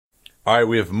All right,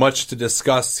 we have much to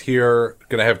discuss here.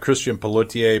 Going to have Kristian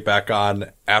Palotie back on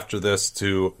after this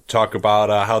to talk about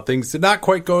how things did not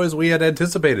quite go as we had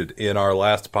anticipated in our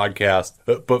last podcast.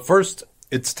 But first,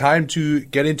 it's time to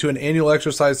get into an annual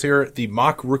exercise here, the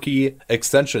mock rookie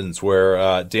extensions,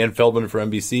 where Dan Feldman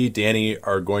from NBC, Danny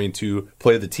are going to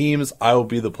play the teams. I will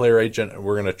be the player agent, and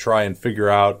we're going to try and figure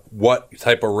out what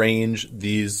type of range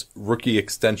these rookie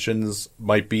extensions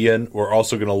might be in. We're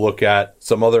also going to look at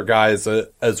some other guys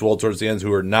as well towards the end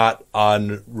who are not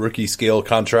on rookie scale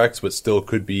contracts, but still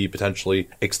could be potentially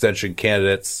extension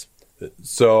candidates.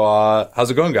 So, how's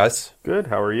it going, guys? Good.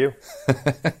 How are you?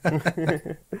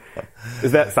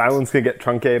 Is that silence going to get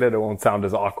truncated? It won't sound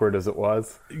as awkward as it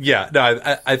was? Yeah, no,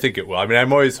 I think it will. I mean,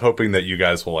 I'm always hoping that you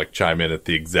guys will chime in at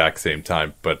the exact same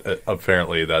time, but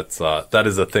apparently that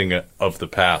is a thing of the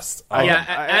past.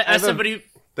 As somebody...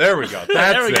 There we go.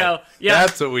 There we go. Yeah.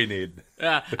 That's what we need.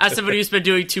 Yeah, as somebody who's been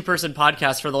doing two-person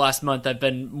podcasts for the last month, I've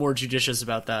been more judicious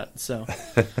about that. So,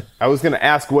 I was going to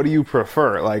ask, what do you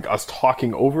prefer, like us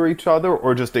talking over each other,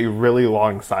 or just a really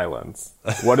long silence?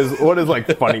 What is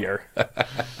funnier?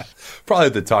 Probably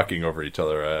the talking over each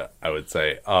other, I would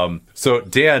say. So,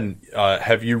 Dan,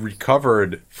 have you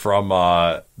recovered from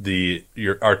our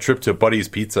trip to Buddy's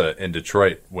Pizza in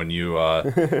Detroit when you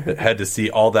had to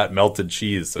see all that melted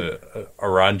cheese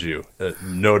around you?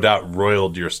 No doubt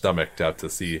roiled your stomach to have to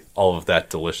see all of that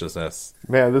deliciousness.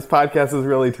 Man, this podcast is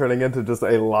really turning into just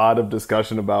a lot of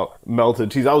discussion about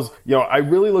melted cheese. I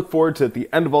really look forward to at the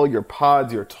end of all your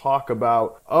pods, your talk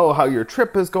about, how your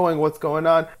trip is going, what's going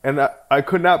on. And I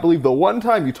could not believe the one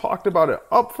time you talked about it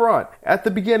up front at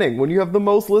the beginning when you have the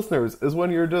most listeners is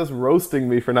when you're just roasting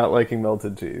me for not liking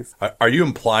melted cheese. Are you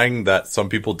implying that some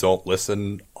people don't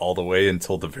listen all the way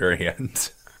until the very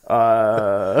end?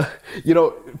 For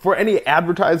any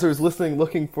advertisers listening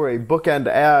looking for a bookend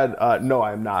ad, no,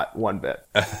 I'm not one bit.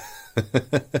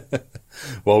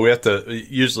 Well,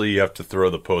 usually you have to throw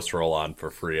the post roll on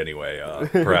for free anyway,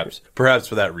 perhaps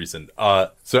for that reason.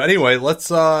 So anyway, let's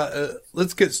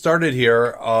get started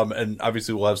here. And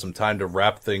obviously we'll have some time to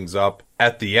wrap things up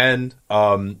at the end.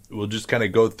 We'll just kind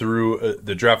of go through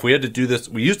the draft. We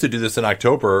used to do this in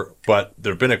October, but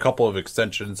there've been a couple of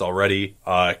extensions already.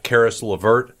 Caris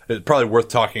LeVert, it's probably worth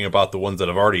talking about the ones that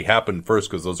have already happened first,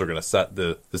 because those are going to set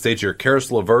the stage here. Caris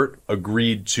LeVert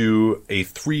agreed to a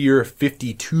 3-year,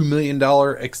 $52 million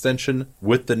extension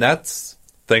with the Nets.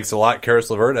 Thanks a lot, Caris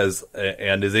LeVert,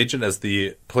 and his agent as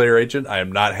the player agent. I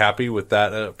am not happy with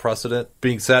that precedent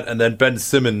being set. And then Ben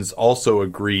Simmons also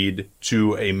agreed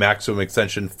to a maximum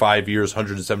extension, 5 years,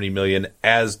 $170 million,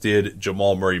 as did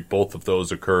Jamal Murray. Both of those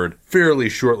occurred fairly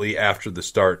shortly after the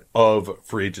start of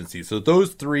free agency. So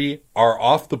those three are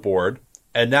off the board.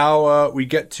 And now we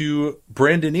get to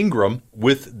Brandon Ingram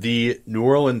with the New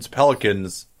Orleans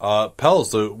Pelicans.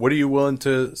 Pels, so what are you willing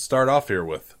to start off here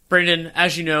with? Brandon,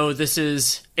 as you know, this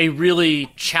is a really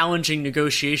challenging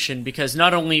negotiation because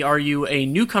not only are you a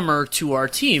newcomer to our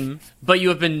team, but you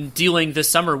have been dealing this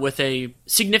summer with a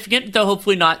significant, though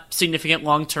hopefully not significant,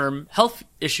 long-term health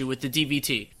issue with the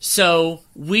DVT. So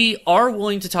we are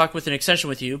willing to talk with an extension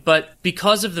with you, but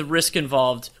because of the risk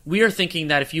involved, we are thinking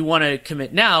that if you want to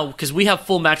commit now, because we have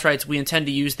full match rights, we intend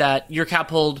to use that. Your cap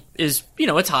hold is,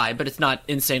 it's high, but it's not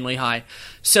insanely high.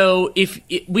 So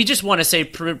we just want to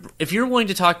say, if you're willing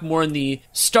to talk more in the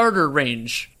starter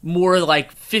range, more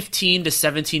like 15 to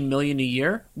 17 million a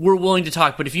year, we're willing to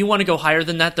talk. But if you want to go higher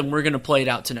than that, then we're going to play it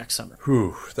out to next summer.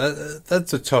 Whew,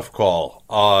 that's a tough call.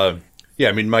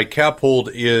 My cap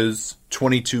hold is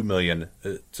 22 million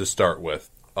to start with.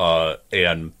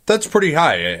 And that's pretty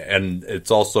high. And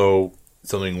it's also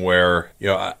something where,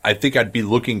 I think I'd be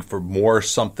looking for more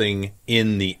something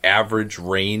in the average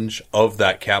range of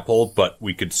that cap hold, but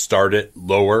we could start it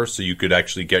lower so you could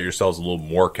actually get yourselves a little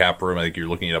more cap room. I think you're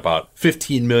looking at about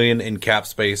 15 million in cap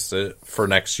space for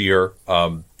next year.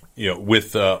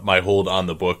 With my hold on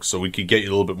the book, so we could get you a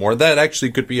little bit more. That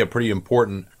actually could be a pretty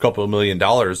important couple of $1 million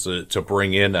to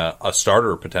bring in a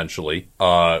starter potentially.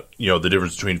 The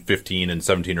difference between 15 and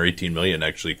 17 or 18 million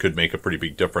actually could make a pretty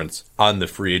big difference on the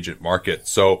free agent market.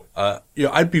 So,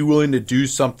 I'd be willing to do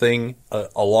something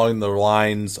along the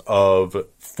lines of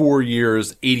 4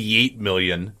 years, 88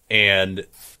 million, and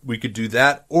we could do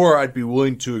that, or I'd be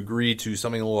willing to agree to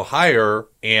something a little higher,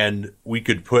 and we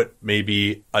could put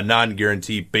maybe a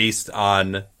non-guarantee based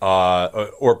on,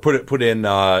 or put in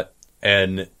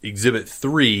and Exhibit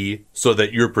 3 so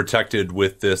that you're protected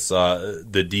with this, the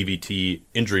DVT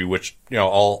injury, which,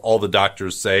 all the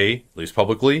doctors say, at least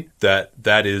publicly,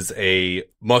 that is a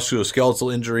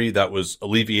musculoskeletal injury that was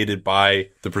alleviated by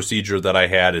the procedure that I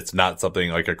had. It's not something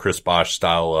like a Chris Bosh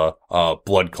style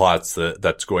blood clots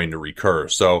that's going to recur.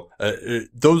 So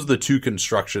those are the two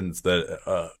constructions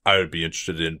that I would be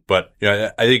interested in. But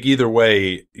I think either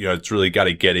way, it's really got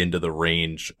to get into the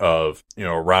range of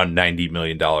around $90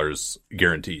 million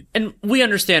guaranteed. And we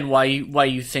understand why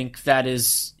you think that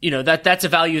is that's a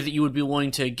value that you would be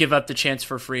willing to give up the chance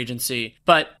for free agency.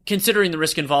 But considering the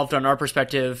risk involved on our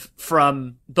perspective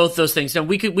from both those things, now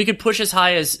we could push as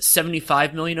high as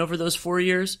 $75 million over those 4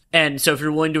 years. And so if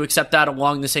you're willing to accept that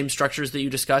along the same structures that you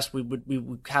discussed, we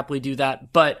would happily do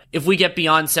that. But if we get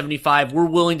beyond 75, we're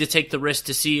willing to take the risk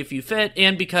to see if you fit.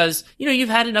 And because, you've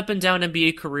had an up and down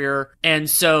NBA career. And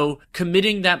so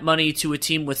committing that money to a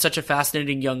team with such a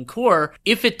fascinating young core,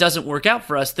 if it doesn't work out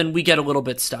for us, then we get a little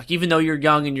bit stuck, even though you're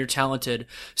young and you're talented.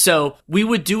 So we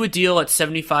would do a deal at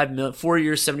 4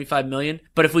 years, $75 million.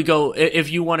 But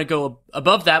if you want to go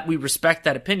above that, we respect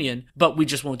that opinion, but we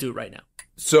just won't do it right now.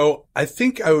 So I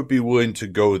think I would be willing to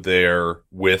go there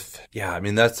with,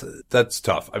 that's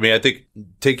tough. I think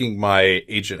taking my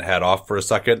agent hat off for a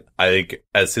second, I think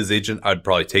as his agent, I'd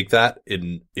probably take that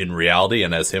in reality.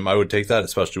 And as him, I would take that,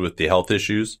 especially with the health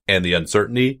issues and the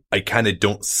uncertainty. I kind of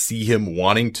don't see him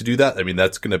wanting to do that.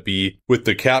 That's going to be with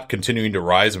the cap continuing to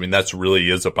rise. That's really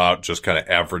is about just kind of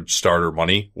average starter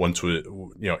money. Once we,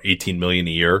 18 million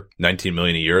a year, 19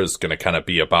 million a year is going to kind of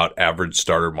be about average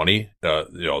starter money.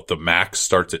 The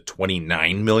max starts at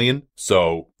 29 million.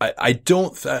 So I'd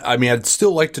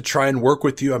still like to try and work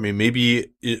with you.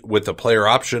 Maybe with a player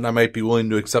option, I might be willing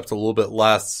to accept a little bit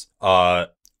less, and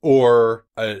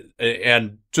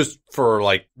just for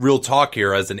like real talk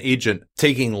here, as an agent,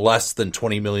 taking less than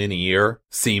 20 million a year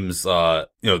seems,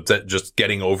 that just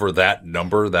getting over that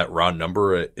number, that round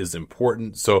number is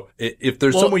important. So if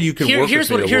there's some way you can work with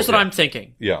me, here's what I'm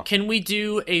thinking. Yeah. Can we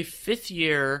do a 5th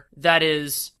year that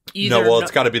is either? No,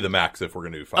 it's got to be the max if we're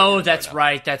going to do 5 years. Oh, that's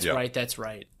right. That's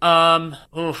right.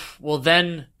 Well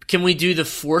then, can we do the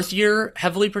 4th year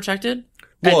heavily protected?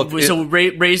 Well,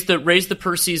 raise the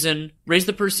per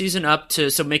season up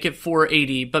to make it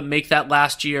 480, but make that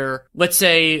last year, let's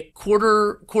say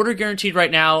quarter guaranteed right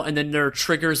now, and then there are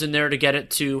triggers in there to get it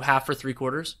to half or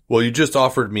 3/4. Well, you just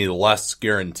offered me less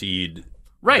guaranteed.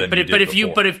 Right, but if you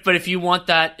want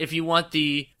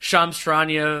the Shams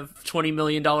Charania $20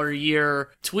 million a year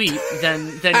tweet, then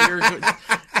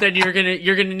you're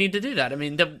gonna need to do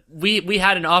that. We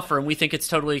had an offer and we think it's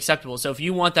totally acceptable. So if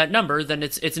you want that number, then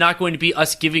it's not going to be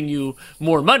us giving you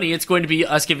more money. It's going to be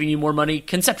us giving you more money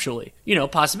conceptually,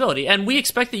 possibility. And we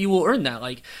expect that you will earn that.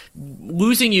 Like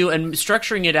losing you and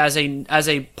structuring it as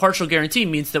a partial guarantee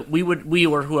means that we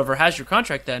or whoever has your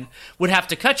contract then would have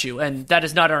to cut you, and that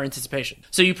is not our anticipation.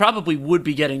 So you probably would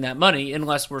be getting that money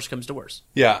unless worse comes to worse.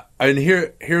 Yeah, and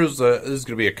this is going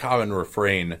to be a common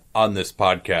refrain on this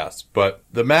podcast, but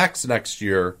the max next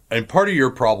year, and part of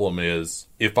your problem is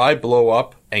if I blow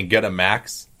up and get a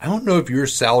max, I don't know if your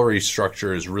salary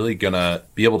structure is really going to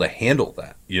be able to handle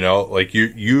that. Like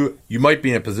you might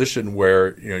be in a position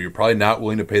where, you're probably not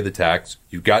willing to pay the tax.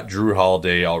 You've got Drew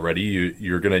Holiday already.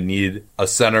 You're going to need a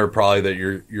center probably that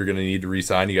you're going to need to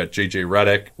re-sign. You got JJ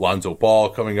Redick, Lonzo Ball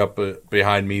coming up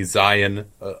behind me. Zion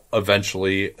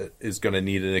eventually is going to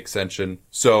need an extension.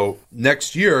 So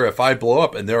next year, if I blow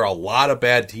up, and there are a lot of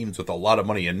bad teams with a lot of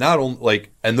money, and not only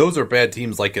and those are bad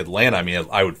teams like Atlanta.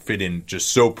 I would fit in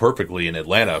just so perfectly in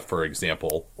Atlanta, for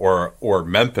example, or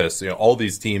Memphis. All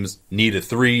these teams need a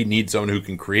 3, need someone who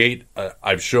can create.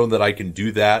 I've shown that I can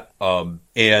do that.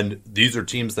 And these are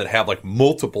teams that have like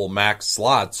multiple max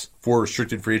slots for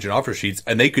restricted free agent offer sheets,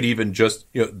 and they could even just,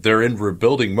 they're in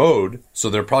rebuilding mode, so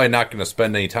they're probably not going to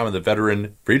spend any time in the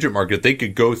veteran free agent market. They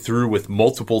could go through with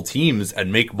multiple teams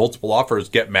and make multiple offers,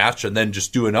 get matched, and then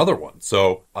just do another one.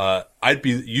 So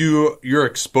your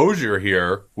exposure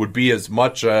here would be as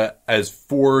much as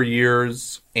 4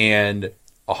 years and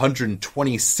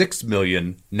 126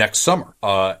 million next summer.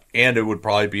 And it would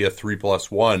probably be a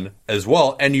 3+1 as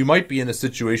well. And you might be in a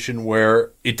situation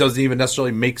where it doesn't even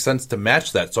necessarily make sense to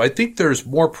match that. So I think there's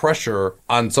more pressure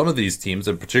on some of these teams,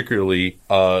 and particularly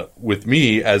with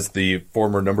me as the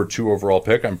former number 2 overall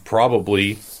pick. I'm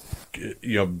probably,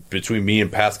 between me and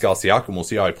Pascal Siakam, we'll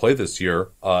see how I play this year,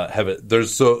 have a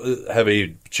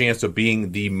chance of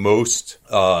being the most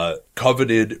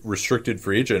coveted restricted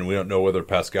free agent. We don't know whether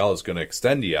Pascal is going to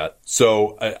extend yet.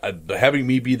 So having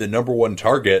me be the number one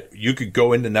target, you could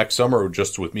go into next summer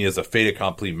just with me as a fait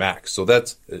accompli max. So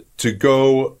that's to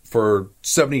go for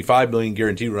 $75 million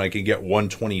guaranteed when I can get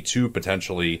 122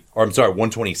 potentially, or I'm sorry,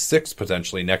 126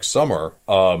 potentially next summer.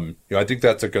 I think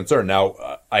that's a concern.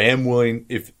 Now, I am willing,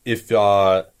 if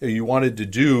you wanted to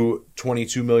do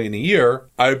 $22 million a year,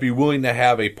 I would be willing to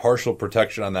have a partial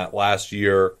protection on that last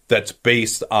year that's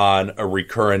based on a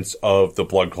recurrence of the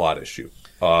blood clot issue.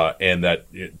 And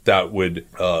that would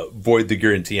void the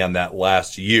guarantee on that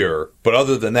last year. But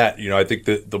other than that, I think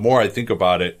that the more I think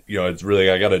about it, it's really,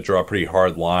 I got to draw a pretty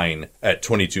hard line at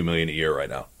 $22 million a year right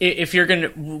now. If you're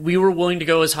we were willing to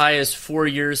go as high as 4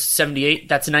 years, 78.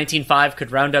 That's 19.5,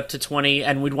 could round up to 20,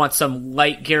 and we'd want some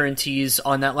light guarantees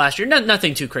on that last year.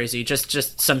 Nothing too crazy,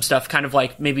 just some stuff, kind of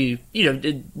like maybe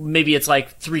it's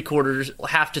like 3/4,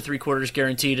 half to 3/4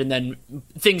 guaranteed, and then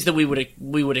things that we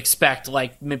would expect,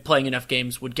 like playing enough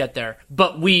games would get there.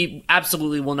 But we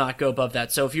absolutely will not go above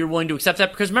that. So if you're willing to accept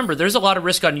that, because remember, there's a lot of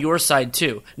risk on your side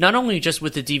too. Not only just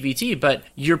with the DVT, but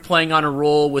you're playing on a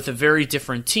role with a very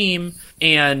different team.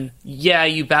 And yeah,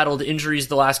 you battled injuries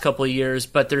the last couple of years,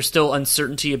 but there's still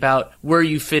uncertainty about where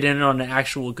you fit in on an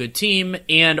actual good team.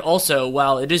 And also,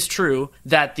 while it is true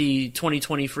that the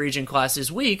 2020 free agent class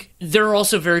is weak, there are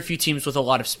also very few teams with a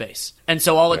lot of space. And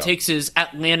so all it takes is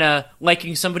Atlanta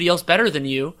liking somebody else better than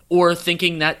you, or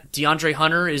thinking that DeAndre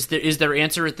Hunter is their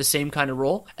answer at the same kind of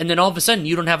role. And then all of a sudden,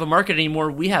 you don't have a market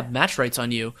anymore. We have match rights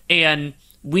on you. And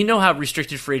we know how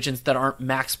restricted free agents that aren't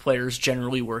max players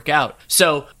generally work out.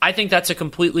 So I think that's a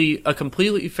completely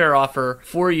fair offer.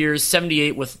 4 years,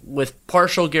 78 with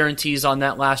partial guarantees on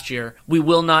that last year. We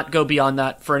will not go beyond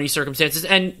that for any circumstances.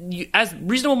 And as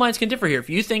reasonable minds can differ here. If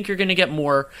you think you're going to get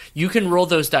more, you can roll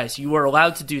those dice. You are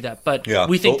allowed to do that. But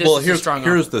we think this is a strong offer.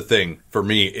 Here's the thing for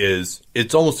me is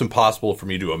it's almost impossible for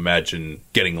me to imagine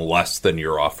getting less than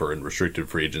your offer in restricted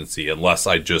free agency unless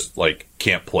I just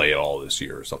can't play at all this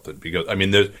year or something. Because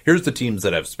here's the teams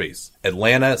that have space: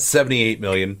 Atlanta, $78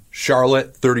 million;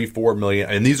 Charlotte, $34 million.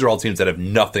 And these are all teams that have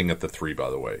nothing at the 3, by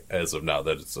the way, as of now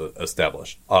that it's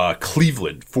established.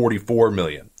 Cleveland, $44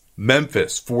 million;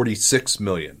 Memphis, $46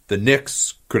 million; the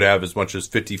Knicks could have as much as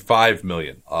 $55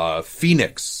 million;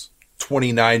 Phoenix,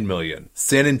 $29 million;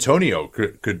 San Antonio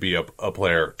could be a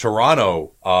player;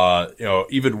 Toronto,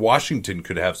 even Washington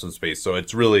could have some space. So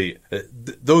it's really,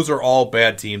 those are all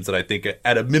bad teams that I think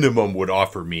at a minimum would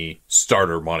offer me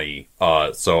starter money.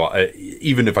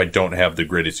 Even if I don't have the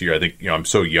greatest year, I think, I'm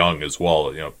so young as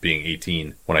well, being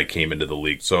 18 when I came into the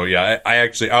league. So yeah,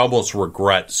 I almost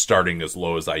regret starting as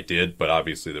low as I did, but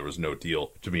obviously there was no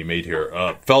deal to be made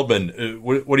here. Feldman,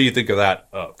 what do you think of that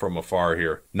from afar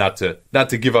here? Not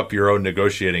to give up your own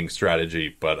negotiating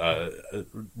strategy, but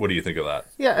what do you think of that?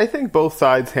 Yeah, I think both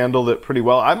sides handled it pretty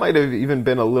well. I might have even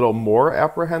been a little more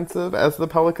apprehensive as the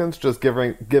Pelicans, just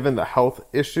given the health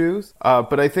issues.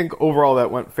 But I think overall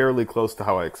that went fairly close to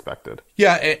how I expected.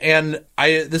 Yeah, and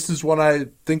this is one I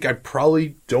think I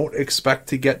probably don't expect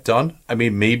to get done. I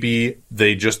mean, maybe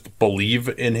they just believe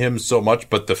in him so much,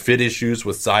 but the fit issues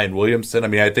with Zion Williamson,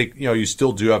 I think, you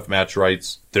still do have match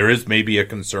rights. There is maybe a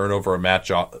concern over a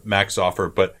max offer,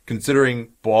 but considering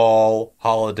Ball,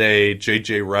 Holiday,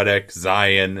 JJ Redick,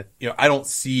 Zion, I don't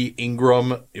see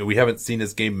Ingram. We haven't seen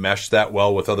his game mesh that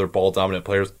well with other ball dominant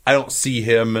players. I don't see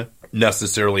him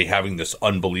necessarily having this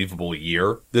unbelievable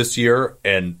year this year.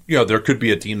 And, there could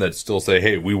be a team that still say,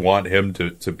 hey, we want him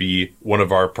to be one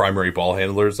of our primary ball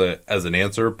handlers as an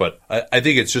answer. But I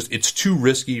think it's too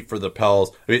risky for the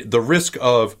Pels. The risk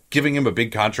of giving him a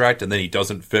big contract and then he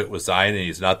doesn't fit with Zion and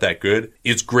he's not that good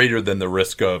is greater than the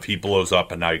risk of he blows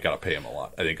up and now you got to pay him a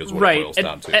lot, I think is what it boils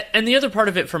down to. And the other part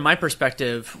of it from my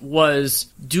perspective was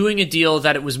doing a deal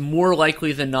that it was more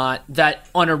likely than not that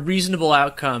on a reasonable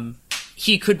outcome,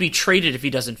 he could be traded if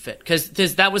he doesn't fit. Because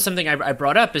that was something I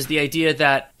brought up, is the idea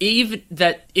that even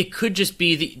that it could just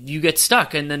be that you get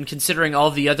stuck, and then considering all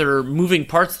the other moving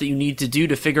parts that you need to do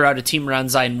to figure out a team around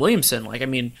Zion Williamson.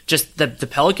 Just the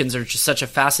Pelicans are just such a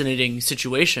fascinating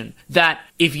situation that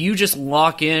if you just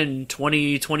lock in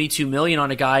 22 million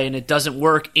on a guy and it doesn't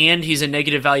work and he's a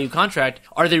negative value contract,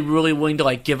 are they really willing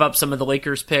to give up some of the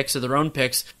Lakers picks or their own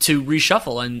picks to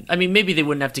reshuffle? And maybe they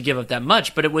wouldn't have to give up that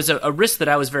much, but it was a risk that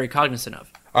I was very cognizant of.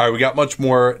 All right, we got much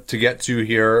more to get to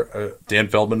here. Dan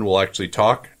Feldman will actually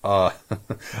talk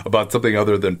about something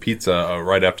other than pizza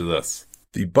right after this.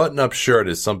 The button-up shirt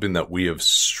is something that we have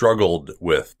struggled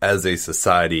with as a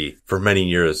society for many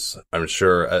years. I'm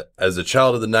sure as a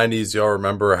child of the 90s, y'all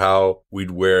remember how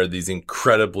we'd wear these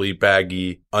incredibly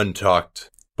baggy, untucked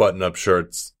button-up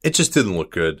shirts. It just didn't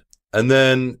look good. And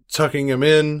then tucking them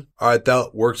in, all right,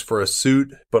 that works for a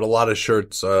suit, but a lot of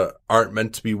shirts aren't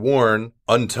meant to be worn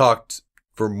untucked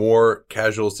for more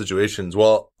casual situations.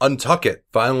 Well, Untuck It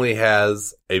finally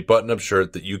has a button-up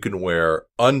shirt that you can wear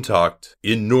untucked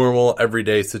in normal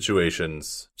everyday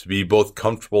situations to be both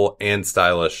comfortable and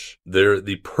stylish. They're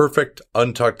the perfect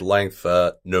untucked length,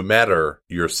 no matter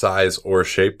your size or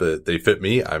shape. They fit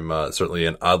me. I'm certainly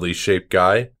an oddly shaped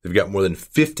guy. They've got more than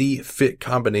 50 fit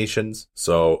combinations.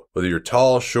 So whether you're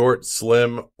tall, short,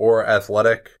 slim, or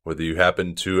athletic, whether you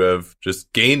happen to have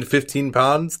just gained 15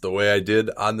 pounds the way I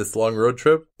did on this long road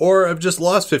trip, or have just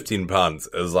lost 15 pounds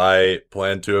as I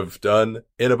plan to have done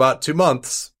in about 2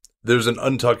 months, there's an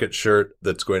Untuck It shirt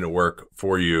that's going to work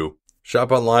for you.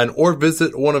 Shop online or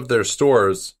visit one of their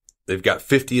stores. They've got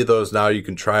 50 of those now. You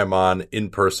can try them on in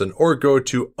person or go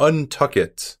to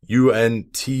Untuckit,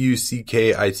 Untuckit,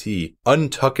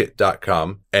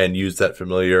 untuckit.com and use that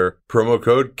familiar promo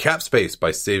code CAPSPACE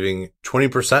by saving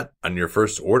 20% on your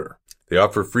first order. They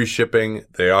offer free shipping.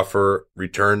 They offer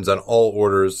returns on all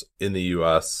orders in the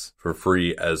U.S. for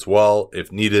free as well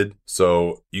if needed.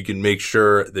 So you can make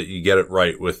sure that you get it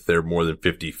right with their more than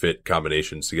 50 fit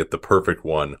combinations to get the perfect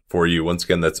one for you. Once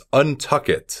again, that's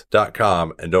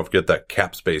untuckit.com. And don't forget that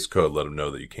CAPSPACE code. Let them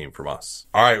know that you came from us.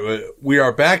 All right, we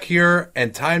are back here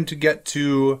and time to get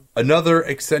to another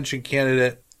extension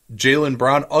candidate. Jaylen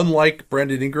Brown, unlike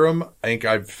Brandon Ingram, I think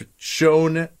I've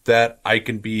shown that I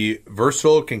can be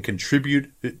versatile, can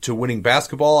contribute to winning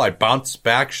basketball. I bounced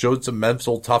back, showed some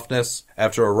mental toughness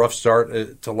after a rough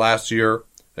start to last year.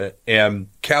 And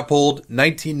cap hold,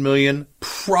 $19 million.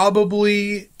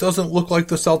 Probably doesn't look like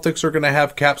the Celtics are going to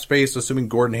have cap space, assuming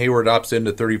Gordon Hayward opts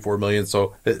into $34 million.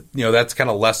 So, that's kind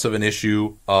of less of an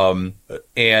issue.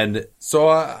 And so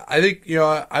I think,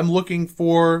 I'm looking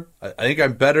for, I think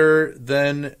I'm better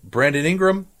than Brandon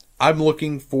Ingram. I'm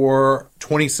looking for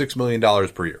 $26 million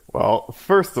per year. Well,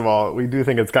 first of all, we do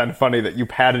think it's kind of funny that you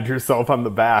patted yourself on the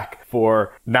back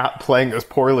for not playing as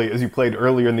poorly as you played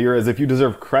earlier in the year, as if you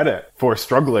deserve credit for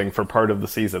struggling for part of the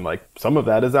season. Like, some of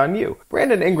that is on you.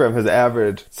 Brandon Ingram has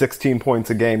averaged 16 points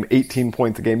a game, 18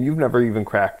 points a game. You've never even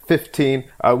cracked 15.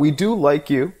 We do like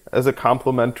you as a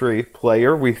complementary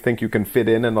player. We think you can fit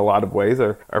in a lot of ways,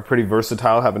 are pretty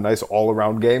versatile, have a nice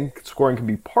all-around game. Scoring can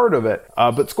be part of it,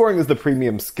 but scoring is the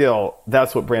premium skill.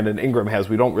 That's what Brandon Ingram has.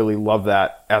 We don't really love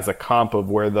that as a comp of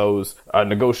where those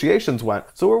negotiations went.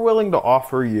 So we're willing to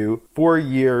offer you 4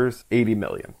 years, $80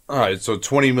 million. All right, so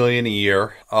 $20 million a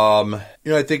year.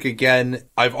 I think, again,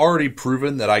 I've already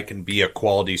proven that I can be a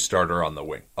quality starter on the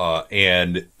wing.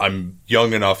 And I'm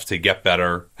young enough to get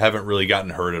better. Haven't really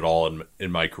gotten hurt at all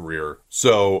in my career.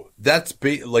 So that's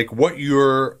like what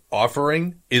you're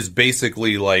offering is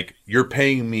basically like you're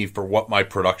paying me for what my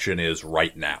production is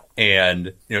right now.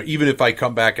 And, even if I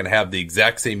come back and have the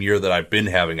exact same year that I've been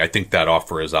having, I think that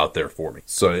offer is out there for me.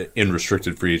 So in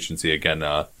restricted free agency, again,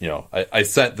 I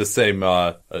sent the same,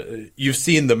 you've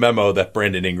seen the memo that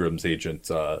Brandon Ingram's agent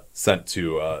sent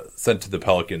to the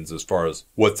Pelicans as far as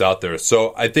what's out there.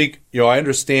 So I think, I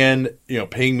understand,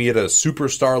 paying me at a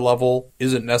superstar level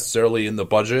isn't necessarily in the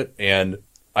budget, and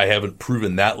I haven't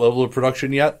proven that level of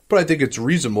production yet, but I think it's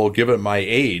reasonable given my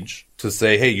age to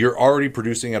say, hey, you're already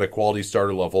producing at a quality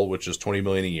starter level, which is $20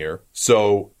 million a year.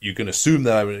 So you can assume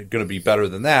that I'm going to be better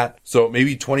than that. So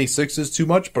maybe 26 is too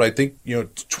much, but I think,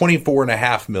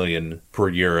 $24.5 million per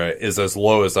year is as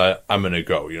low as I'm going to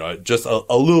go, just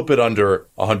a little bit under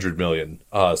 $100 million.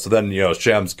 So then,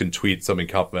 Shams can tweet something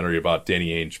complimentary about Danny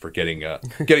Ainge for getting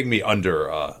me under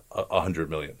 $100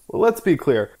 million. Well, let's be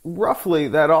clear. Roughly,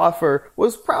 that offer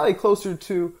was probably closer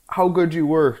to how good you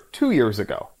were 2 years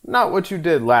ago, not what you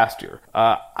did last year.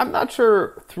 I'm not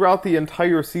sure throughout the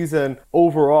entire season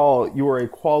overall you were a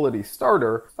quality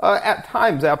starter. At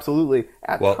times, absolutely.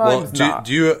 At times, not.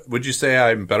 Would you say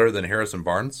I'm better than Harrison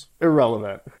Barnes?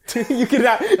 Irrelevant. You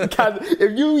cannot.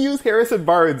 If you use Harrison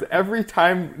Barnes every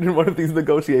time in one of these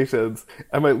negotiations,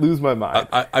 I might lose my mind.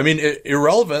 I mean,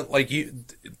 irrelevant. Like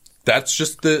that's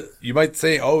just you might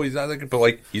say, oh, he's not that good, but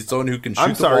like he's someone who can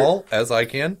shoot the ball as I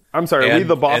can. I'm sorry, are we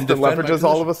the Boston Leverages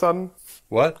all of a sudden?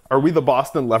 What? Are we the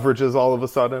Boston Leverages all of a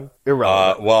sudden?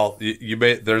 Irrelevant. Well,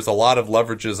 there's a lot of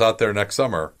leverages out there next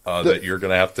summer that you're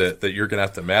gonna have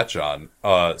to match on.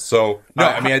 So no,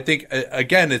 I mean, I think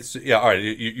again, it's all right.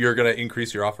 You're gonna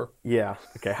increase your offer. Yeah.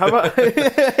 Okay. How about?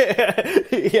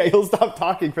 Yeah, you'll stop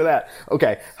talking for that.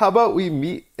 Okay. How about we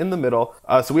meet in the middle?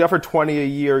 So we offer 20 a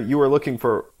year. You were looking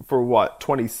for what?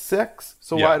 26.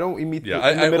 So why don't we meet in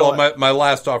the middle? Well, my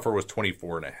last offer was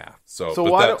 24.5. So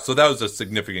that was a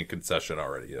significant concession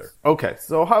already there. Okay,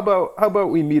 so how about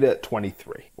we meet at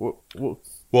 23?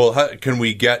 Well, can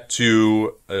we get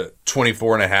to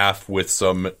 24.5 with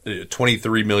some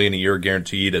 23 million a year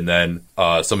guaranteed, and then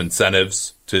some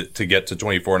incentives to get to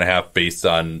 24.5 based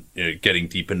on getting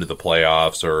deep into the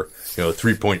playoffs, or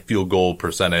 3-point field goal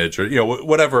percentage, or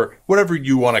whatever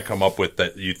you want to come up with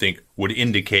that you think would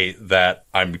indicate that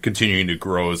I'm continuing to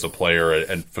grow as a player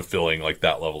and fulfilling like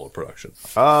that level of production.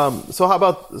 So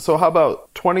how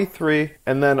about 23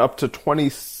 and then up to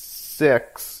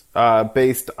 26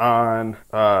 based on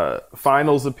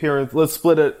finals appearance. Let's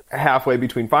split it halfway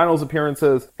between finals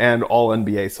appearances and all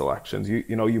NBA selections.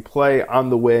 You play on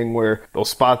the wing where those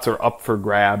spots are up for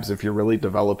grabs if you're really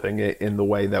developing it in the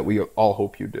way that we all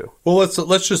hope you do. Well,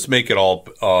 let's just make it all.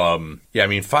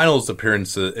 Finals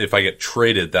appearances. If I get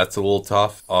traded, that's a little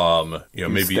tough.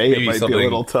 Maybe it might something be a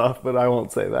little tough, but I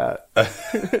won't say that.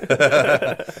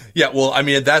 Yeah, well, I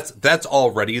mean that's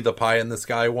already the pie in the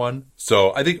sky one.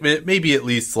 So I think maybe at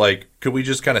least could we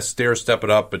just kind of stair step it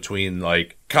up between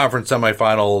conference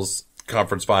semifinals,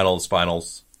 conference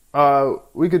finals?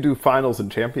 We could do finals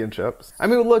and championships. I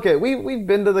mean, we've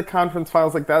been to the conference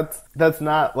finals. That's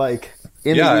not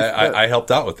I helped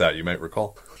out with that. You might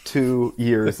recall 2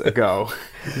 years ago.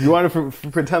 You want to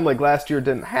pretend like last year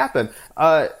didn't happen.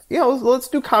 Let's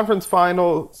do conference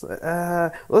finals.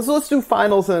 Let's do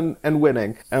finals and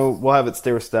winning, and we'll have it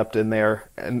stair-stepped in there,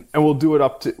 and we'll do it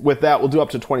up to, with that, we'll do up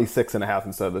to 26.5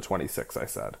 instead of the 26 I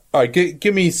said. All right,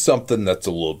 give me something that's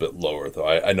a little bit lower, though.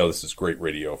 I know this is great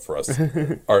radio for us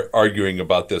arguing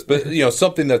about this, but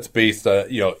something that's based on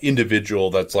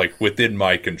individual, that's within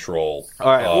my control.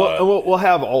 All right, we'll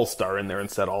have All-Star in there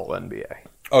instead of All NBA.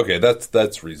 Okay,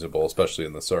 that's reasonable, especially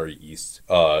in the Sorry East.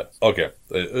 Okay,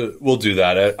 we'll do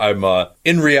that. I'm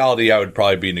in reality, I would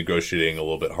probably be negotiating a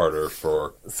little bit harder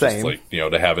for Same. Just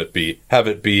to have it be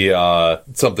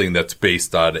something that's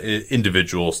based on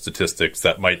individual statistics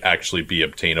that might actually be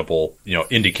obtainable.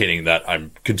 Indicating that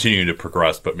I'm continuing to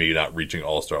progress, but maybe not reaching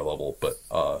All-Star level. But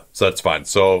so that's fine.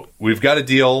 So we've got a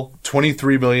deal,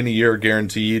 $23 million a year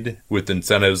guaranteed, with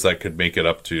incentives that could make it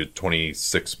up to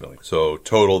 $26 million. So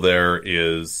total there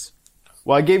is.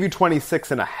 Well, I gave you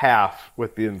 26.5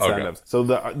 with the incentives. Okay. So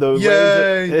the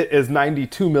Yay! range is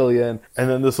 $92 million, and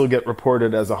then this will get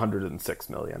reported as $106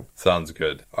 million. Sounds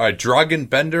good. All right, Dragan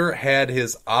Bender had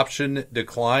his option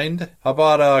declined. How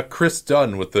about Chris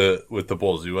Dunn with the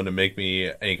Bulls? You want to make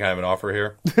me any kind of an offer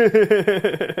here?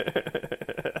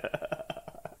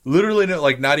 Literally,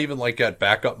 not even at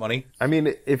backup money. I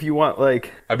mean, if you want, I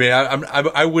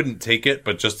wouldn't take it,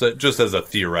 but just as a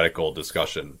theoretical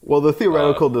discussion. Well, the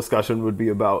theoretical discussion would be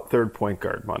about third point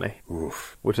guard money,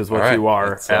 which is what you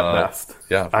are at best.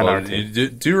 Yeah,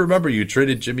 do remember you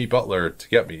traded Jimmy Butler to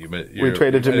get me. We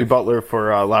traded Jimmy Butler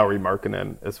for Lauri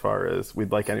Markkanen, as far as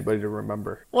we'd like anybody to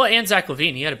remember. Well, and Zach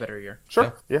LaVine, he had a better year.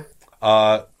 Sure, yeah.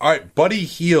 All right, Buddy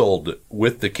Hield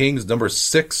with the Kings, number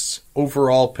 6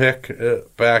 overall pick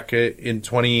back in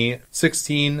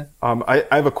 2016. I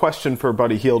have a question for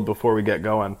Buddy Hield before we get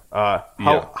going.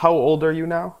 How old are you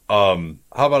now?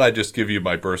 How about I just give you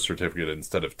my birth certificate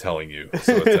instead of telling you,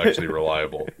 so it's actually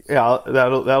reliable? Yeah,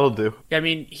 that'll do. I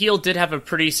mean, Hield did have a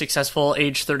pretty successful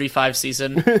age 35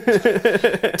 season.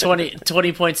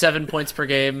 20.7 points per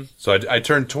game. So I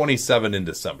turned 27 in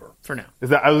December. For now.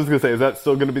 I was going to say, is that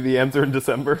still going to be the answer in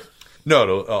December?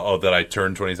 No, that I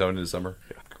turned 27 in December?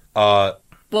 Yeah.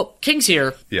 Well, Kings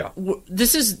here. Yeah.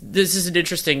 This is an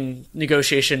interesting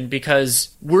negotiation because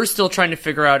we're still trying to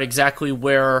figure out exactly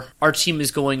where our team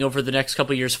is going over the next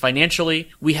couple of years financially.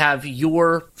 We have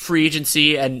your free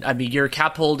agency, and I mean your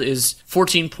cap hold is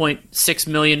 $14.6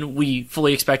 million. We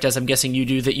fully expect, as I'm guessing you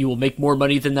do, that you will make more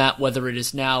money than that, whether it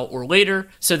is now or later.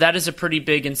 So that is a pretty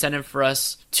big incentive for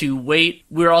us to wait.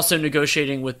 We're also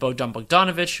negotiating with Bogdan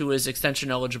Bogdanovic, who is extension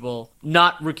eligible,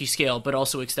 not rookie scale, but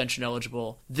also extension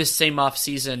eligible this same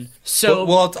offseason. So,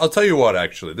 well, I'll tell you what.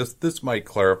 Actually, this might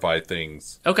clarify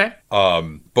things. Okay.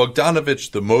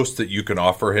 Bogdanovic, the most that you can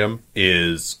offer him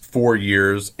is 4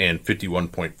 years and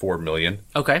 $51.4 million.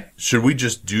 Okay. Should we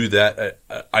just do that?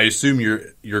 I assume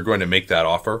you're going to make that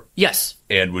offer. Yes.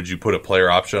 And would you put a player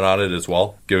option on it as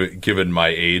well? Given my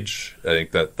age, I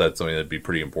think that's something that'd be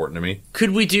pretty important to me.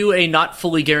 Could we do a not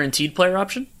fully guaranteed player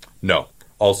option? No.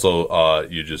 Also,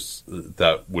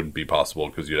 that wouldn't be possible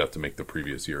because you'd have to make the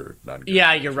previous year non-guaranteed.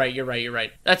 Yeah, you're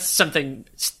right. That's something,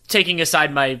 taking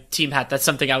aside my team hat, that's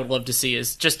something I would love to see,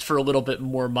 is just for a little bit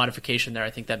more modification there.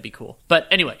 I think that'd be cool. But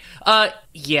anyway,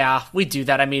 yeah, we do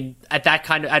that. I mean, at that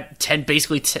kind of, at 10,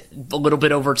 basically a little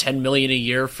bit over $10 million a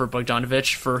year for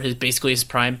Bogdanovic for his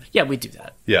prime. Yeah, we do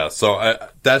that. Yeah, so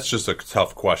that's just a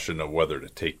tough question of whether to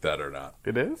take that or not.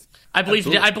 It is? I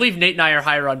believe Nate and I are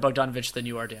higher on Bogdanovic than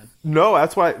you are, Dan. No,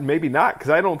 that's why maybe not, because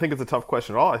I don't think it's a tough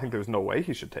question at all. I think there's no way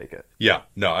he should take it. Yeah,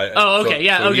 no.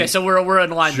 Okay. So we're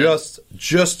in line.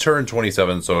 Just turned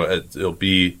 27, so it'll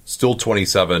be still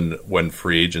 27 when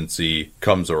free agency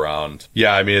comes around.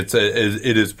 Yeah, I mean it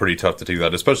is pretty tough to take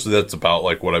that, especially that's about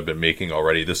like what I've been making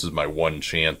already. This is my one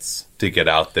chance to get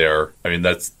out there. I mean,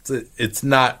 it's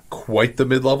not quite the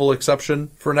mid-level exception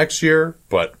for next year,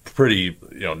 but pretty,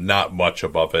 not much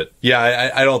above it.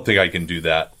 Yeah, I don't think I can do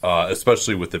that,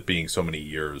 especially with it being so many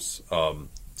years.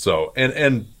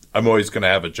 And I'm always going to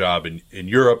have a job in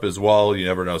Europe as well. You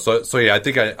never know. So yeah, I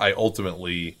think I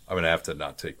ultimately I'm going to have to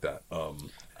not take that.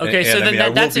 Okay, so then I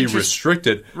that's will be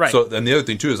restricted. Right. So then the other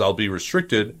thing too is I'll be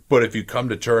restricted. But if you come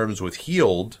to terms with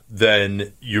Heald,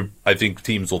 then I think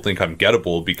teams will think I'm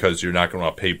gettable because you're not going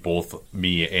to pay both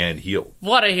me and Heald.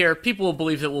 What I hear, people will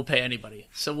believe that we'll pay anybody,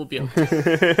 so we'll be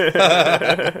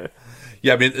okay.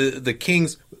 Yeah, I mean the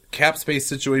Kings cap space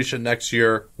situation next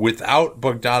year without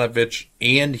Bogdanovic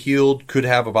and Heald could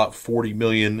have about $40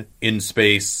 million in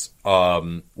space.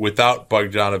 Without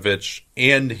Bogdanovic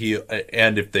and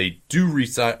if they do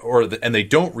resign and they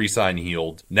don't resign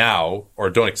Heald now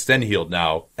or don't extend Heald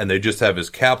now and they just have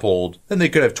his cap hold, then they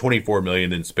could have $24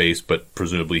 million in space, but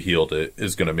presumably Heald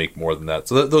is going to make more than that.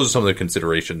 So those are some of the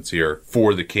considerations here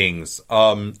for the Kings.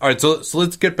 All right, so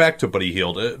let's get back to Buddy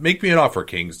Heald. Make me an offer,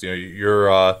 Kings.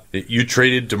 You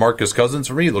traded DeMarcus Cousins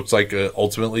for me. It looks like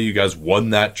ultimately you guys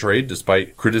won that trade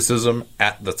despite criticism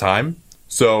at the time.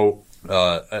 So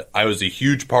I was a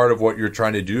huge part of what you're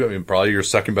trying to do. I mean, probably your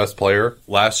second best player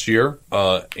last year,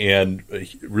 and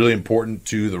really important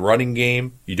to the running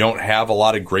game. You don't have a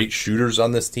lot of great shooters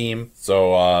on this team.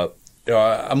 So,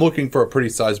 I'm looking for a pretty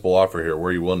sizable offer here.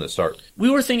 Where are you willing to start? We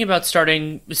were thinking about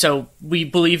starting, so we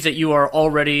believe that you are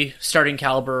already starting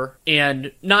caliber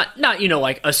and not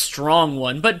like a strong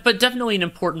one, but definitely an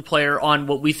important player on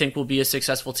what we think will be a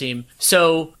successful team.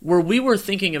 So where we were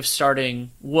thinking of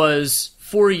starting was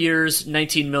 4 years,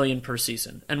 $19 million per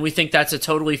season. And we think that's a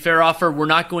totally fair offer. We're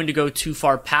not going to go too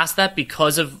far past that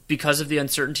because of the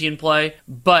uncertainty in play,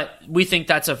 but we think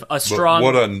that's a strong...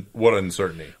 What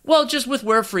uncertainty? Well, just with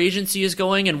where free agency is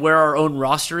going and where our own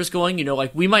roster is going,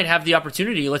 like we might have the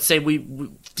opportunity, let's say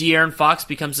De'Aaron Fox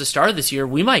becomes the star this year,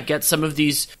 we might get some of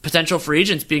these potential free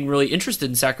agents being really interested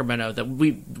in Sacramento, that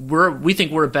we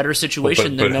think we're a better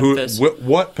situation than Memphis.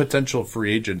 What potential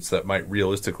free agents that might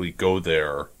realistically go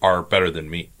there are better than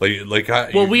me? We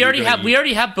already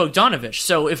have Bogdanovic.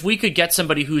 So if we could get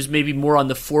somebody who's maybe more on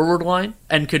the forward line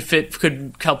and could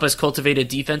help us cultivate a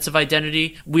defensive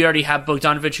identity, we already have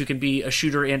Bogdanovic who can be a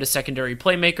shooter and a secondary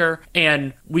playmaker,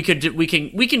 and we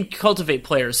can cultivate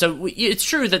players. So it's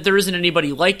true that there isn't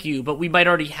anybody like you, but we might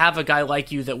already have a guy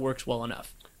like you that works well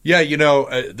enough. Yeah,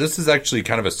 this is actually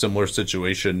kind of a similar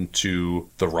situation to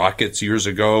the Rockets years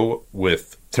ago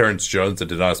with Terrence Jones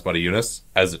and Donatas Motiejunas.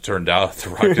 As it turned out, the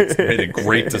Rockets made a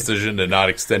great decision to not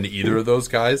extend either of those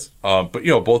guys. But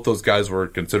both those guys were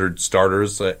considered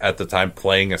starters at the time,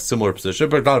 playing a similar position.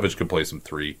 But Bogdanovic could play some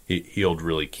three. Heald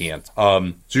really can't.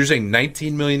 So you're saying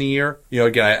 $19 million a year?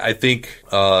 Again, I think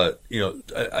I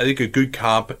think a good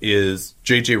comp is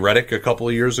JJ Redick a couple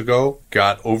of years ago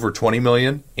got over $20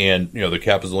 million, and the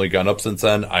cap has only gone up since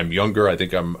then. I'm younger. I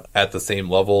think I'm at the same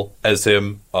level as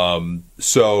him.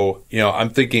 So I'm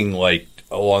thinking like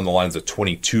along the lines of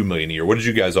 $22 million a year. What did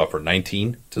you guys offer?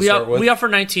 19 to start with? We offer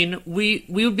 19. We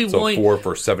would be willing. 4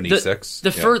 for 76.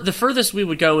 The furthest we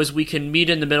would go is we can meet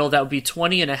in the middle. That would be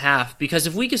 20 and a half. Because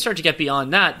if we can start to get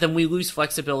beyond that, then we lose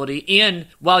flexibility. And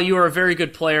while you are a very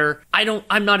good player,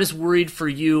 I'm not as worried for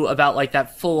you about like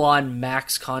that full on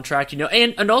max contract.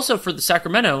 And also for the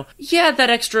Sacramento, yeah, that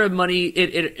extra money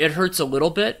it hurts a little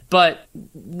bit, but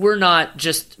we're not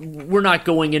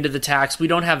going into the tax. We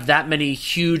don't have that many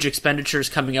huge expenditures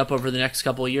coming up over the next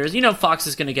couple of years. Fox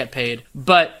is going to get paid,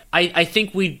 but I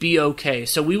think we'd be okay.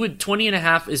 So we would 20 and a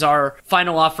half is our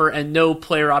final offer, and no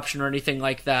player option or anything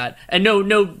like that, and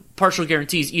no partial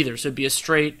guarantees either. So it'd be a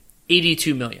straight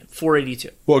 $82 million, $482.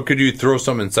 Well, could you throw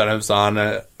some incentives on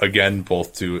again,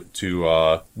 both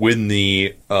to win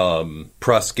the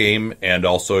press game and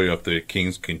also if the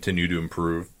Kings continue to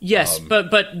improve? Yes,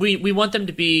 but we want them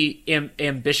to be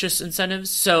ambitious incentives.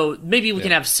 So maybe we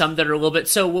can have some that are a little bit.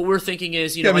 So what we're thinking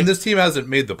is, I mean, this team hasn't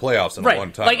made the playoffs in a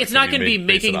long time. Like it's not going to be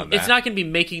making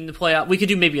the playoff. We could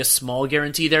do maybe a small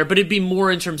guarantee there, but it'd be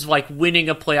more in terms of like winning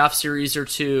a playoff series or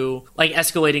two, like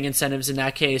escalating incentives in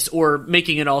that case, or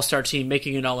making an all-star team,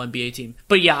 making an all-NBA team.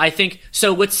 But yeah, I think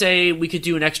so. Let's say we could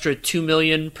do an extra $2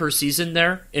 million per season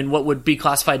there in what would be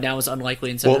classified now as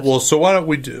unlikely incentives. Well, so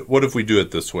what if we do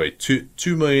it this way?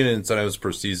 $2 million incentives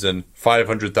per season,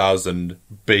 $500,000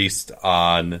 based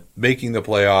on making the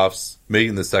playoffs,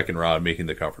 making the second round, making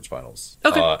the conference finals,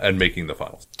 and making the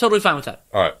finals. Totally fine with that.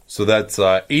 All right, so that's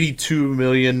 $82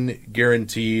 million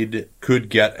guaranteed. Could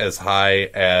get as high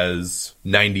as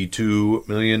 $92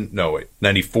 million. No, wait,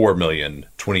 $94 million,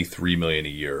 $23 million a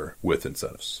year with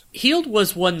incentives. Heald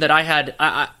was one that I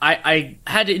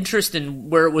had interest in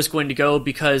where it was going to go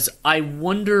because I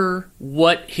wonder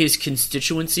what his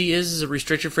constituency is as a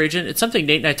restricted free agent. It's something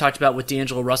Nate and I talked about with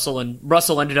D'Angelo Russell, and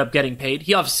Russell ended up getting paid.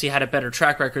 He obviously had a better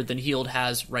track record than Heald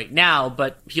has right now,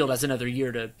 but Heald has another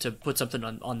year to put something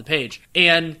on the page.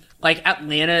 And like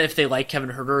Atlanta, if they like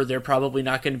Kevin Huerter, they're probably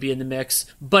not going to be in the mix.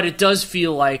 But it does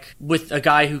feel like with a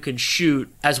guy who can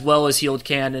shoot as well as Heald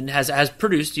can and has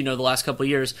produced, the last couple of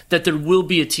years, that there will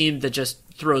be a team that just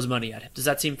throws money at him. Does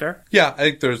that seem fair? Yeah, I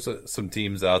think there's some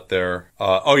teams out there.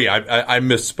 I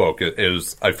misspoke.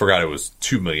 I forgot it was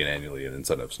 $2 million annually in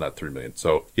incentives, not $3 million.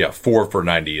 So yeah, 4 for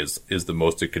 90 is the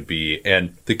most it could be.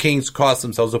 And the Kings cost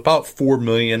themselves about $4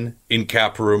 million in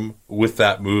cap room with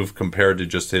that move compared to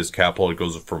just his capital. It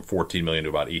goes from $14 million to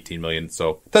about $18 million.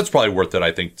 So that's probably worth it,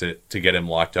 I think, to get him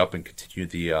locked up and continue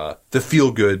the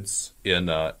feel goods in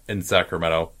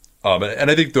Sacramento. And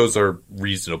I think those are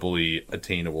reasonably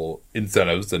attainable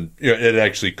incentives. And it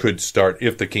actually could start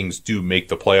if the Kings do make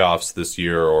the playoffs this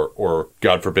year or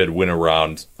God forbid, win a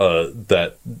round,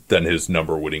 that then his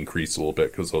number would increase a little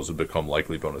bit because those would become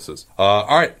likely bonuses. All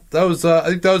right. That was, I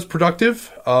think that was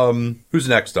productive. Who's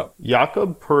next up?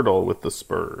 Jakob Poeltl with the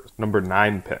Spurs, number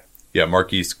 9 pick. Yeah,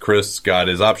 Marquise Chris got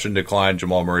his option declined.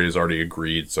 Jamal Murray has already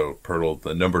agreed. So Poeltl,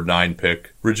 the number 9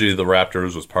 pick, originally the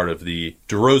Raptors, was part of the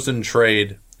DeRozan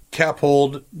trade. Cap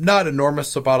hold, not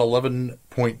enormous, about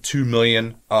 $11.2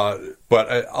 million.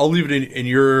 But I'll leave it in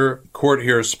your court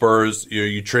here, Spurs.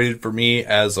 You traded for me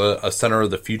as a center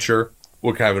of the future.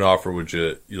 What kind of an offer would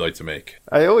you like to make?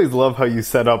 I always love how you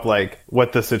set up like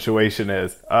what the situation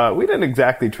is. We didn't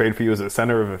exactly trade for you as a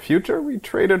center of the future. We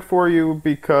traded for you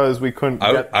because we couldn't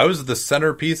I was the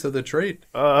centerpiece of the trade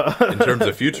in terms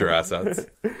of future assets.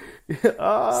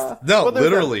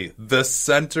 Literally the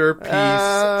centerpiece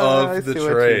of the trade.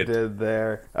 What you did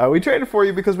there. We traded for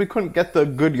you because we couldn't get the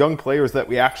good young players that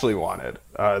we actually wanted.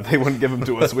 They wouldn't give them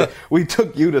to us. We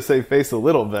took you to save face a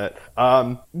little bit.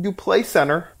 You play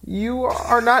center. You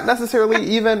are not necessarily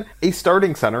even a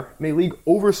starting center. In a league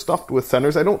overstuffed with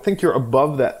centers, I don't think you're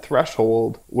above that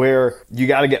threshold where you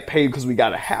got to get paid because we got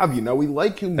to have you. Now, we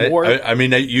like you more. I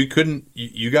mean, you couldn't.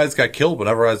 You guys got killed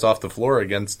whenever I was off the floor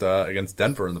against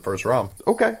Denver in the first round.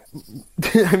 Okay.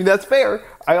 I mean, that's fair.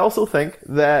 I also think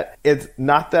that it's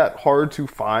not that hard to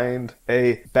find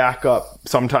a backup,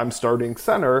 sometimes starting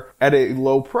center at a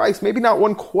low price. Maybe not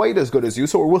one quite as good as you,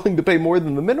 so we're willing to pay more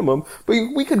than the minimum, but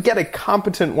we could get a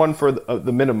competent one for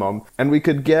the minimum, and we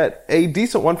could get a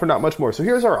decent one for not much more. So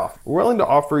here's our offer. We're willing to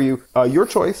offer you your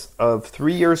choice of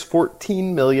 3 years,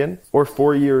 $14 million, or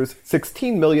 4 years,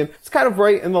 $16 million. It's kind of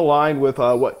right in the line with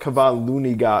what Kevon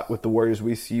Looney got with the Warriors.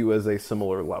 We see you as a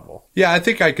similar level. Yeah, I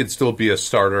think I could still be a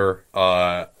starter,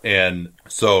 and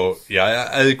so yeah,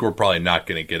 I think we're probably not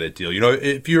going to get a deal.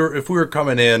 If we were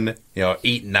coming in,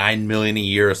 $8-9 million a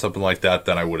year or something like that,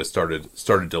 then I would have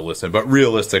started to listen. But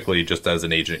realistically, just as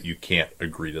an agent, you can't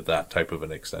agree to that type of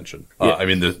an extension. Yeah. I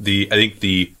mean, I think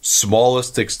the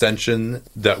smallest extension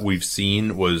that we've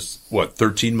seen was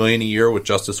 $13 million a year with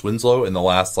Justice Winslow in the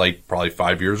last probably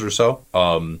 5 years or so,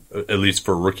 at least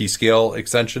for rookie scale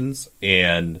extensions.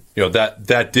 And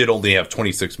that did only have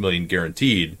 $26 million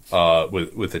guaranteed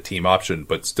with a team option,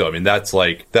 but still, I mean,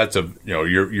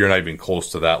 you're not even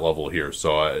close to that level here.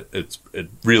 So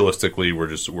realistically,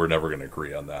 we're never going to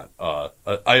agree on that.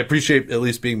 I appreciate at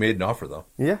least being made an offer, though.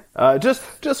 Yeah.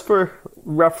 Just for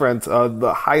reference,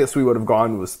 the highest we would have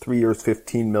gone was 3 years,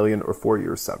 $15 million, or 4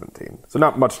 years, $17. So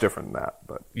not much different than that,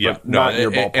 but not in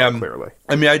your ballpark, clearly.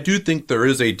 I mean, I do think there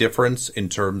is a difference in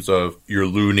terms of your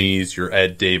Looneys, your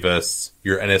Ed Davis,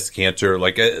 your Enes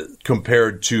Kanter,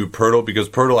 compared to Poeltl, because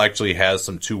Poeltl actually has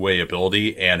some two-way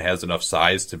ability and has enough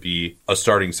size to be a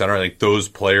starting center. I think those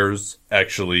players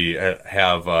actually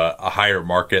have a higher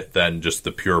market than just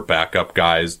the pure backup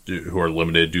guys who are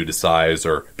limited due to size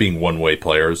or being one-way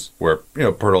players, where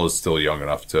Poeltl is still young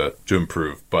enough to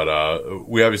improve. But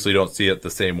we obviously don't see it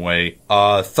the same way.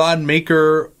 Thon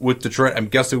Maker with Detroit, I'm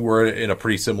guessing we're in a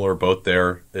pretty similar boat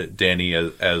there, Danny,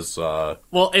 as a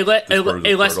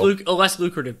less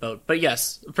lucrative boat, but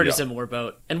yes, a pretty similar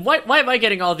boat. And why am I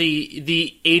getting all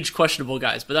the age questionable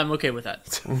guys? But I'm okay with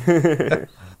that.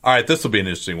 All right, this will be an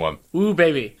interesting one. Ooh,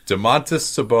 baby. Domantas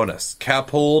Sabonis, cap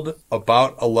hold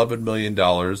about $11 million.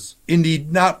 Indy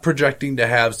not projecting to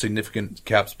have significant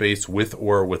cap space with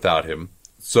or without him.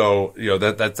 So,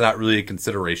 that's not really a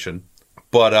consideration.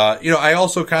 But, I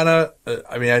also kind of,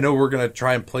 I know we're going to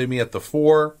try and play me at the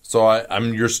 4. So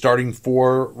I'm your starting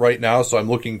 4 right now. So I'm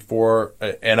looking for,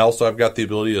 and also I've got the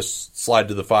ability to slide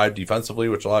to the 5 defensively,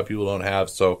 which a lot of people don't have.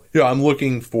 So, I'm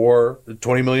looking for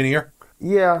 $20 million a year.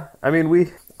 Yeah.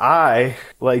 I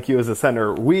like you as a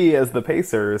center. We, as the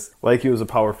Pacers, like you as a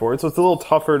power forward. So it's a little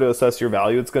tougher to assess your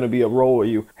value. It's going to be a role where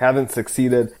you haven't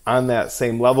succeeded on that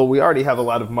same level. We already have a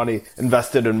lot of money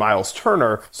invested in Miles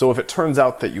Turner. So if it turns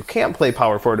out that you can't play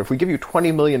power forward, if we give you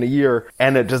 $20 million a year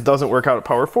and it just doesn't work out at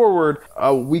power forward,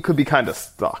 we could be kind of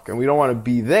stuck. And we don't want to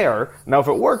be there. Now, if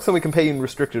it works, then we can pay you in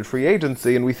restricted free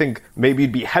agency. And we think maybe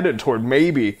you'd be headed toward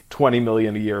maybe $20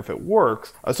 million a year if it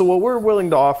works. So what we're willing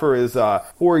to offer is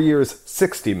 4 years,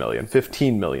 $60 million,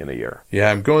 $15 million a year. Yeah,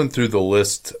 I'm going through the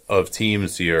list of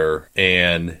teams here,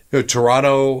 and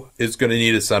Toronto is going to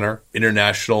need a center.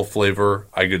 International flavor.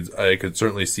 I could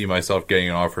certainly see myself getting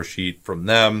an offer sheet from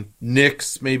them.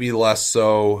 Knicks, maybe less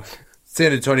so.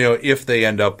 San Antonio, if they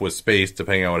end up with space,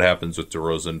 depending on what happens with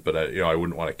DeRozan, but I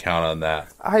wouldn't want to count on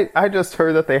that. I just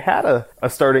heard that they had a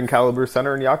starting caliber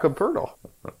center in Jakob Poeltl.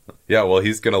 Yeah, well,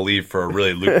 he's going to leave for a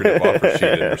really lucrative offer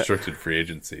sheet in restricted free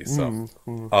agency. So,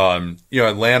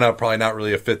 Atlanta, probably not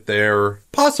really a fit there.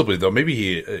 Possibly, though. Maybe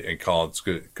he and Collins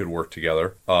could work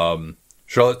together.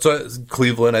 Charlotte, so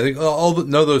Cleveland, I think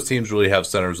none of those teams really have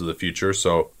centers of the future.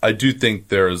 So I do think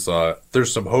there's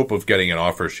some hope of getting an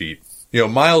offer sheet.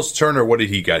 Miles Turner, what did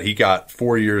he get? He got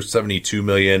 4 years, $72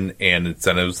 million, and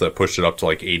incentives that pushed it up to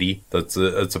like 80. That's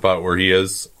about where he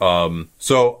is.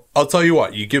 So I'll tell you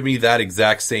what, you give me that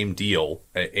exact same deal,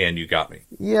 and you got me.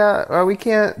 Yeah, we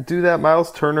can't do that.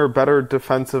 Miles Turner, better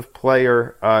defensive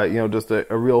player, just a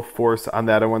real force on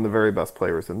that, and one of the very best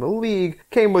players in the league.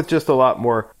 Came with just a lot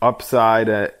more upside,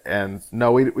 and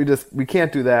no, we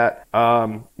can't do that.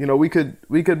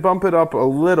 We could bump it up a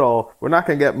little. We're not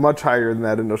going to get much higher than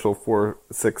that initial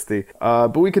 460,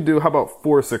 but we could do, how about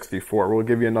 464? We'll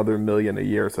give you another $1 million a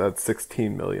year, so that's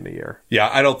 $16 million a year. Yeah,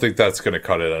 I don't think that's going to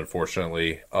cut it,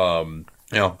 unfortunately.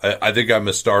 I think I'm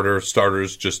a starter.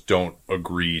 Starters just don't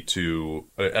agree to,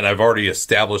 and I've already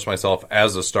established myself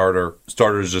as a starter.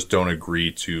 Starters just don't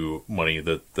agree to money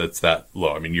that's that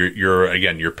low. I mean,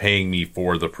 you're paying me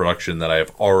for the production that I have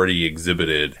already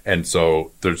exhibited, and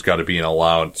so there's got to be an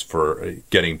allowance for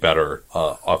getting better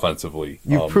offensively.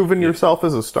 You've proven yourself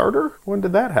as a starter? When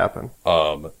did that happen?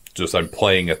 Just I'm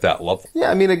playing at that level.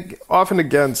 Yeah, often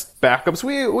against backups,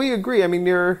 we agree.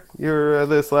 You're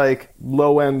this like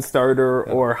low end starter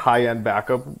or high end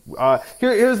backup.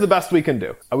 Here's the best we can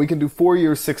do. We can do 4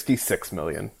 years, $66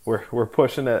 million. We're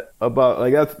pushing it above.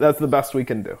 Like that's the best we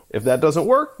can do. If that doesn't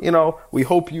work, we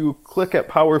hope you click at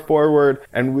power forward,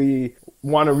 and we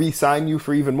want to re-sign you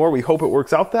for even more. We hope it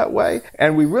works out that way,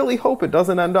 and we really hope it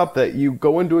doesn't end up that you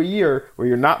go into a year where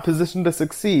you're not positioned to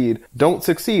succeed, don't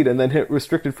succeed, and then hit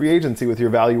restricted free agency with your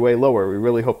value way lower. We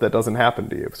really hope that doesn't happen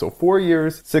to you. So 4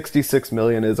 years, $66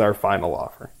 million is our final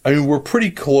offer. We're pretty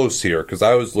close here, because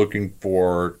I was looking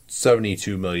for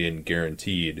 $72 million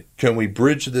guaranteed. Can we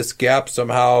bridge this gap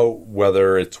somehow,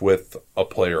 whether it's with a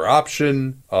player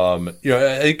option? I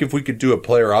think if we could do a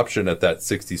player option at that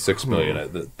 $66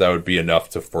 million, that would be enough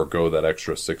to forego that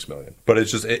extra $6 million. But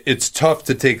it's tough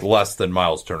to take less than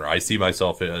Miles Turner. I see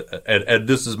myself, and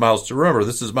this is Miles Turner. Remember,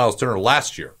 this is Miles Turner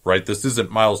last year, right? This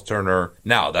isn't Miles Turner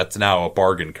now. That's now a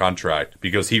bargain contract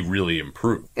because he really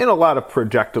improved. In a lot of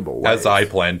projectable ways. As I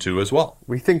plan to as well.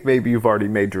 We think maybe you've already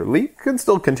made your leap. You can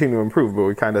still continue to improve, but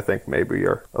we kind of think maybe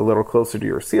you're a little closer to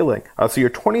your ceiling. So you're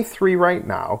 23 right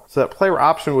now. So that player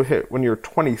option would hit when you're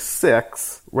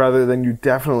 26, rather than you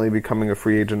definitely becoming a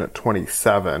free agent at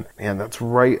 27. And that's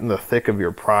right in the thick of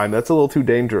your prime. That's a little too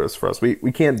dangerous for us. We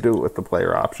can't do it with the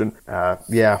player option.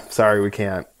 Sorry, we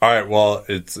can't. All right, well,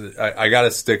 I got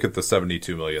to stick at the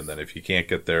 $72 million then. If you can't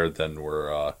get there, then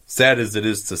we're sad as it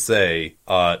is to say.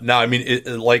 Are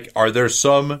there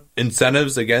some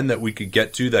incentives again that we could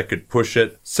get to that could push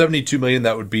it? $72 million,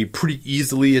 that would be pretty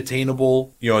easily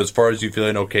attainable. As far as you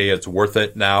feeling okay, it's worth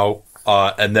it now.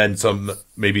 And then some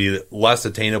maybe less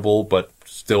attainable, but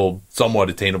still somewhat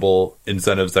attainable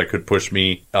incentives that could push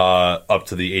me up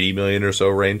to the 80 million or so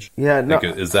range. Yeah, no.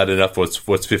 Is that enough? What's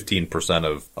 15%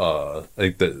 of? I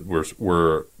think that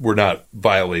we're not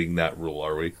violating that rule,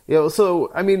 are we? Yeah.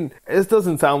 So it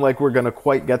doesn't sound like we're going to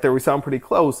quite get there. We sound pretty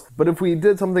close. But if we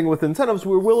did something with incentives,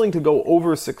 we're willing to go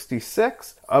over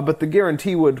 66. But the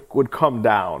guarantee would come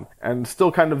down, and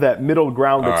still kind of that middle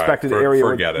ground expected area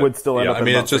would still end up.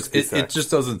 It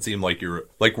just doesn't seem like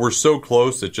we're so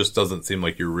close. It just doesn't seem like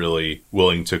like you're really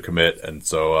willing to commit, and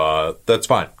so that's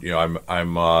fine. I'm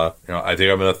I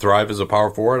think I'm going to thrive as a power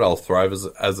forward. I'll thrive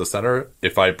as a center.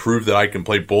 If I prove that I can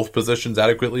play both positions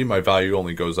adequately, my value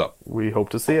only goes up. We hope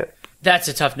to see it. That's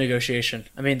a tough negotiation.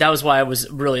 I mean, that was why I was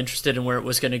really interested in where it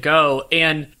was going to go.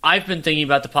 And I've been thinking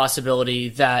about the possibility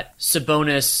that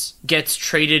Sabonis gets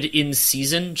traded in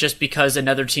season just because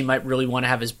another team might really want to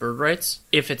have his bird rights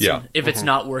if it's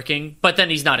not working. But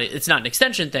then it's not an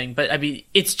extension thing. But I mean,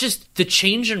 it's just the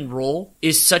change in role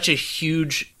is such a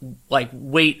huge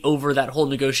weight over that whole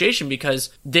negotiation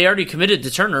because they already committed to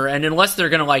Turner. And unless they're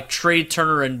going to trade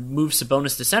Turner and move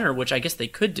Sabonis to center, which I guess they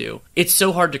could do, it's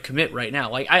so hard to commit right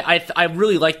now. I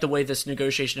really like the way this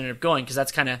negotiation ended up going because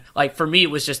that's kind of for me, it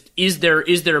was just, is there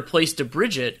a place to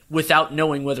bridge it without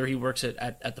knowing whether he works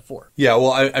at the 4? Yeah,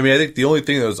 well, I mean, I think the only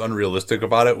thing that was unrealistic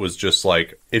about it was just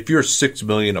if you're $6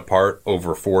 million apart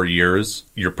over 4 years,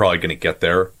 you're probably going to get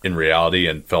there in reality.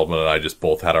 And Feldman and I just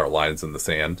both had our lines in the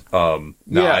sand.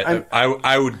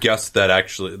 I would guess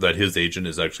that his agent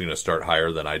is actually going to start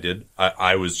higher than I did.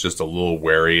 I was just a little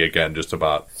wary again, just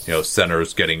about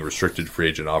centers getting restricted free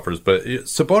agent offers, but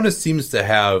Sabonis seems to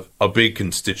have a big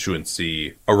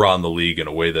constituency around the league in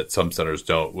a way that some centers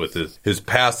don't, with his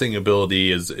passing ability,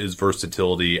 his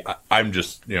versatility. I'm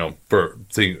just,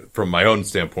 from my own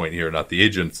standpoint here, not the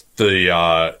agents,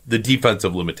 the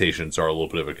defensive limitations are a little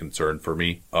bit of a concern for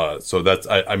me. So that's,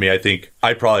 I think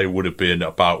I probably would have been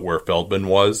about where Feldman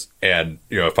was. And,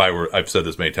 I've said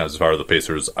this many times, if I were the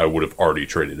Pacers, I would have already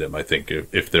traded him, I think,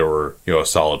 if there were, a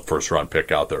solid first round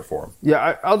pick out there for him.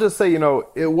 Yeah, I'll just say,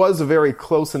 it was very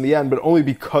close in the end, but only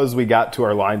because we got to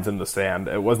our lines in the sand.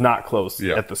 It was not close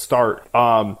at the start.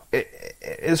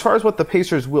 As far as what the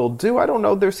Pacers will do, I don't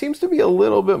know. There seems to be a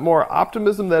little bit more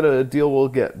optimism that a deal will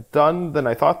get done than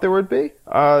I thought there would be.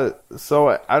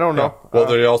 So I don't know. Well,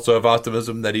 they also have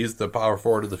optimism that he's the power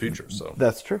forward of the future. So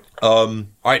that's true. All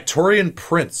right, Taurean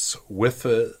Prince with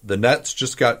the Nets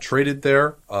just got traded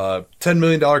there. $10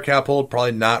 million cap hold,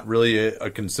 probably not really a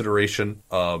consideration.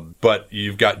 But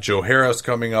you've got Joe Harris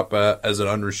coming up as an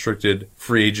unrestricted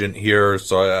free agent here.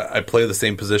 So I play the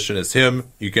same position as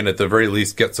him. You can at the very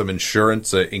least get some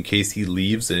insurance in case he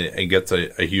leaves and gets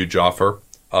a huge offer.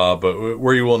 But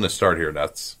where are you willing to start here,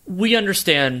 Nets? We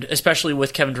understand, especially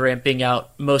with Kevin Durant being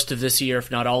out most of this year,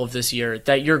 if not all of this year,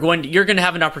 that you're going to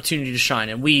have an opportunity to shine.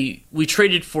 And we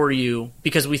traded for you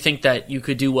because we think that you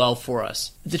could do well for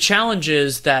us. The challenge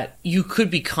is that you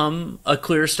could become a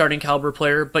clear starting caliber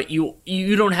player, but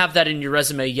you don't have that in your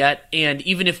resume yet. And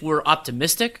even if we're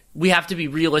optimistic, we have to be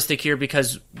realistic here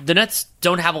because the Nets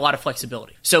don't have a lot of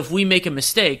flexibility. So if we make a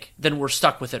mistake, then we're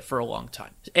stuck with it for a long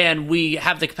time. And we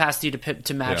have the capacity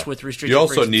to match with restricted. You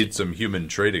also need some human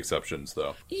trade exceptions,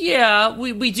 though. Yeah,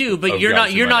 we do, but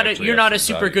you're not a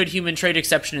super good human trade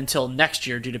exception until next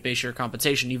year due to base year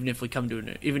compensation. Even if we come to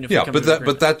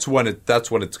but that's when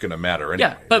it's going to matter.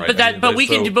 Anyway,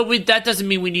 that doesn't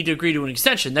mean we need to agree to an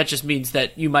extension. That just means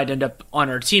that you might end up on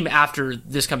our team after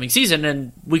this coming season,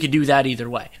 and we could do that either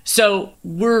way. So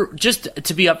we're just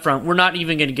to be upfront, we're not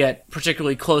even going to get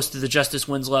particularly close to the Justice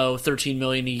Winslow $13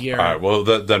 million a year. All right, well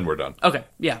then we're done. Okay,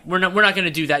 yeah, we're not going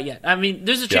to do that yet. I mean,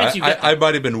 there's a chance you get. I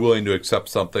might have been willing to accept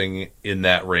something in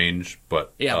that range,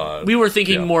 but we were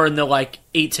thinking more in the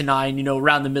 8 to 9,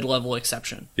 around the mid-level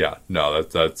exception. Yeah, no,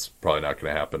 that's probably not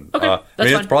going to happen. Okay,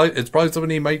 that's fine. It's probably something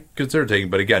he might consider taking,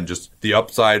 but again, just the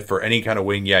upside for any kind of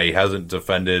wing. Yeah, he hasn't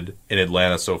defended in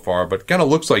Atlanta so far, but kind of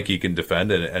looks like he can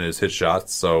defend and has hit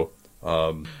shots. So.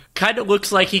 Kind of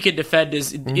looks like he can defend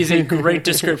is a great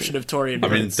description of Taurean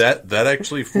Prince. I mean, that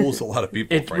actually fools a lot of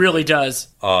people. It really does.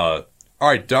 All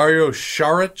right, Dario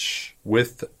Saric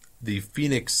with the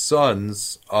Phoenix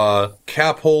Suns.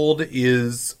 Cap hold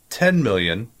is $10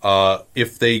 million.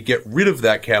 If they get rid of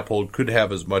that cap hold, could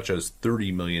have as much as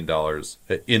 $30 million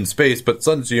in space. But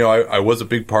Suns, I was a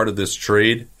big part of this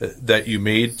trade that you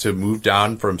made to move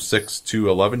down from 6 to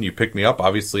 11. You picked me up.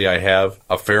 Obviously, I have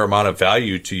a fair amount of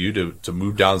value to you to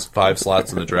move down 5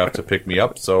 slots in the draft to pick me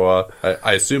up. So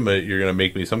I assume that you're going to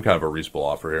make me some kind of a reasonable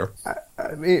offer here.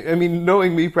 I mean,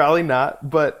 knowing me, probably not.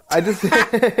 But I just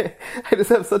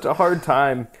have such a hard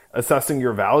time assessing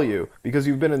your value because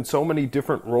you've been in so many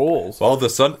different roles. Well, the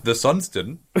Suns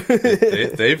didn't.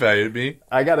 They valued me.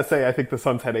 I gotta say, I think the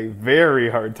Suns had a very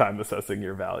hard time assessing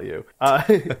your value.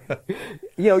 Hard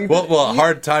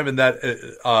time in that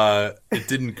it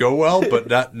didn't go well,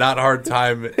 but not hard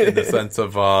time in the sense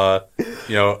of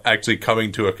actually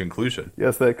coming to a conclusion.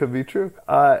 Yes, that could be true.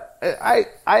 I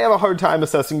have a hard time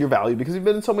assessing your value because because you've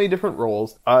been in so many different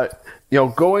roles.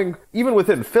 Going even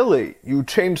within Philly, you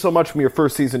changed so much from your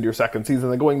first season to your second season.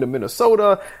 Then going to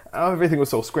Minnesota, everything was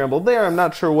so scrambled there. I'm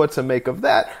not sure what to make of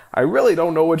that. I really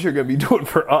don't know what you're going to be doing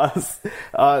for us.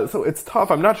 So it's tough.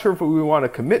 I'm not sure if we want to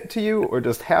commit to you or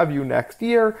just have you next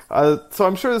year. So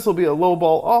I'm sure this will be a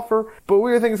lowball offer, but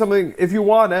we were thinking something, if you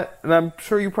want it, and I'm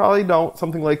sure you probably don't,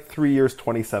 something like 3 years,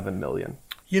 $27 million.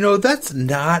 That's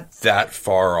not that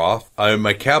far off.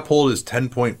 My cap hold is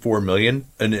 $10.4 million,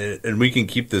 and we can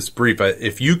keep this brief.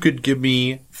 If you could give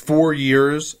me 4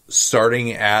 years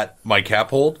starting at my cap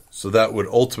hold, so that would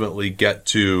ultimately get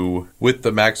to, with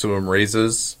the maximum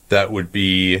raises, that would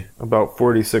be about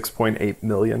 $46.8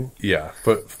 million. Yeah,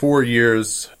 but 4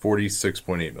 years,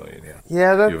 $46.8 million. Yeah.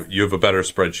 Yeah, you have a better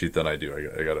spreadsheet than I do.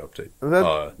 I got to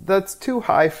update. That's too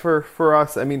high for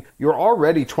us. I mean, you're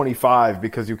already 25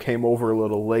 because you came over a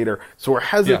little later, so we're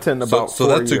hesitant about. So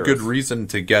 4 that's years. A good reason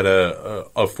to get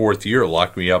a fourth year,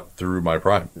 lock me up through my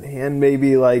prime, and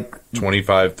maybe like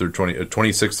 25 through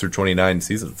 26 through 29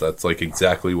 seasons. That's like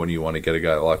exactly when you want to get a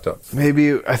guy locked up.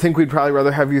 Maybe I think we'd probably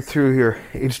rather have you through your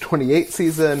age 28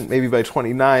 season, maybe by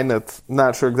 29. That's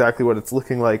not sure exactly what it's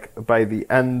looking like by the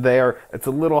end there. It's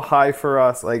a little high for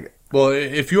us. Well,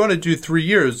 if you want to do 3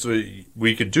 years,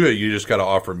 we could do it. You just got to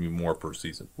offer me more per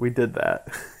season. We did that.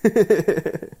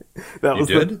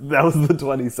 That was the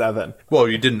 27. Well,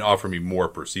 you didn't offer me more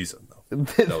per season, though.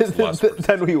 That was less per season.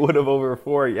 Then we would have over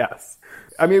 4, yes.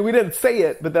 I mean, we didn't say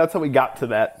it, but that's how we got to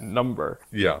that number.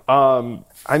 Yeah.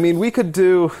 I mean, we could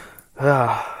do...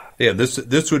 Yeah,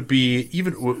 this would be,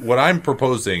 even what I'm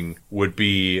proposing would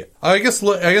be, I guess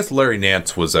Larry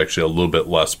Nance was actually a little bit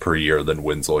less per year than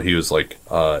Winslow. He was like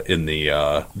in the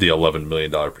 $11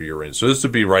 million per year range. So this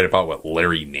would be right about what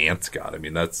Larry Nance got. I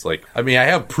mean, I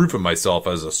have proven myself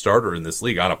as a starter in this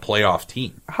league on a playoff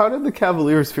team. How did the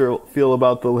Cavaliers feel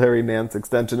about the Larry Nance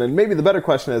extension? And maybe the better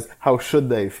question is, how should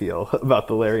they feel about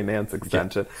the Larry Nance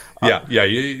extension? Yeah,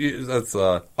 that's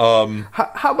How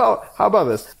about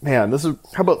this? Man, how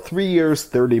about 3 years,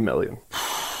 $30 million?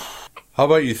 How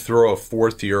about you throw a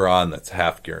fourth year on that's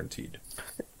half guaranteed?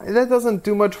 That doesn't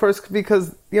do much for us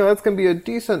because, that's going to be a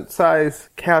decent size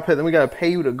cap hit. Then we got to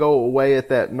pay you to go away at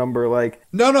that number.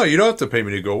 No, you don't have to pay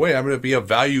me to go away. I'm going to be a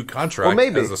value contract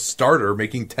as a starter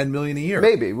making $10 million a year.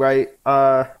 Maybe, right?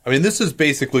 I mean, this is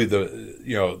basically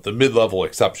the mid-level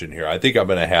exception here. I think I'm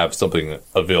going to have something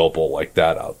available like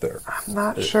that out there. I'm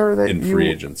not sure that in free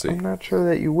agency. I'm not sure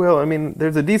that you will. I mean,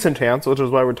 there's a decent chance, which is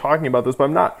why we're talking about this, but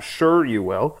I'm not sure you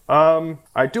will.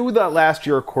 I do that last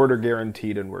year, a quarter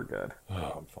guaranteed, and we're good. Oh,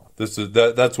 I'm fine.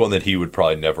 That's one that he would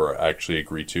probably never actually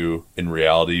agree to in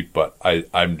reality, but I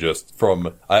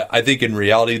think in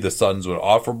reality the Suns would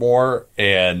offer more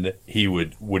and he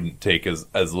wouldn't take as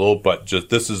little, but just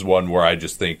this is one where I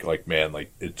just think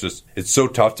it's so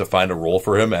tough to find a role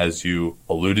for him, as you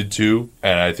alluded to,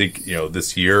 and I think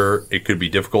this year it could be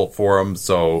difficult for him,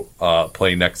 so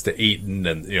playing next to Ayton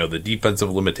and the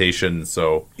defensive limitations,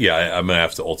 so yeah, I'm gonna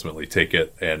have to ultimately take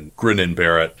it and grin and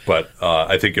bear it, but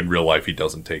I think in real life he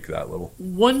doesn't take that level.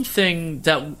 One thing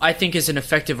that I think is an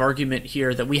effective argument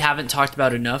here that we haven't talked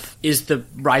about enough is the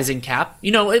rising cap.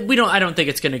 I don't think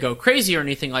it's going to go crazy or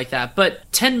anything like that,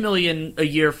 but $10 million a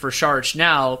year for Saric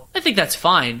now, I think that's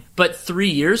fine. But 3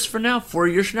 years from now, 4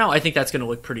 years from now, I think that's going to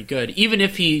look pretty good, even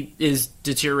if he is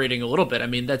deteriorating a little bit. I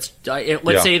mean, let's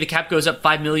say the cap goes up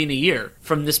 $5 million a year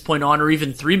from this point on, or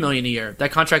even $3 million a year.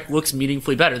 That contract looks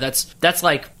meaningfully better. That's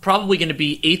like probably going to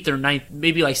be 8th or 9th,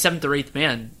 maybe like 7th or 8th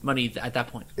man money at that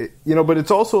point. But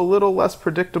it's also a little less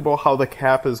predictable how the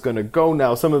cap is going to go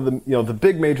now. Some of the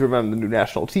big major event, the new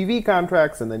national TV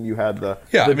contracts, and then you had the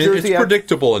it's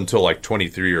predictable until like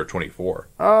 23 or 24.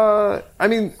 I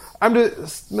don't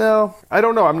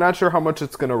know. I'm not sure how much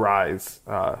it's going to rise.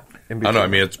 I don't know. I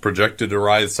mean, it's projected to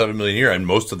rise $7 million a year, and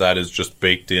most of that is just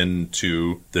baked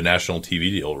into the national TV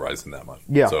deal rising that much.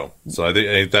 Yeah. So I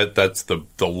think that's the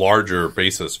larger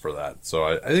basis for that. So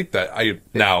I think that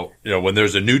now when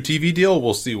there's a new TV deal,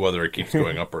 we'll see whether it keeps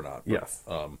going up or not. But, yes.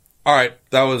 All right,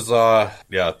 that was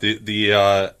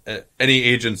any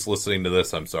agents listening to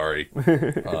this, I'm sorry,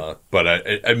 but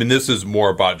I mean this is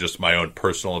more about just my own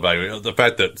personal evaluation. The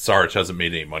fact that Saric hasn't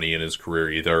made any money in his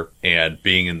career either, and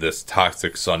being in this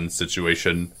toxic Sun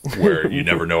situation where you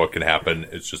never know what can happen,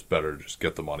 it's just better to just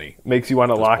get the money. Makes you want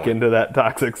to lock into that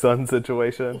toxic Sun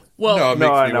situation. Well, no, it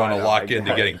makes me want to lock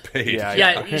into getting paid.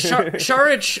 Yeah.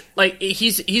 Saric,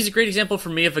 he's a great example for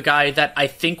me of a guy that I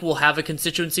think will have a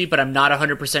constituency, but I'm not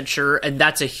 100% sure, and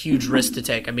that's a huge risk to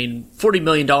take. I mean, $40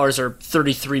 million or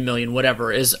 $33 million, whatever,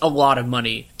 is a lot of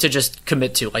money to just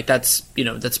commit to.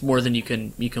 That's more than you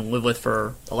can live with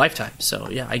for a lifetime. So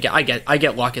yeah, I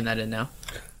get locking that in now.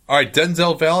 All right,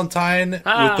 Denzel Valentine with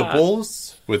the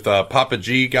Bulls. With Papa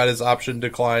G got his option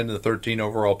declined, the 13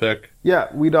 overall pick. Yeah,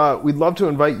 we'd love to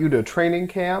invite you to training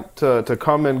camp to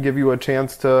come and give you a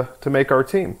chance to make our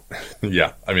team.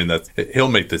 Yeah, I mean he'll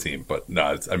make the team, but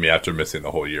no, after missing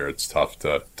the whole year, it's tough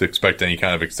to expect any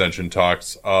kind of extension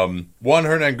talks. Juan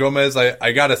Hernan Gomez,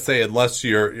 I gotta say, unless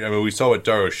we saw what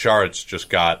Dario Saric just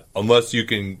got. Unless you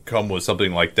can come with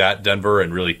something like that, Denver,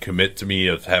 and really commit to me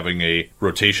of having a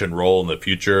rotation role in the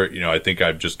future, I think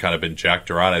I've just kind of been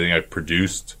jacked around. I think I've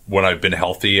produced when I've been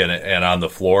healthy and on the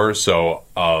floor, so.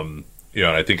 And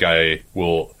I think I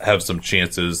will have some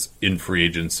chances in free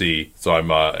agency. So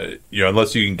I'm,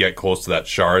 unless you can get close to that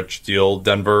Saric deal,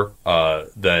 Denver,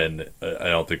 then I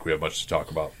don't think we have much to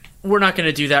talk about. We're not going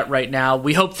to do that right now.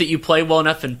 We hope that you play well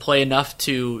enough and play enough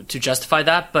to justify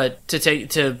that, but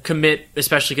to commit,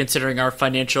 especially considering our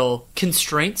financial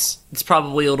constraints, it's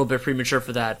probably a little bit premature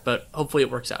for that, but hopefully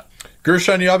it works out.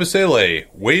 Gershon Yabusele,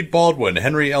 Wade Baldwin,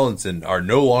 Henry Ellenson are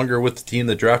no longer with the team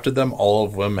that drafted them. All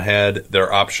of them had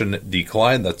their option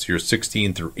declined. That's your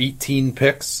 16 through 18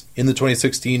 picks in the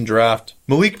 2016 draft.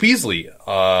 Malik Beasley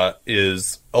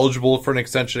is eligible for an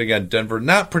extension. Again, Denver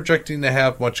not projecting to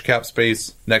have much cap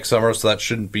space next summer, so that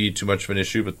shouldn't be too much of an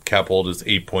issue, but cap hold is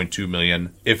 $8.2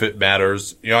 million if it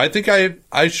matters. I think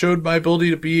I showed my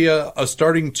ability to be a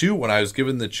starting two when I was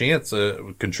given the chance.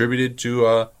 Contributed to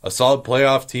a solid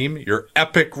playoff team. Your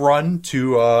epic run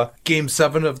to Game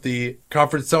 7 of the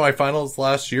conference semifinals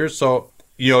last year. So,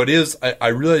 it is. I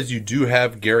realize you do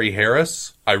have Gary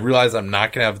Harris. I realize I'm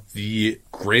not going to have the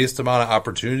greatest amount of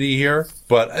opportunity here,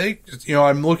 but I think,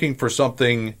 I'm looking for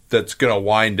something that's going to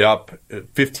wind up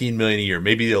at $15 million a year,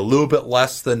 maybe a little bit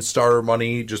less than starter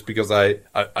money, just because I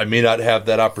may not have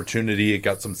that opportunity. It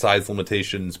got some size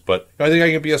limitations, but I think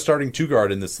I can be a starting two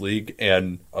guard in this league,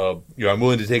 and I'm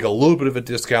willing to take a little bit of a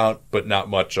discount, but not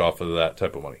much off of that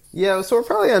type of money. Yeah, so we're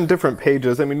probably on different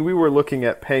pages. I mean, we were looking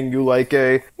at paying you like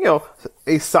a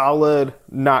solid,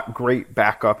 not great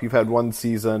backup. You've had one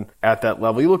season at that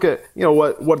level. You look at,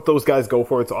 what those guys go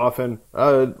for. It's often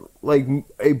like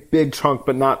a big chunk,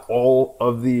 but not all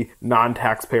of the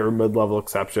non-taxpayer mid-level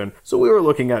exception. So we were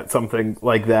looking at something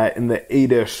like that in the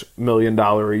 $8-ish million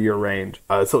a year range.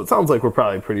 So it sounds like we're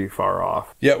probably pretty far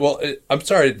off. Yeah, well, I'm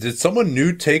sorry. Did someone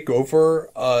new take over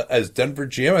as Denver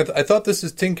GM? I thought this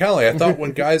is Tim Connelly. I thought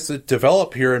when guys that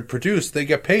develop here and produce, they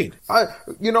get paid.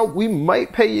 We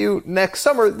might pay you next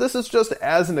summer. This is just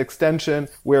as an extension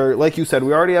where, like you said,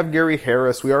 we already have Gary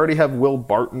Harris. We already have Will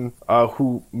Barton,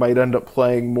 who might end up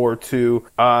playing more too.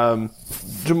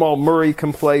 Jamal Murray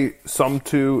can play some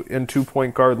too in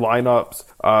 2-point guard lineups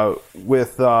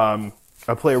with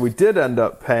a player we did end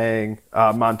up paying,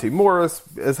 Monte Morris,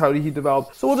 is how he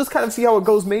developed. So we'll just kind of see how it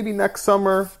goes. Maybe next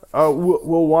summer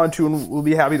we'll want you and we'll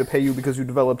be happy to pay you because you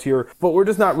developed here. But we're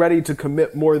just not ready to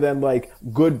commit more than like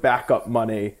good backup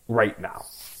money right now.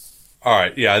 All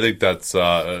right, yeah, I think that's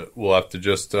we'll have to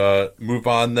just move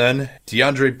on then.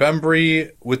 DeAndre Bembry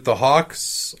with the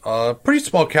Hawks, pretty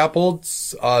small cap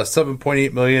holds,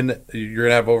 $7.8 million. You're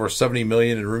gonna have over $70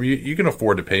 million in room. You can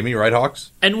afford to pay me, right,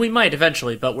 Hawks? And we might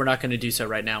eventually, but we're not going to do so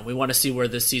right now. We want to see where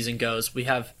this season goes. We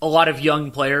have a lot of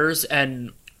young players,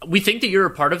 and we think that you're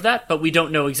a part of that, but we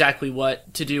don't know exactly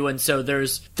what to do, and so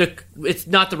it's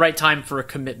not the right time for a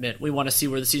commitment. We want to see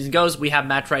where the season goes. We have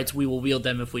match rights. We will wield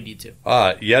them if we need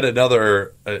to. Yet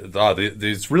another.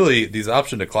 These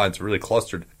option declines are really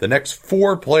clustered. The next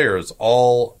four players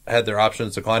all had their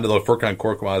options declined, although Furkan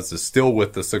Korkmaz is still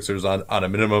with the Sixers on a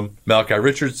minimum. Malachi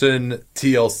Richardson,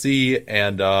 TLC,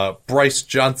 and Bryce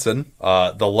Johnson.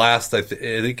 The last, I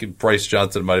think Bryce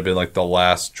Johnson might have been like the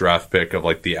last draft pick of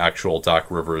like the actual Doc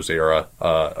Rivers era,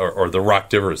 or the Rock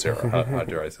Divers era. How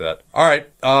dare I say that? All right,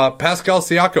 Pascal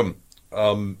Siakam.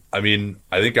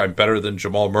 I think I'm better than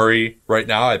Jamal Murray right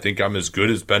now. I think I'm as good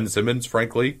as Ben Simmons,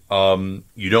 frankly.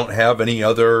 You don't have any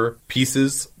other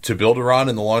pieces to build around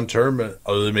in the long term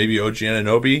other than maybe OG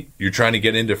Anunoby. You're trying to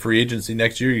get into free agency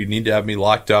next year. You need to have me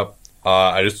locked up.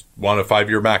 I just want a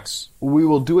 5-year max. We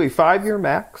will do a 5-year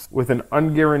max with an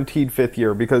unguaranteed 5th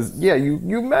year because, yeah,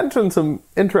 you mentioned some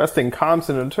interesting comps,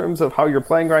 and in terms of how you're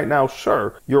playing right now,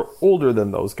 sure, you're older than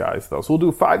those guys, though. So we'll do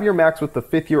a 5-year max with the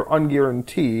 5th year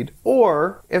unguaranteed,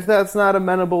 or if that's not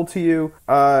amenable to you,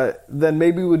 then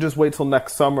maybe we'll just wait till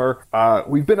next summer.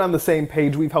 We've been on the same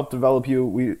page. We've helped develop you.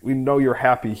 We know you're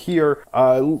happy here.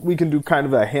 We can do kind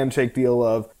of a handshake deal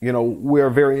of, we're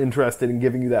very interested in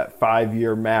giving you that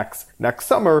 5-year max next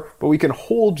summer, but we can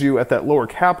hold you at that lower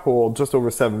cap hold, just over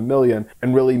 $7 million,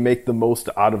 and really make the most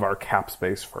out of our cap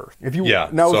space first. If you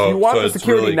want the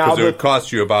security really, now, it would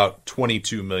cost you about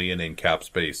 $22 million in cap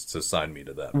space to sign me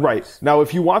to that. Right. Now,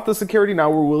 if you want the security now,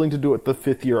 we're willing to do it the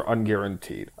 5th year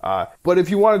unguaranteed. But if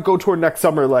you want to go toward next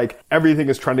summer, like everything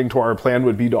is trending to our plan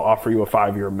would be to offer you a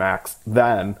 5-year max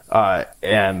then,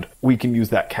 and we can use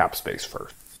that cap space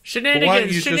first.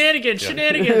 Shenanigans.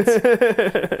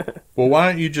 Well,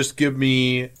 why don't you just give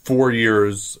me 4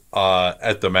 years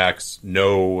at the max,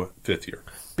 no 5th year?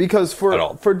 Because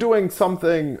for doing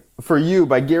something for you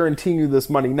by guaranteeing you this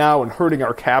money now and hurting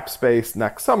our cap space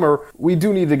next summer, we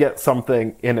do need to get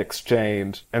something in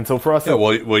exchange. And so for us... Yeah,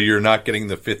 well, you're not getting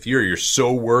the 5th year. You're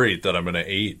so worried that I'm going to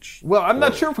age. Well, I'm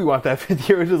not sure if we want that 5th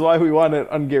year, which is why we want it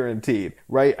unguaranteed,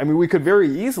 right? I mean, we could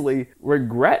very easily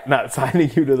regret not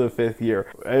signing you to the 5th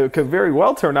year. It could very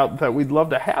well turn out that we'd love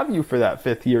to have you for that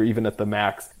 5th year, even at the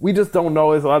max. We just don't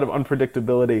know. There's a lot of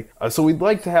unpredictability. So we'd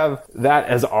like to have that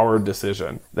as our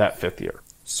decision, that 5th year.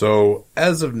 So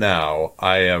as of now,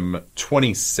 I am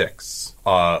 26.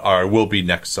 Or I will be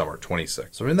next summer,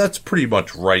 26. I mean, that's pretty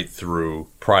much right through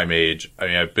prime age. I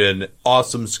mean, I've been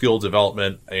awesome skill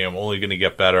development. I am only going to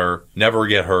get better, never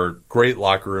get hurt. Great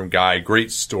locker room guy,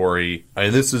 great story. I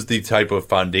mean, this is the type of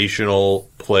foundational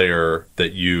player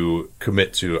that you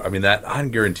commit to. I mean, that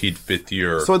unguaranteed 5th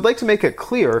year. So I'd like to make it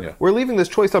clear, we're leaving this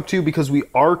choice up to you because we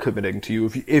are committing to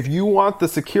you. If you want the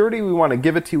security, we want to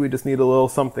give it to you. We just need a little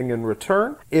something in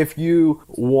return. If you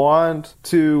want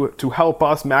to help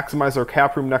us maximize our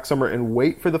cap room next summer and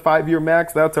wait for the 5-year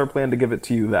max, that's our plan to give it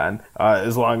to you then,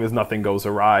 as long as nothing goes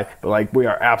awry. But we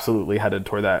are absolutely headed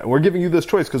toward that. And we're giving you this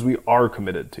choice because we are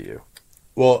committed to you.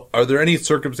 Well, are there any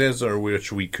circumstances under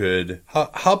which we could...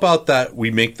 How about that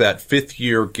we make that 5th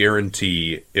year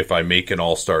guarantee if I make an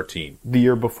all-star team? The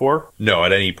year before? No,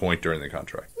 at any point during the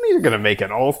contract. You're going to make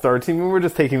an all-star team. We're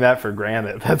just taking that for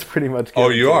granted. That's pretty much guaranteed. Oh,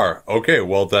 you are? Okay,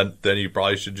 well, then you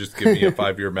probably should just give me a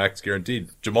 5-year max guaranteed.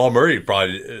 Jamal Murray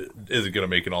probably isn't going to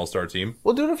make an all-star team.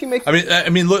 Well, dude, if you make... I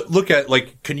mean, look at,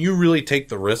 can you really take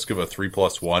the risk of a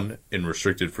 3+1 in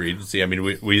restricted free agency? I mean,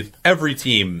 we every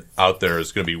team out there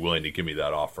is going to be willing to give me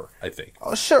that offer, I think.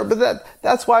 Oh, sure, but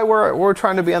that's why we're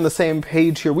trying to be on the same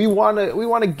page here. We want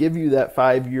to give you that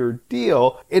 5-year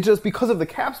deal. It's just because of the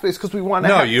cap space, because we want to...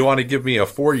 No, you want to give me a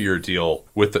 4-year deal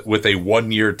with a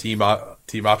 1-year team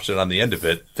option on the end of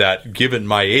it that, given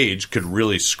my age, could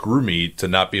really screw me to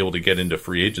not be able to get into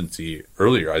free agency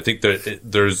earlier. I think that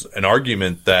there's an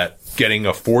argument that getting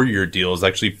a 4-year deal is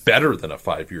actually better than a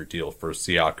 5-year deal for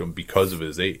Siakam because of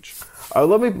his age.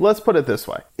 Let's put it this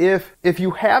way. If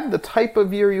you have the type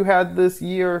of year you had this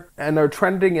year and are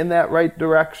trending in that right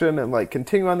direction and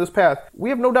continue on this path, we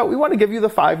have no doubt we want to give you the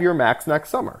 5-year max next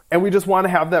summer. And we just want to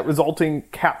have that resulting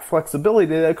cap flexibility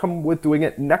that come with doing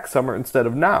it next summer instead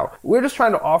of now. We're just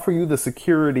trying to offer you the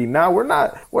security now. We're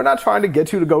not trying to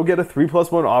get you to go get a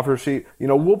 3+1 offer sheet.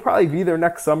 We'll probably be there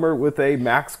next summer with a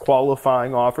max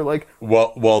qualifying offer. That's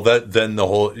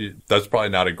probably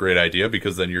not a great idea,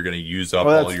 because then you're going to use up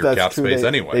all your cap space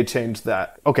anyway. They changed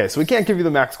that. Okay, so we can't give you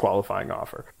the max qualifying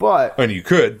offer. But you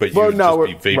could, but you would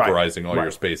just be vaporizing all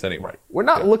your space anyway. Right. We're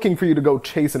not looking for you to go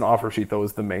chase an offer sheet, though,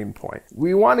 is the main point.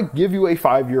 We want to give you a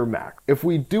 5-year max. If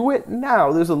we do it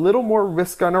now, there's a little more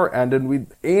risk on our end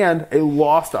and a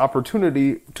lost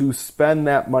opportunity to spend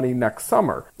that money next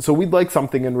summer. So we'd like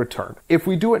something in return. If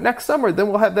we do it next summer, then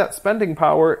we'll have that spending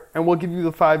power and we'll give you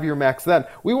the 5-year max then.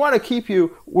 We want to keep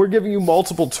you, we're giving you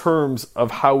multiple terms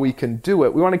of how we can do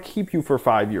it. We want to keep you for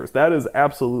 5 years. That is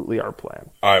absolutely our plan.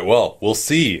 All right, well, we'll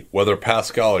see whether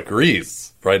Pascal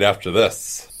agrees right after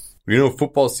this.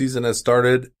 Football season has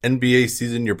started. NBA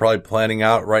season, you're probably planning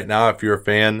out right now, if you're a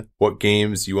fan, what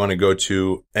games you want to go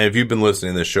to. And if you've been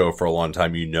listening to this show for a long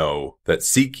time, you know that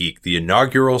SeatGeek, the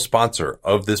inaugural sponsor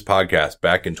of this podcast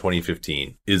back in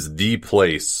 2015, is the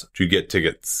place to get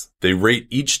tickets. They rate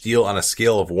each deal on a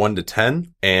scale of 1 to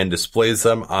 10 and displays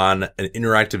them on an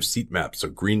interactive seat map. So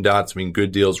green dots mean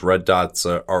good deals, red dots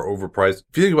are overpriced.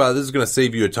 If you think about it, this is going to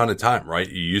save you a ton of time, right?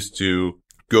 You used to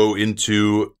go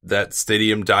into that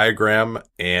stadium diagram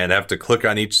and have to click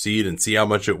on each seat and see how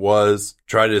much it was,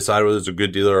 try to decide whether it's a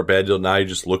good deal or a bad deal. Now you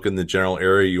just look in the general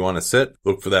area you want to sit,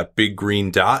 look for that big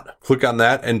green dot, click on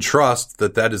that, and trust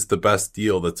that that is the best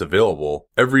deal that's available.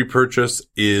 Every purchase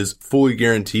is fully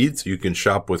guaranteed, so you can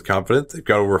shop with confidence. They've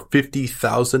got over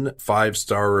 50,000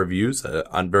 5-star reviews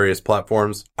on various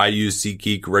platforms. I use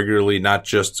SeatGeek regularly, not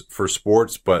just for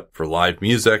sports, but for live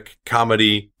music,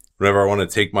 comedy, Whenever I want to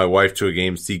take my wife to a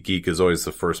game, SeatGeek is always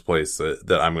the first place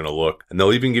that I'm going to look. And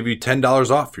they'll even give you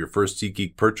 $10 off your first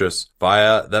SeatGeek purchase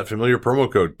via that familiar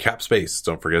promo code CAPSPACE.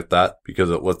 Don't forget that, because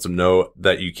it lets them know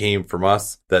that you came from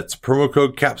us. That's promo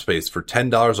code CAPSPACE for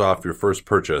 $10 off your first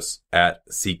purchase at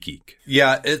SeatGeek.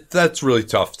 Yeah, that's really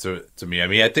tough to me. I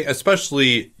mean, I think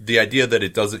especially the idea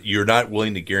that you're not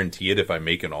willing to guarantee it if I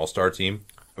make an all-star team.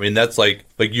 I mean, that's like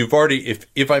you've already,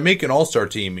 if I make an all-star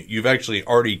team, you've actually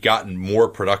already gotten more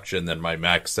production than my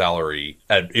max salary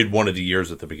in one of the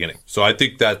years at the beginning. So I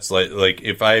think that's like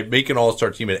if I make an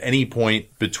all-star team at any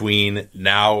point between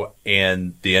now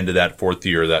and the end of that fourth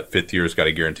year, that fifth year's got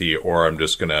a guarantee, or I'm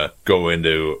just going to go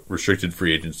into restricted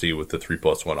free agency with the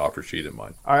 3+1 offer sheet in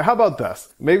mind. All right, how about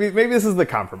this? Maybe this is the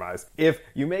compromise. If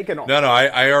you make an No,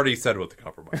 I already said what the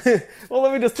compromise. Well,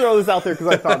 let me just throw this out there because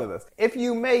I thought of this. If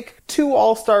you make 2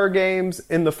 all-star games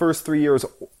in the first 3 years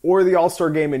or the all-star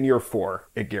game in year 4,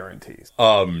 it guarantees.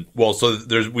 Well, so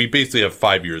we basically have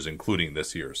 5 years, including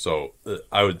this year. So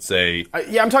I would say,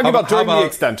 I'm talking about during the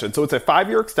extension. So it's a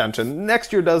 5-year extension.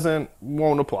 Next year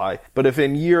won't apply. But if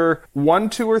in year 1,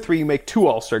 2, or 3 you make 2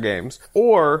 all-star games,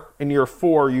 or in year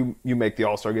 4 you make the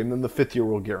all-star game, then the 5th year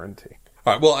will guarantee.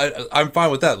 All right. Well, I'm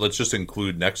fine with that. Let's just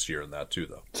include next year in that too,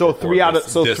 though. So three out of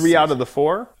the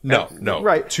 4? No.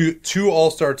 Right. Two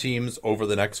all-star teams over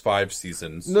the next 5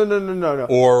 seasons. No.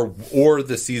 Or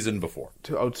the season before.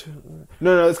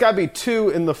 No. It's got to be 2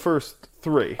 in the first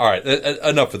 3. All right.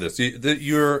 Enough of this.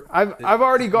 I've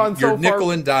already gone so far. You're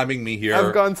nickel and diming me here.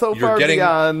 I've gone so far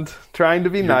beyond trying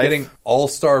to be nice. You're getting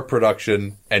all-star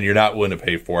production, and you're not willing to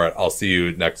pay for it. I'll see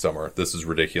you next summer. This is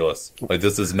ridiculous. Like,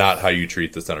 this is not how you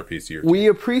treat the centerpiece of your team. We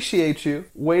appreciate you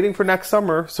waiting for next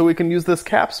summer so we can use this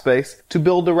cap space to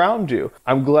build around you.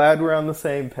 I'm glad we're on the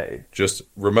same page. Just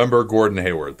remember Gordon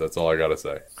Hayward. That's all I got to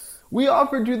say. We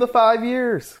offered you the 5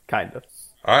 years. Kind of.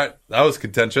 All right. That was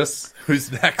contentious.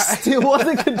 Who's next? It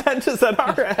wasn't contentious at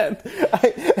our end.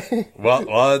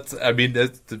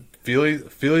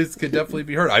 Feelies could definitely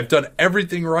be hurt. I've done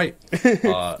everything right.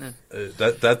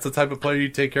 That's the type of player you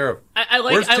take care of.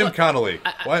 Where's Tim Connolly?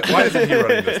 Why isn't he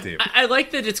running this team? I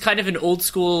like that it's kind of an old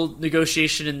school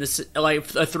negotiation in this,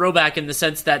 like a throwback in the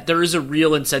sense that there is a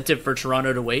real incentive for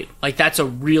Toronto to wait. Like, that's a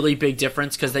really big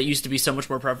difference because that used to be so much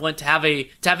more prevalent. To have a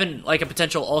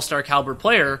potential all-star caliber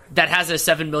player that has a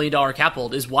 $7 million cap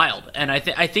hold is wild, and I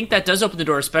think that does open the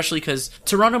door, especially because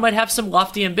Toronto might have some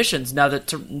lofty ambitions now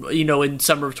that in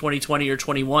summer of 2020 or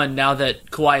 21, now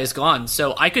that Kawhi is gone.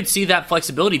 So I could see that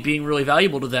flexibility being really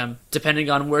valuable to them, depending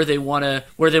on where they want to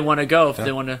go. If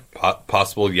they want to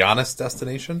possible Giannis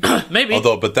destination, maybe.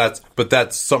 Although, but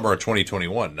that's summer of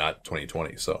 2021, not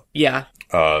 2020. So yeah.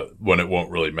 When it won't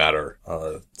really matter.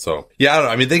 So yeah, I don't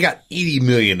know. I mean, they got $80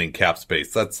 million in cap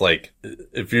space. That's like,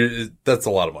 that's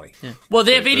a lot of money. Yeah. Well,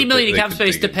 they have $80 million in cap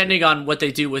space depending on what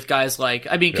they do with guys like,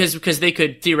 I mean, because they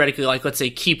could theoretically, like, let's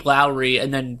say, keep Lowry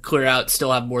and then clear out,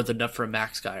 still have more than enough for a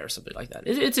max guy or something like that.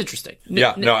 It's interesting.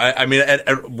 I mean,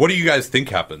 what do you guys think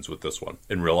happens with this one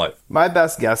in real life? My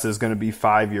best guess is going to be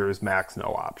 5 years max,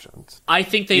 no options. I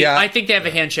think they have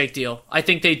a handshake deal. I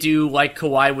think they do like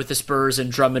Kawhi with the Spurs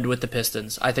and Drummond with the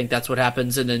Pistons. I think that's what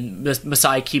happens, and then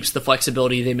Masai keeps the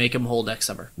flexibility. They make him whole next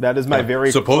summer. That is my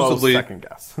very close second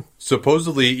guess.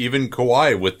 Supposedly, even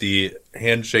Kawhi with the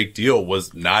handshake deal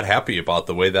was not happy about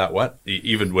the way that went,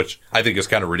 even, which I think is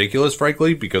kind of ridiculous,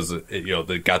 frankly, because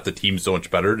they got the team so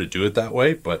much better to do it that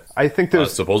way. But I think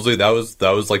there's supposedly that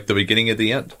was like the beginning of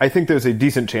the end. I think there's a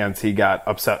decent chance he got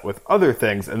upset with other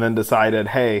things and then decided,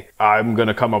 hey, I'm going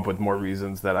to come up with more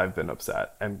reasons that I've been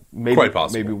upset, and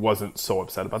maybe wasn't so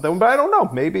upset about that one. But I don't know.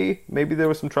 Maybe there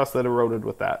was some trust that eroded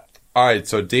with that. All right,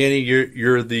 so Danny,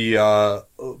 you're the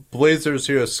Blazers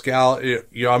here, Scal.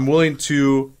 I'm willing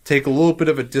to take a little bit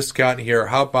of a discount here.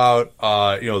 How about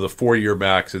the 4-year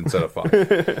max instead of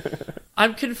 5?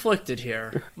 I'm conflicted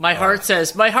here. My heart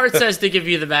says to give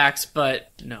you the max, but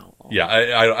no. Yeah,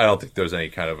 I don't think there's any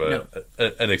kind of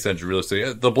an extension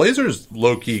realistically. The Blazers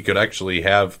low key could actually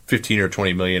have 15 or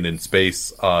 20 million in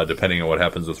space, depending on what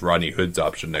happens with Rodney Hood's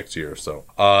option next year. So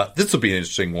this will be an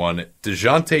interesting one.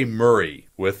 DeJounte Murray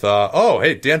with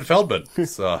Dan Feldman.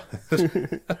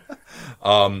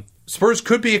 Spurs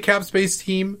could be a cap space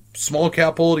team, small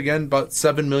cap hold again, about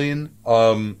 7 million.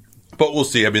 But we'll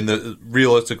see. I mean,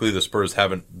 realistically, the Spurs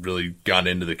haven't really gone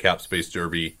into the cap space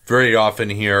derby very often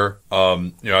here.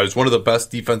 I was one of the best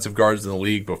defensive guards in the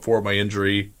league before my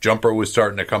injury. Jumper was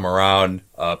starting to come around.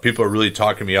 People are really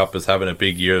talking me up as having a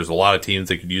big year. There's a lot of teams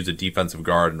that could use a defensive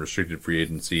guard in restricted free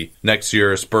agency next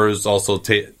year. Spurs also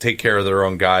take care of their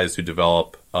own guys who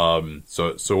develop.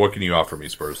 So what can you offer me,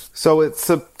 Spurs? So it's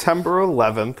September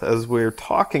 11th as we're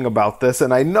talking about this,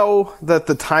 and I know that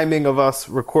the timing of us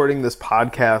recording this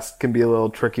podcast can be a little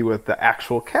tricky with the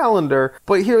actual calendar,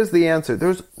 but here's the answer.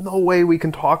 There's no way we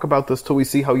can talk about this till we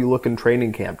see how you look in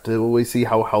training camp, till we see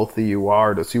how healthy you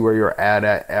are, to see where you're at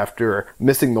after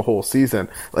missing the whole season.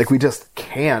 Like, we just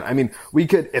can't. I mean, we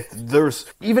could,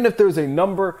 even if there's a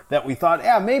number that we thought,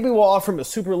 maybe we'll offer him a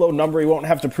super low number, he won't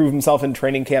have to prove himself in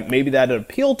training camp, maybe that'd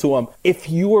appeal to him. If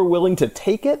you were willing to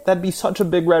take it, that'd be such a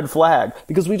big red flag,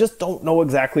 because we just don't know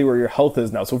exactly where your health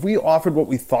is now. So if we offered what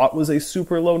we thought was a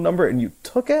super low number and you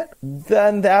took it,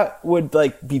 then that would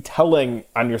be telling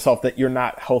on yourself that you're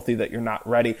not healthy, that you're not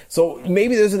ready. So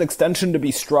maybe there's an extension to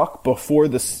be struck before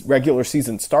the regular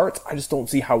season starts. I just don't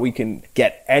see how we can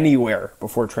get anywhere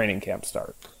before training camp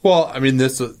starts. Well, I mean,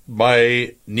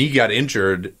 my knee got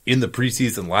injured in the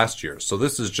preseason last year, so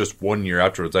this is just 1 year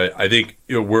afterwards. I think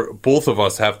both of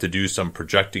us have to do some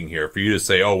projecting here. For you to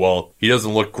say, oh well, he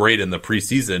doesn't look great in the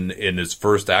preseason in his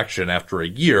first action after a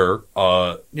year,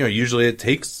 usually it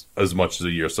takes as much as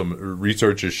a year. Some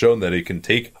research has shown that it can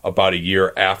take about a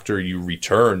year after you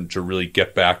return to really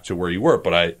get back to where you were.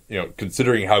 But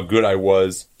considering how good I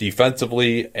was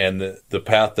defensively and the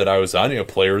path that I was on,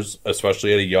 players,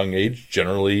 especially at a young age,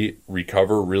 generally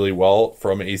recover really well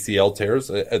from ACL tears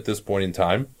at this point in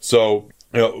time. So,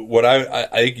 what I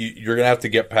think you're going to have to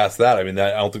get past that. I mean,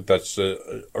 I don't think that's a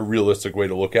realistic way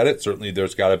to look at it. Certainly,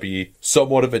 there's got to be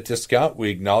somewhat of a discount. We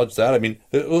acknowledge that. I mean,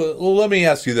 let me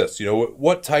ask you this.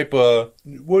 What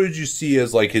did you see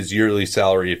as his yearly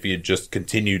salary if he had just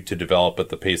continued to develop at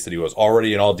the pace that he was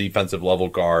already an all defensive level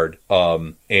guard,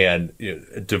 and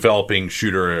developing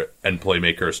shooter and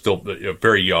playmaker, still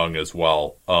very young as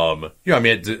well. I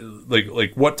mean,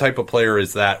 what type of player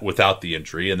is that without the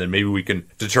injury? And then maybe we can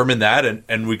determine that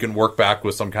and we can work back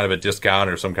with some kind of a discount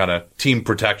or some kind of team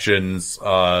protections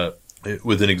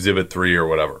with an Exhibit 3 or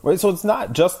whatever. Right, so it's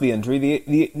not just the injury.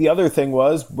 The other thing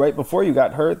was, right before you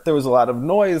got hurt, there was a lot of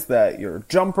noise that your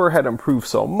jumper had improved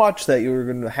so much that you were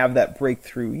going to have that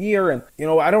breakthrough year. And,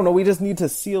 I don't know, we just need to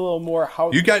see a little more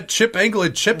how... You got Chip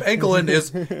Engelland. Chip Engelland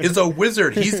is a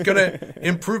wizard. He's going to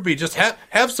improve me. Just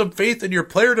have some faith in your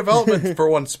player development for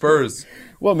one, Spurs.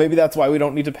 Well, maybe that's why we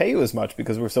don't need to pay you as much,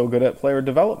 because we're so good at player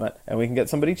development and we can get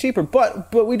somebody cheaper.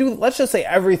 But we do, let's just say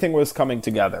everything was coming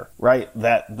together, right?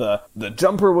 That the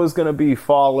jumper was going to be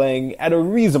falling at a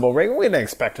reasonable rate. We didn't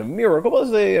expect a miracle,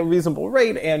 but a reasonable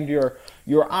rate, and you're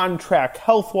on track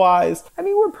health-wise. I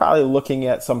mean, we're probably looking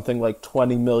at something like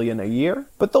 $20 million a year.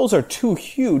 But those are two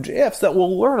huge ifs that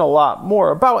we'll learn a lot more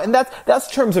about. And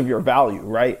that's terms of your value,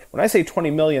 right? When I say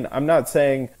 $20 million, I'm not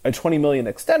saying a $20 million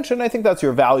extension. I think that's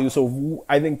your value. So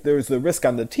I think there's the risk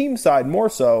on the team side more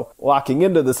so locking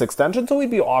into this extension. So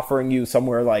we'd be offering you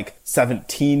somewhere like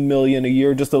 $17 million a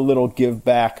year, just a little give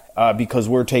back, because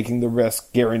we're taking the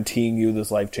risk, guaranteeing you this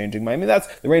life-changing money. I mean, that's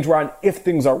the range we're on if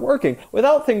things are working.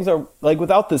 Without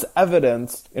this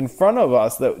evidence in front of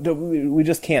us that we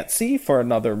just can't see for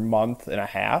another month and a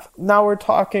half, now we're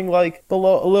talking a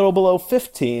little below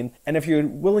 15. And if you're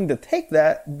willing to take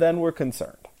that, then we're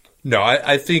concerned. No,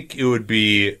 I think it would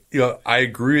be, I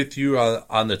agree with you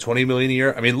on the $20 million a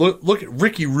year. I mean, look at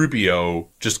Ricky Rubio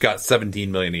just got $17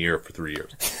 million a year for 3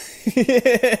 years.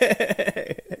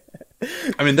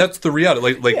 I mean, that's the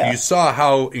reality. You saw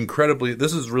how incredibly,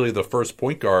 this is really the first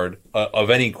point guard of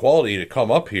any quality to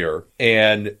come up here.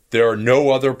 And there are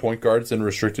no other point guards in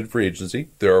restricted free agency.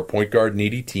 There are point guard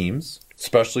needy teams,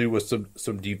 especially with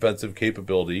some defensive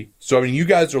capability. So, I mean, you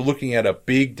guys are looking at a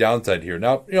big downside here.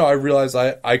 Now, I realize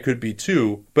I could be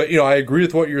too, but, I agree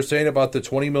with what you're saying about the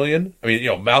 $20 million. I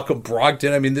mean, Malcolm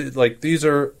Brogdon, I mean, these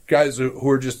are guys who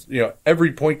are just,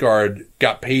 every point guard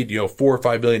got paid, $4 or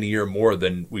 $5 million a year more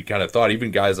than we kind of thought,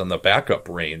 even guys on the backup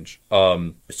range.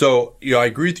 So, I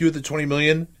agree with you with the $20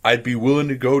 million. I'd be willing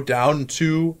to go down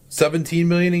to $17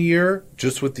 million a year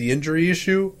just with the injury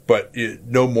issue, but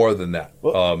no more tthan that.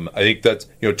 I think that's,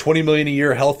 $20 million a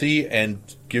year healthy and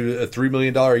give a $3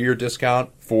 million a year discount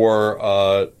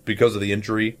for because of the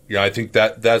injury. I think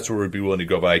that's where we'd be willing to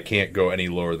go, but I can't go any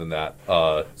lower than that.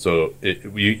 So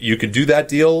you can do that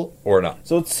deal or not.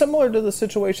 So it's similar to the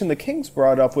situation the Kings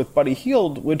brought up with Buddy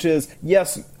Hield, which is,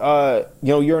 yes,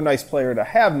 you're a nice player to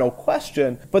have, no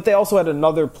question, but they also had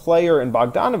another player in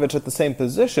Bogdanovich at the same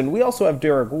position. We also have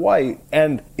Derek White,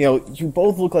 and you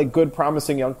both look like good,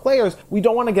 promising young players. We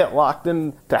don't want to get locked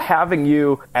into having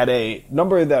you at a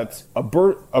number that's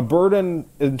a burden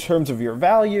in terms of your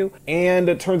value, and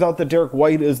it turns out that Derek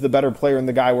White is the better player and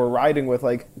the guy we're riding with.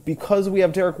 Because we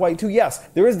have Derek White too, yes,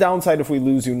 there is downside if we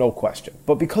lose you, no question.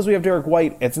 But because we have Derek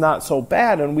White, it's not so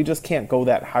bad, and we just can't go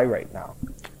that high right now.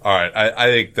 All right. I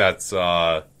think that's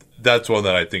one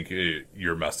that I think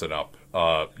you're messing up.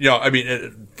 I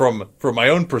mean, from my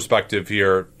own perspective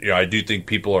here, I do think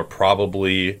people are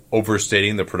probably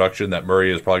overstating the production that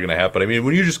Murray is probably going to have. But I mean,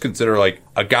 when you just consider like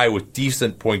a guy with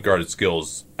decent point guard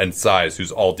skills and size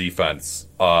who's all defense,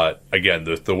 again,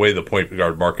 the way the point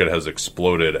guard market has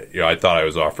exploded, I thought I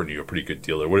was offering you a pretty good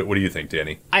deal there. What do you think,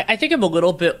 Danny? I think I'm a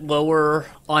little bit lower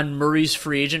on Murray's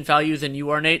free agent value than you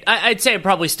are, Nate. I'd say I'm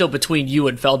probably still between you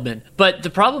and Feldman. But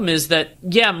the problem is that,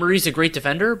 yeah, Murray's a great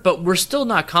defender, but we're still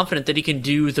not confident that he can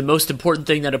do the most important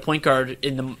thing that a point guard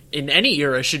in any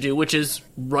era should do, which is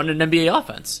run an NBA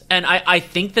offense. And I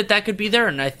think that could be there,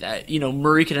 and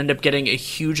Murray could end up getting a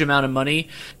huge amount of money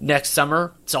next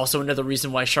summer. It's also another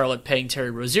reason why Charlotte paying Terry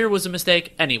Rozier was a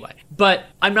mistake. Anyway, but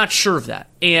I'm not sure of that.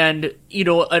 And,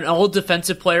 an old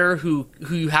defensive player who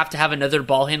you have to have another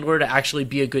ball handler to actually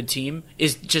be a good team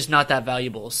is just not that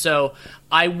valuable. So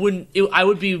I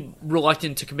would be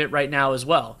reluctant to commit right now as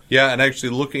well. Yeah, and actually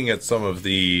looking at some of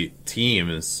the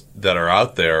teams that are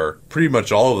out there, pretty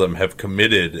much all of them have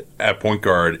committed at point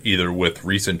guard either with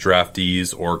recent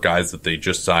draftees or guys that they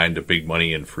just signed a big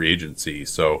money in free agency.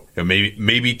 So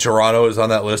maybe Toronto is on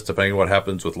that list depending on what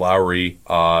happens with Lowry.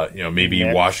 Maybe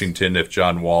Knicks. Washington if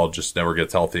John Wall just never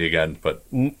gets healthy again. But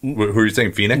who are you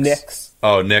saying? Phoenix? Knicks.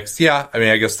 Oh, Knicks. Yeah, I mean,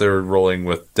 I guess they're rolling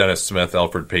with Dennis Smith,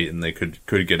 Alfred Payton. They could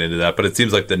get into that, but it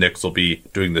seems like the Knicks will be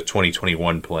doing the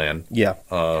 2021 plan. Yeah.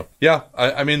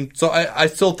 I mean, so I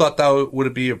still thought that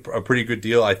would be a pretty good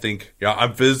deal. I think,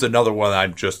 this is another one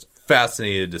I'm just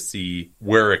fascinated to see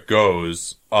where it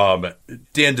goes.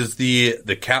 Dan, does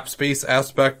the cap space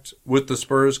aspect with the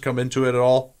Spurs come into it at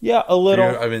all? Yeah, a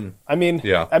little. I mean,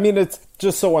 it's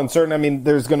just so uncertain. I mean,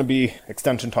 there's going to be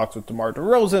extension talks with DeMar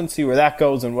DeRozan, see where that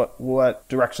goes and what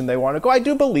direction they want to go. I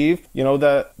do believe,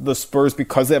 that the Spurs,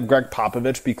 because they have Greg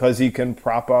Popovich, because he can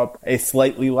prop up a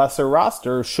slightly lesser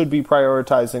roster, should be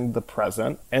prioritizing the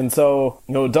present. And so,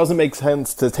 it doesn't make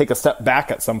sense to take a step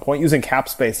back at some point. Using cap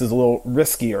space is a little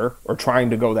riskier, or trying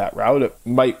to go that route. It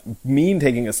might mean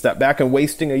taking a step back and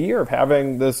wasting a year of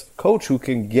having this coach who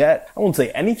can get, I won't say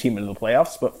any team into the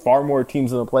playoffs, but far more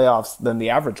teams in the playoffs than the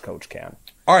average coach can.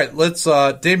 All right, let's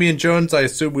Damian Jones. I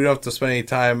assume we don't have to spend any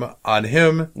time on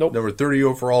him. Nope. Number 30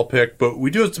 overall pick, but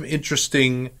we do have some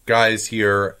interesting guys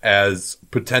here as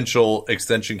potential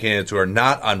extension candidates who are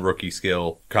not on rookie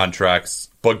scale contracts.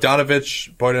 Bojan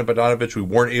Bogdanovic, we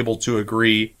weren't able to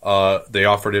agree. They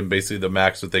offered him basically the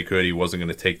max that they could. He wasn't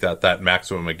going to take that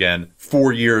maximum again.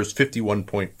 4 years,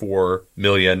 $51.4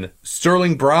 million.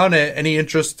 Sterling Brown, any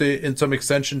interest in some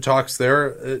extension talks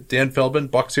there? Dan Feldman,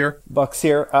 Bucks here?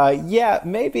 Yeah,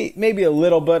 maybe a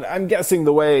little, but I'm guessing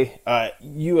the way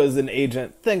you as an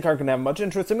agent think aren't going to have much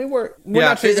interest. I mean, we're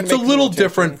not sure it's a little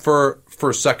different for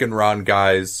second round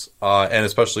guys, and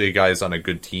especially guys on a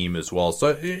good team as well.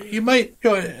 So you might,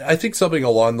 I think something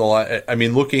along the line. I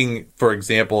mean, looking for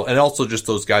example, and also just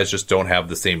those guys just don't have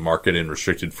the same market in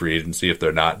restricted free agency if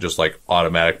they're not just like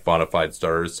automatic bona fide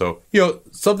starters. So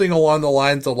something along the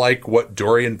lines of like what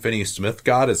Dorian Finney-Smith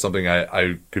got is something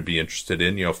I could be interested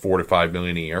in. $4 to $5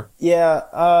 million a year. Yeah,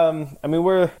 I mean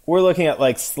we're looking at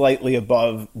like slightly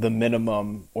above the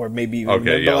minimum, or maybe even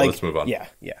okay. Yeah, let's move on. Yeah.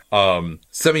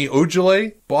 Semi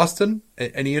Ojeleye, Boston.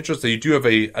 Any interest? You do have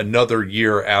another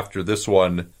year after this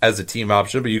one as a team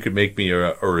option, but you could make me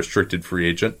a restricted free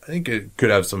agent. I think it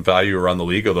could have some value around the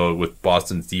league, although with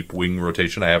Boston's deep wing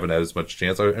rotation, I haven't had as much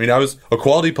chance. I mean, I was a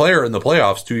quality player in the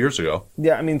playoffs 2 years ago.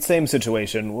 Yeah, I mean, same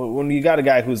situation. When you got a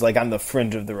guy who's like on the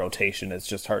fringe of the rotation, it's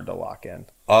just hard to lock in.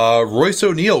 Royce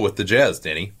O'Neal with the Jazz,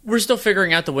 Danny. We're still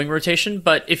figuring out the wing rotation,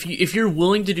 but if you're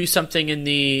willing to do something in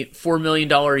the $4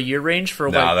 million a year range for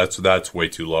a that's way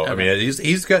too low. Okay. I mean,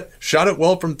 he's got shot it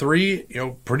well from three.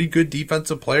 Pretty good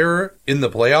defensive player in the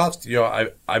playoffs.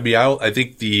 I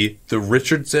think the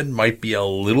Richardson might be a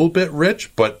little bit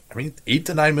rich, but I mean, $8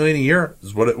 to $9 million a year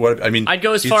is what I mean. I'd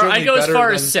go as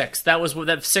far as 6.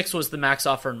 That 6 was the max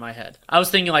offer in my head. I was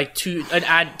thinking like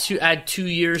add 2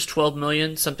 years, $12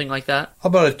 million, something like that. How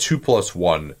about a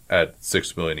 2+1 at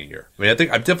 $6 million a year? I mean, I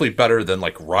think I'm definitely better than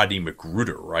like Rodney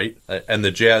McGruder, right? And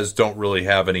the Jazz don't really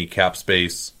have any cap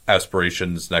space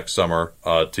aspirations next summer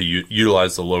to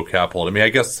utilize the low cap hold. I mean, I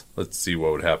guess let's see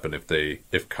what would happen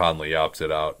if Conley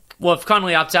opted out. Well, if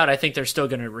Conley opts out, I think they're still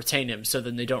going to retain him, so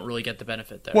then they don't really get the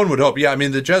benefit there. One would hope. Yeah, I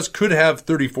mean, the Jazz could have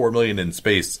 $34 million in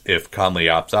space if Conley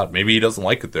opts out. Maybe he doesn't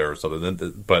like it there or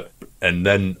something. But and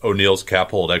then O'Neal's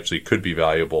cap hold actually could be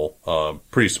valuable.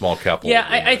 Pretty small cap hold. Yeah,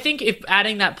 I think if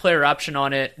adding that player option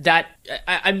on it, that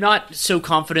I'm not so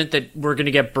confident that we're going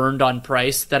to get burned on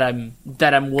price that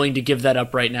I'm willing to give that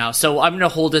up right now. So I'm going to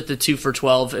hold it the 2 for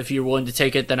 12. If you're willing to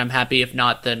take it, then I'm happy. If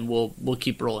not, then we'll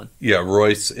keep rolling. Yeah,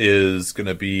 Royce is going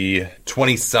to be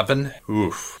 27.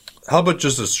 Oof. How about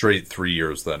just a straight 3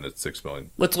 years then at $6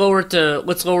 million? Let's lower it to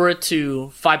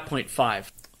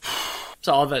 5.5.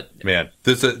 So all that, man,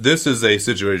 this is a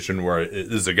situation where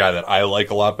this is a guy that I like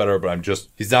a lot better, but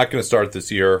he's not going to start this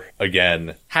year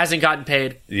again. Hasn't gotten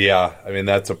paid. Yeah, I mean,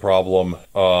 that's a problem.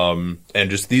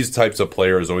 And just these types of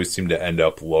players always seem to end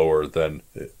up lower than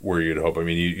where you'd hope. I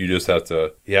mean, you just have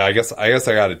to, yeah, I guess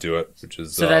I got to do it, which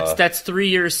is... So that's 3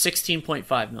 years,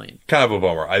 $16.5 million. Kind of a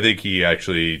bummer. I think he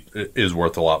actually is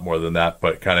worth a lot more than that,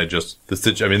 but kind of just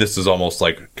I mean, this is almost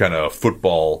like kind of a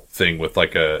football thing with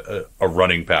like a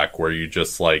running back where you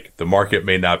just like the market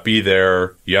may not be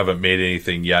there. You haven't made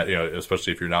anything yet,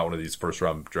 especially if you're not one of these first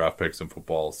round draft picks in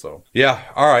football. So yeah.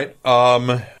 All right.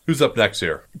 Who's up next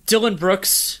here? Dylan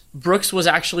Brooks. Brooks was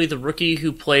actually the rookie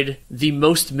who played the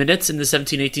most minutes in the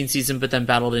 17-18 season, but then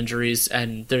battled injuries,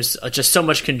 and there's just so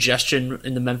much congestion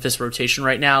in the Memphis rotation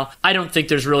right now. I don't think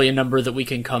there's really a number that we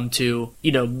can come to,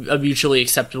 a mutually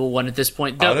acceptable one at this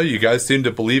point. I don't know. You guys seem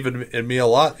to believe in me a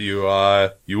lot. You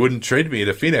wouldn't trade me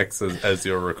to Phoenix, as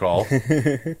you'll recall.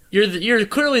 You're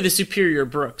clearly the superior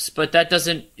Brooks, but that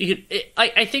doesn't.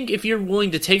 I think if you're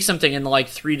willing to take something in the like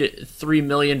 $3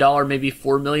 million, maybe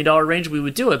 $4 million range, we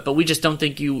would do it. But we just don't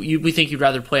think we think you'd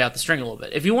rather play out the string a little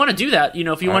bit. If you want to do that,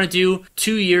 if you want to do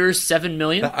 2 years, $7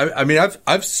 million. I mean,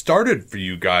 I've started for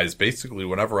you guys basically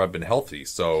whenever I've been healthy,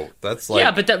 so that's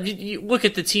like but you look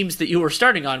at the teams that you were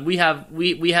starting on. We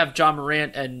have John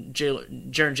Morant and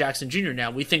Jaren Jackson Jr. now.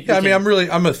 We think.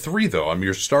 I'm a 3 though. I'm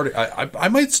your starting. I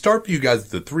might start for you guys at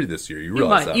the 3 this year. You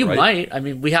realize that, right? You might. I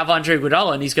mean, we have Andre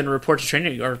Iguodala, and he's going to report to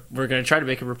training, or we're going to try to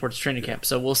make him report to training camp.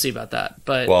 So we'll see about that.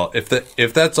 But well,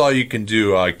 if that's all you can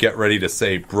do, get ready to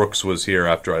say Brooks was here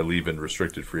after I leave in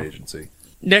restricted free agency.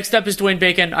 Next up is Dwayne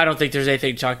Bacon. I don't think there's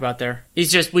anything to talk about there. We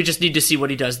just need to see what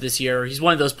he does this year. He's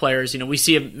one of those players, we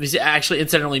see him. Actually,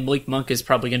 incidentally, Malik Monk is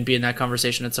probably going to be in that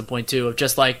conversation at some point too. Of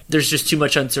just like there's just too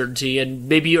much uncertainty, and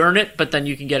maybe you earn it, but then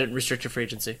you can get it in restricted free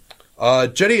agency.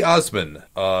 Jetty Osman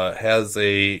has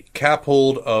a cap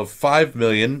hold of $5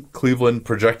 million. Cleveland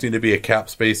projecting to be a cap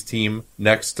space team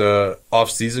next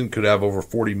offseason, could have over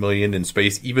 $40 million in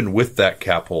space, even with that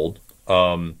cap hold.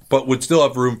 But would still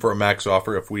have room for a max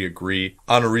offer if we agree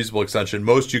on a reasonable extension.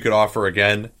 Most you could offer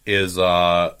again is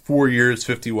 4 years,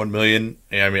 $51 million.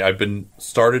 And I mean, I've been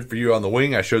started for you on the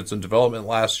wing. I showed some development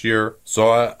last year,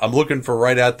 so I'm looking for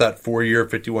right at that 4 year,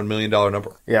 $51 million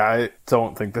number. Yeah, I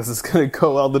don't think this is going to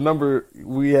go well. The number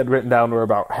we had written down were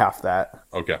about half that.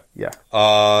 Okay. Yeah.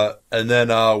 And then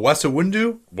Wes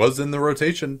Iwundu was in the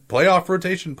rotation, playoff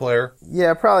rotation player.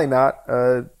 Yeah, probably not.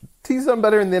 He's done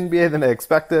better in the NBA than I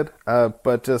expected,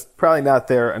 but just probably not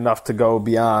there enough to go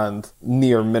beyond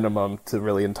near minimum to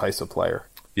really entice a player.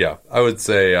 Yeah, I would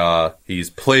say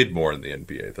he's played more in the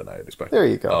NBA than I had expected. There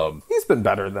you go. He's been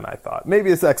better than I thought.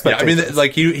 Maybe his expectations. Yeah, I mean,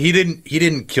 like he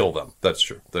didn't kill them. That's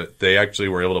true. They actually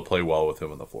were able to play well with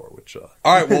him on the floor. Which all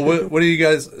right. Well, what do you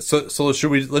guys? So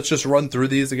let's just run through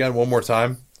these again one more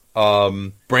time.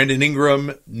 Brandon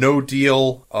Ingram, no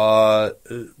deal.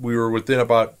 We were within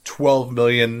about 12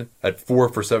 million at 4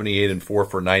 for 78 and 4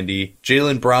 for 90.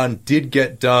 Jaylen Brown did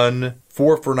get done.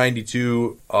 4 for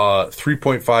 92,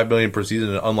 3.5 million per season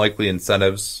in unlikely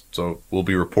incentives. So will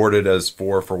be reported as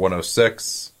 4 for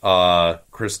 106.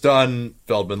 Kristian,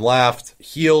 Feldman laughed.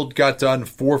 Healed got done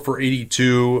 4 for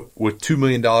 82 with $2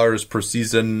 million per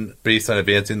season based on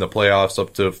advancing the playoffs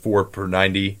up to 4 for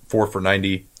 90.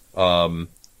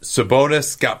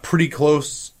 Sabonis got pretty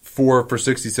close, 4 for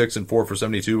 66 and 4 for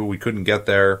 72, but we couldn't get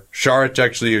there. Saric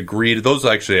actually agreed. Those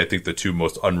are actually, I think, the two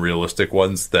most unrealistic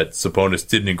ones, that Sabonis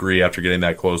didn't agree after getting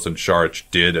that close, and Saric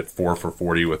did at 4 for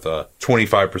 40 with a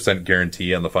 25%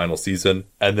 guarantee on the final season.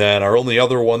 And then our only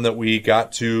other one that we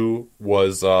got to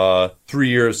was 3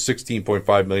 years,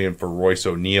 $16.5 million for Royce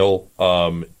O'Neal.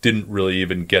 Didn't really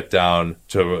even get down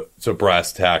to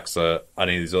brass tacks on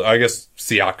any of these. I guess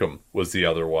Siakam was the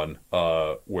other one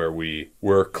where we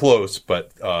were close,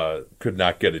 but could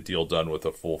not get a deal done with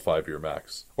a full 5 year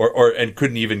max, and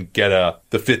couldn't even get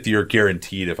the 5th year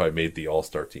guaranteed if I made the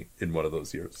All-Star team in one of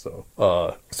those years. So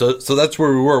that's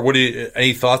where we were.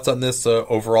 Any thoughts on this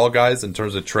overall, guys, in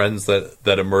terms of trends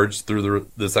that emerged through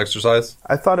this exercise?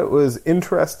 I thought it was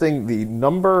interesting the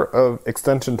number of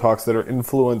extension talks that are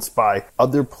influenced by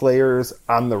other players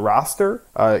on the roster.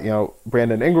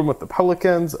 Brandon Ingram with the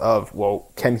Pelicans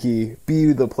can he maybe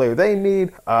be the player they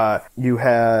need. You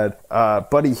had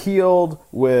Buddy Hield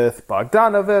with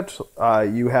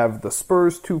Bogdanovic. You have the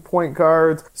Spurs 2-point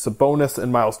guards, Sabonis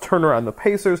and Miles Turner on the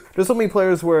Pacers. There's so many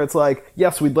players where it's like,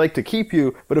 yes, we'd like to keep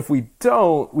you, but if we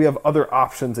don't, we have other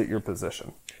options at your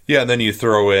position. Yeah, and then you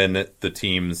throw in the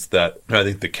teams that I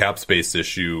think the cap space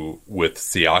issue with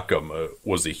Siakam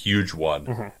was a huge one.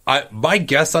 Mm-hmm. My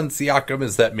guess on Siakam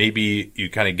is that maybe you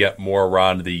kind of get more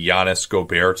around the Giannis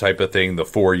Gobert type of thing, the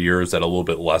 4 years at a little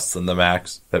bit less than the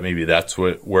max. That maybe that's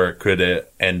where it could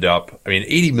end up. I mean,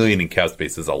 $80 million in cap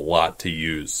space is a lot to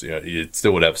use. You know, it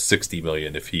still would have $60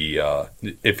 million if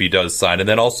he does sign. And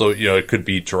then also, you know, it could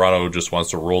be Toronto just wants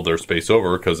to roll their space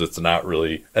over because it's not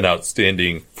really an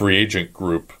outstanding free agent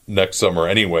group next summer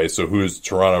anyway. So who's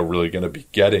Toronto really going to be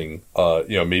getting? You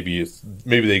know, maybe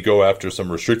they go after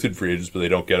some restricted free agents, but they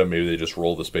don't get them. Maybe they just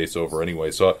roll the space over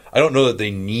anyway. So I don't know that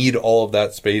they need all of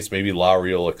that space. Maybe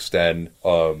Lowry will extend.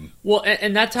 Well,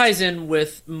 and that ties in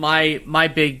with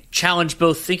my big challenge,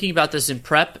 both thinking about this in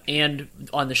prep and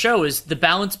on the show, is the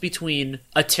balance between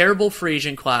a terrible free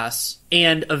agent class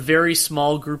and a very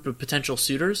small group of potential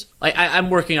suitors. I'm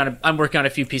working on a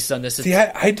few pieces on this. See,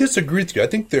 I disagree with you. I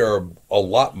think there are a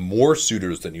lot more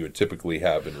suitors than you would typically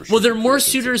have in restricted. Well, there are more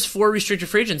suitors for restricted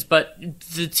free agents, but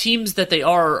the teams that they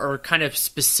are kind of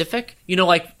specific. You know,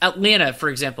 like Atlanta, for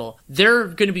example, they're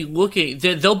going to be looking.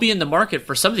 They'll be in the market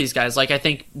for some of these guys. Like I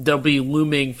think they'll be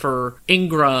looming for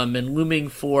Ingram and looming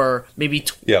for maybe.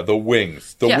 The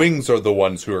wings. The wings are the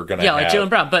ones who are going to have, like Jaylen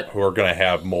Brown, but who are going to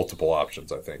have multiple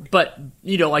options. I think, but.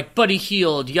 You know, like Buddy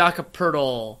Hield, Jakob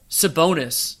Poeltl,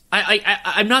 Sabonis.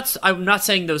 I'm not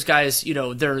saying those guys, you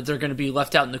know, they're going to be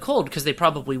left out in the cold, because they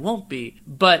probably won't be.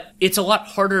 But it's a lot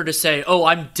harder to say, oh,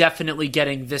 I'm definitely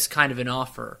getting this kind of an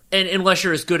offer. And unless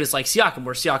you're as good as like Siakam,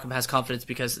 where Siakam has confidence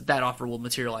because that offer will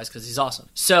materialize because he's awesome.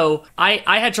 So I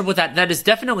had trouble with that. That is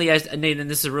definitely, as Nate, and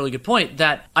this is a really good point,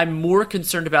 that I'm more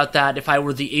concerned about that if I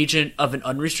were the agent of an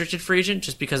unrestricted free agent,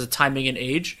 just because of timing and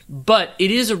age. But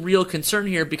it is a real concern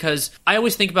here, because I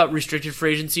always think about restricted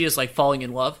free agency as like falling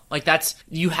in love. Like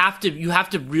you have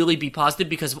to really be positive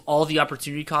because of all the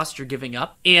opportunity costs you're giving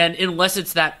up. And unless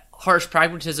it's that harsh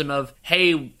pragmatism of,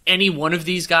 hey, any one of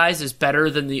these guys is better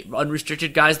than the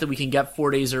unrestricted guys that we can get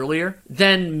 4 days earlier,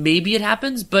 then maybe it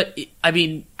happens. But I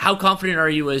mean, how confident are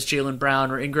you as Jaylen Brown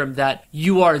or Ingram that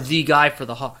you are the guy for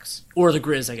the Hawks? Or the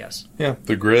Grizz, I guess. Yeah,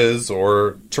 the Grizz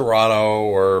or Toronto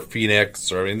or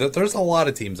Phoenix. Or, I mean, there's a lot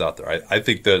of teams out there. I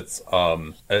think that's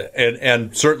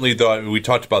and certainly, though, I mean, we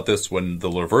talked about this when the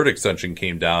LeVert extension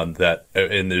came down, that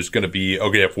and there's going to be,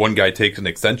 okay, if one guy takes an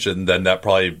extension, then that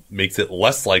probably makes it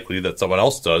less likely that someone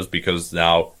else does, because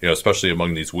now, you know, especially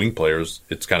among these wing players,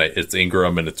 it's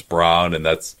Ingram and it's Brown, and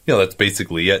that's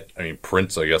basically it. I mean,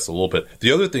 Prince, I guess, a little bit.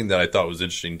 The other thing that I thought was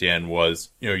interesting, Dan, was,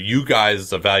 you know, you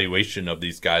guys' evaluation of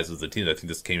these guys as the team. I think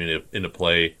this came into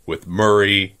play with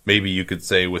Murray. Maybe you could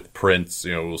say with Prince.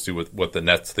 You know, we'll see what the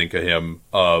Nets think of him.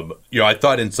 You know, I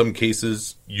thought in some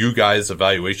cases you guys'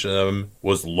 evaluation of him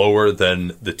was lower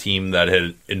than the team that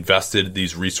had invested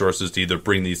these resources to either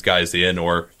bring these guys in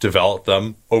or develop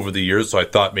them over the years. So I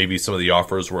thought maybe some of the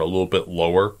offers were a little bit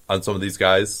lower on some of these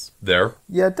guys there.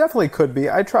 Yeah, it definitely could be.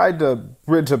 I tried to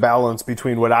bridge a balance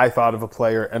between what I thought of a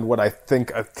player and what I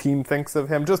think a team thinks of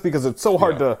him, just because it's so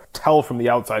hard to tell from the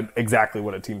outside exactly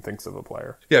what a team thinks of a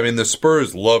player. Yeah, I mean, the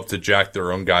Spurs love to jack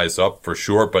their own guys up for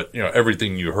sure, but, you know,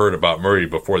 everything you heard about Murray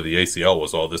before the ACL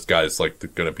was, oh, this guy's like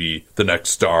going to be the next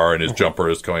star and his jumper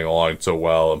is coming along so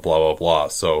well and blah, blah, blah.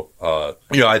 So,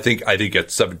 you know, I think at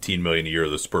 $17 million a year,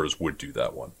 the Spurs would do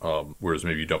that one, whereas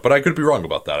maybe you don't. But I could be wrong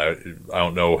about that. I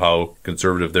don't know how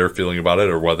conservative they're feeling about it,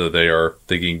 or whether they are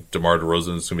thinking DeMar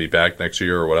DeRozan is going to be back next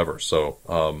year or whatever. So,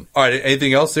 all right,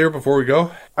 anything else here before we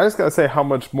go? I just got to say how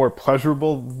much more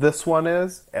pleasurable this one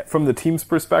is from the team's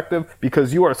perspective,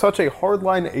 because you are such a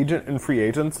hardline agent in free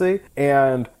agency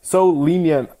and so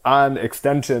lenient on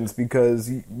extensions,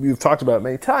 because you've talked about it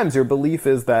many times. Your belief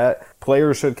is that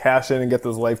players should cash in and get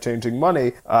this life-changing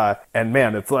money. And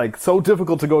man, it's like so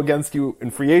difficult to go against you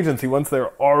in free agency once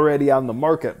they're already on the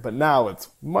market. But now it's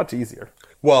much easier.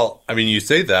 Well, I mean, you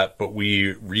say that, but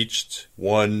we reached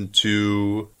 1,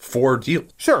 2, 4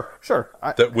 deals. Sure.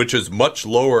 Which is much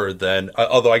lower than,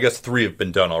 although I guess 3 have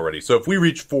been done already. So if we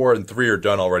reach 4 and 3 are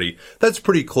done already, that's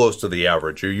pretty close to the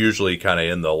average. You're usually kind of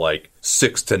in the like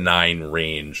 6 to 9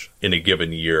 range in a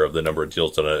given year of the number of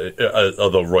deals done.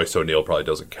 Although Royce O'Neal probably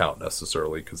doesn't count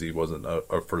necessarily because he wasn't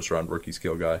a first-round rookie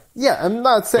scale guy. Yeah, I'm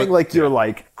not saying you're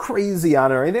like crazy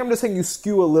on it or anything. I'm just saying you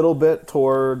skew a little bit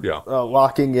toward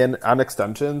locking in on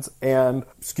extensions and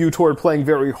skew toward playing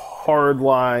very hardball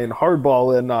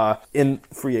in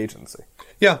free agency.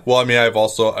 Yeah, well, I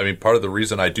mean, part of the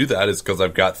reason I do that is because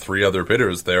I've got 3 other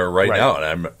bidders there right now,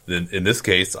 and in this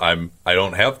case, I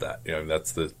don't have that.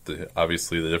 That's the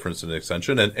obviously the difference in an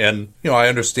extension, and I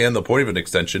understand the point of an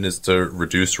extension is to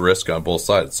reduce risk on both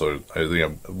sides. So I think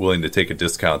I'm willing to take a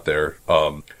discount there.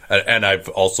 And I've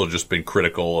also just been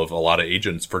critical of a lot of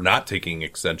agents for not taking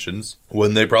extensions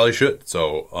when they probably should.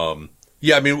 So,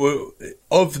 yeah, I mean,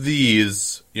 of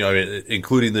these,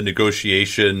 including the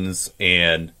negotiations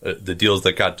and the deals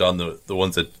that got done, the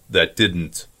ones that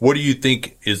didn't, what do you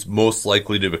think is most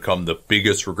likely to become the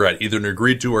biggest regret, either an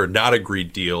agreed to or not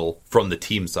agreed deal from the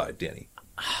team side, Danny?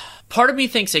 Part of me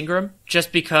thinks Ingram,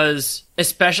 just because,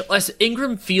 especially as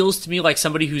Ingram feels to me like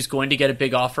somebody who's going to get a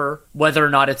big offer, whether or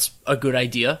not it's a good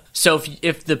idea. So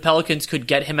if the Pelicans could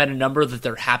get him at a number that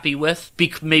they're happy with,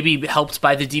 maybe helped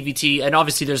by the DVT, and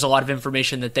obviously there's a lot of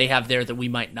information that they have there that we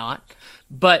might not.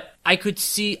 But I could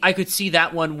see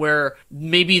that one where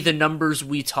maybe the numbers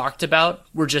we talked about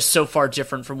were just so far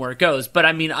different from where it goes. But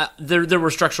I mean, there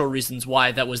were structural reasons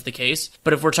why that was the case.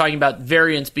 But if we're talking about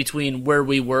variance between where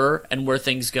we were and where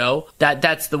things go,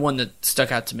 that's the one that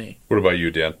stuck out to me. What about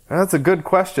you, Dan? That's a good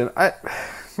question. I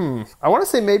want to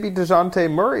say maybe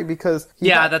DeJounte Murray because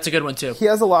that's a good one too. He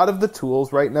has a lot of the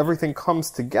tools, right, and everything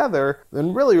comes together.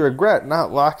 And really regret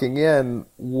not locking in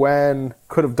when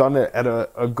could have done it at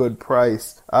a good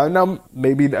price. Now,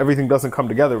 maybe everything doesn't come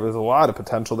together. There's a lot of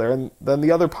potential there. And then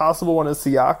the other possible one is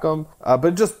Siakam. But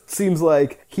it just seems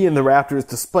like he and the Raptors,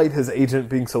 despite his agent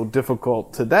being so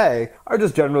difficult today, are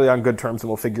just generally on good terms, and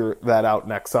we'll figure that out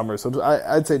next summer. So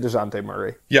I'd say DeJounte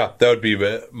Murray. Yeah, that would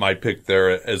be my pick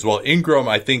there as well. Ingram,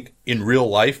 I think in real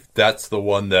life, that's the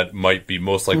one that might be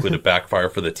most likely to backfire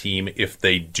for the team if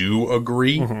they do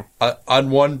agree on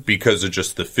one, because of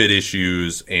just the fit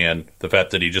issues and the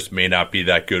fact that he just may not be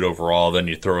that good overall. Then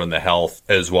you throw in the health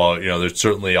as well. There's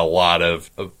certainly a lot of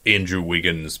Andrew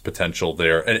Wiggins potential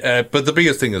there. But the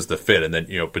biggest thing is the fit. And then,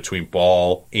 between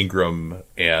Ball, Ingram,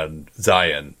 and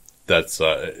Zion, that's,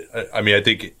 I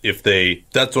think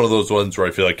that's one of those ones where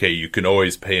I feel like, hey, you can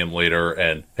always pay him later.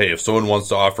 And hey, if someone wants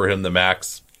to offer him the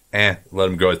max, let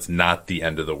him go. It's not the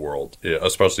end of the world,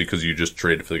 especially because you just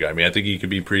traded for the guy. I mean, I think he could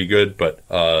be pretty good, but,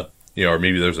 or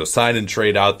maybe there's a sign and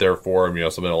trade out there for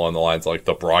him, something along the lines like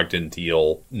the Brogdon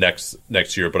deal next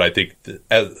year. But I think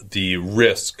the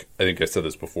risk, I think I said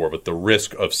this before, but the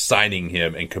risk of signing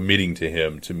him and committing to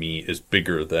him, to me, is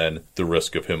bigger than the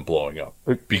risk of him blowing up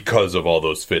because of all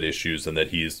those fit issues and that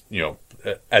he's,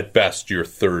 at best, your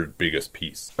third biggest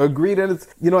piece. Agreed. And it's,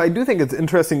 I do think it's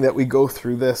interesting that we go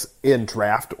through this in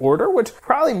draft order, which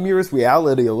probably mirrors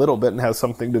reality a little bit and has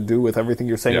something to do with everything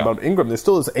you're saying about Ingram. There's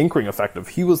still this anchoring effect of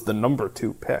he was the number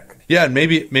 2 pick. Yeah, and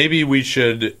maybe we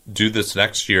should do this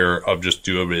next year of just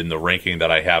do it in the ranking that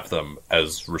I have them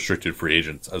as restricted free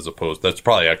agents, as opposed. That's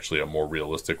probably actually a more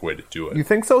realistic way to do it. You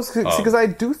think so? Because I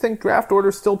do think draft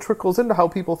order still trickles into how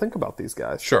people think about these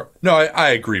guys. Sure. No, I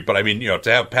agree. But I mean,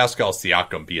 to have Pascal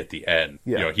Siakam be at the end,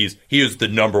 he is the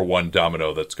number one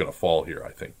domino that's going to fall here,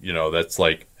 I think. That's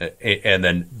like, and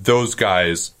then those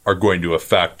guys are going to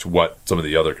affect what some of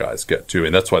the other guys get to.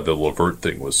 And that's why the LeVert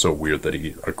thing was so weird that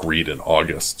he agreed in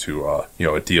August to,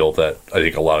 a deal that I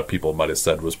think a lot of people might have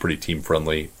said was pretty team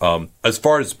friendly. As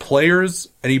far as players,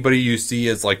 anybody you see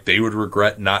as like they would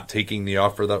regret not taking the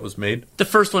offer that was made? The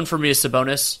first one for me is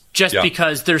Sabonis. Just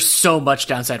because there's so much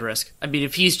downside risk. I mean,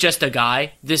 if he's just a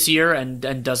guy this year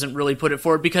and doesn't really put it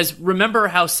forward, because remember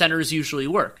how centers usually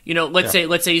work. Let's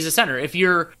say he's a center. If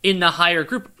you're in the higher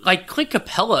group, like Clint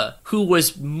Capella, who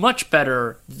was much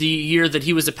better the year that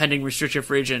he was a pending restricted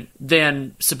free agent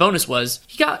than Sabonis was,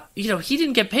 he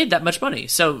didn't get paid that much money.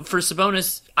 So for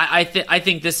Sabonis, I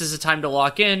think this is a time to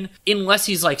lock in, unless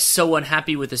he's like so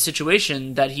unhappy with the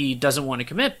situation that he doesn't want to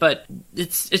commit. But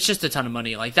it's just a ton of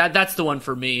money. Like that's the one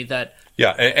for me that.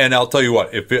 Yeah, and I'll tell you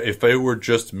what, if it were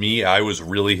just me, I was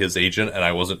really his agent, and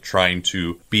I wasn't trying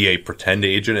to be a pretend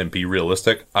agent and be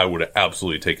realistic, I would have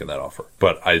absolutely taken that offer.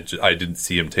 But I didn't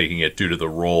see him taking it due to the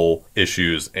role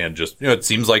issues, and just, it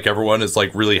seems like everyone is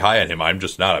like really high on him. I'm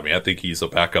just not. I mean, I think he's a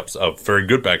very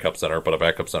good backup center, but a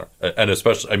backup center. And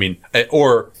especially,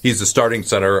 or he's a starting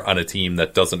center on a team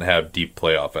that doesn't have deep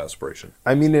playoff aspiration.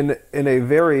 I mean, in a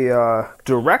very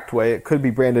direct way, it could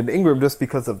be Brandon Ingram just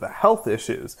because of the health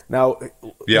issues. Now,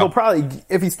 he'll probably,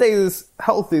 if he stays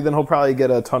healthy, then he'll probably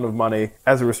get a ton of money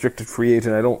as a restricted free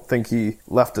agent. I don't think he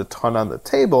left a ton on the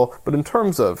table, but in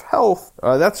terms of health,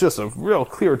 that's just a real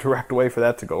clear, direct way for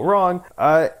that to go wrong.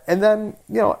 And then,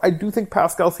 I do think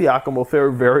Pascal Siakam will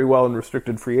fare very well in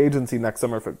restricted free agency next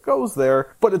summer if it goes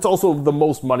there, but it's also the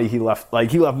most money he left.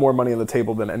 Like, he left more money on the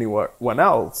table than anyone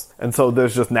else, and so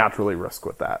there's just naturally risk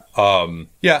with that.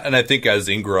 And I think as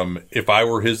Ingram, if I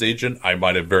were his agent, I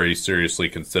might have very seriously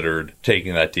considered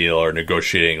taking that deal or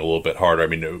negotiating a little bit harder. I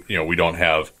mean, we don't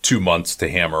have 2 months to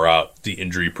hammer out the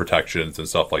injury protections and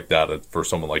stuff like that for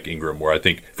someone like Ingram, where I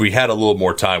think if we had a little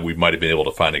more time, we might have been able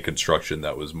to find a construction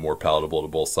that was more palatable to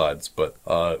both sides, but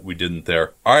we didn't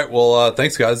there. All right, well,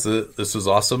 thanks, guys. This was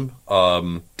awesome.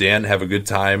 Dan, have a good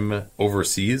time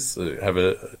overseas. Have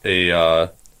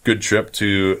a good trip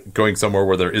to going somewhere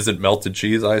where there isn't melted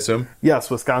cheese, I assume? Yes,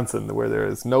 Wisconsin, where there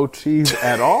is no cheese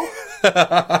at all.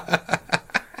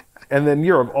 And then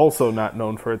Europe, also not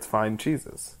known for its fine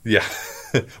cheeses. Yeah.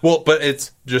 Well, but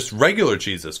it's just regular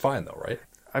cheese is fine, though, right?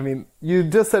 I mean, you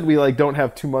just said we don't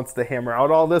have 2 months to hammer out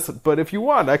all this, but if you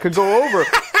want, I could go over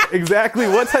exactly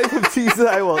what type of cheese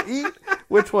I will eat,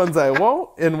 which ones I won't,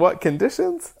 in what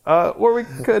conditions, or we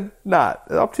could not.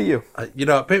 Up to you.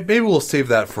 Maybe we'll save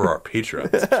that for our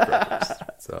Patreon subscribers.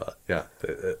 So, yeah.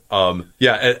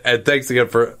 And thanks again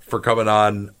for coming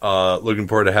on. Looking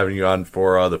forward to having you on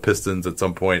for the Pistons at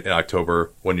some point in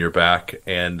October when you're back.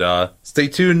 And stay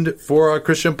tuned for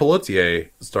Kristian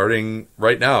Palotie starting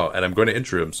right now. And I'm going to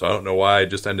intro him, so I don't know why I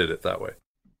just ended it that way.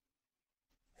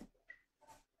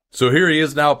 So here he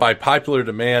is now by popular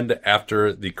demand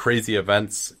after the crazy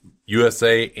events,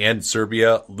 USA and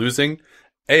Serbia losing.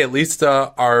 Hey, at least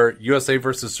our USA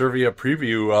versus Serbia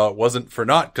preview wasn't for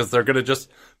naught, because they're going to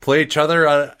just play each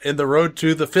other in the road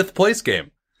to the 5th place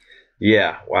game.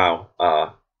 Yeah,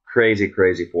 wow. Crazy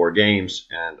 4 games.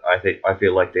 And I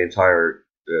feel like the entire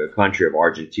country of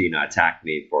Argentina attacked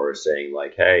me for saying,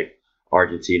 hey,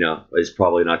 Argentina is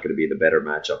probably not going to be the better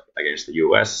matchup against the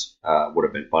U.S. Would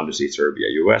have been fun to see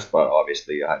Serbia-U.S., but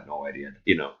obviously I had no idea.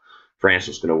 France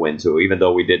was going to win too, even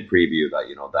though we did preview that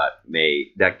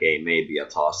that game may be a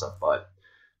toss-up. But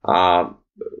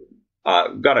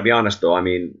got to be honest, though, I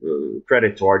mean,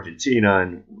 credit to Argentina,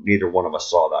 and neither one of us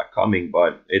saw that coming.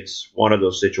 But it's one of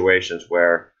those situations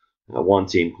where one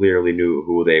team clearly knew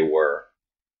who they were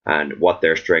and what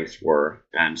their strengths were,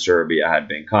 and Serbia had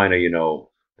been kind of,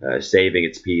 saving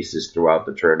its pieces throughout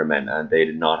the tournament, and they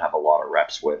did not have a lot of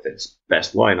reps with its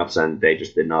best lineups, and they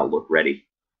just did not look ready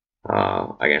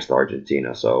against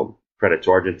Argentina. So credit to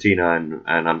Argentina,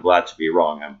 and I'm glad to be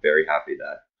wrong. I'm very happy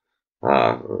that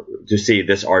to see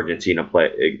this Argentina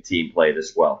team play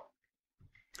this well.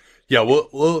 Yeah,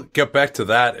 we'll get back to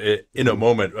that in a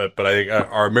moment, but I think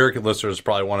our American listeners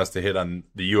probably want us to hit on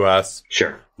the U.S.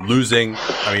 Sure. Losing.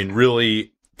 I mean,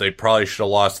 really, they probably should have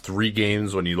lost 3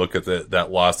 games when you look at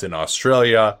that loss in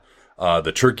Australia.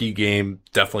 The Turkey game,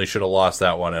 definitely should have lost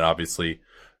that one. And obviously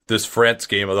this France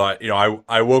game,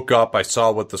 I woke up, I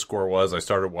saw what the score was, I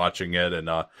started watching it, and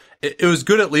it was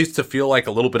good at least to feel like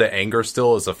a little bit of anger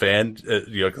still as a fan,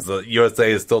 because the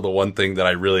USA is still the one thing that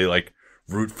I really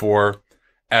root for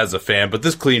as a fan. But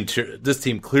this team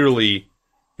clearly,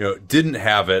 didn't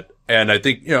have it. And I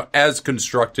think, as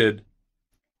constructed,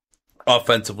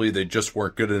 offensively, they just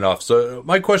weren't good enough. So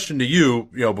my question to you,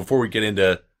 before we get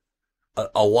into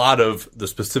a lot of the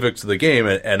specifics of the game,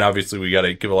 and obviously we got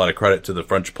to give a lot of credit to the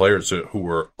French players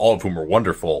all of whom were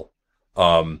wonderful.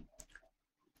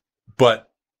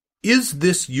 But is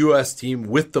this U.S. team,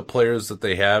 with the players that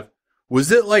they have,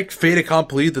 was it like fait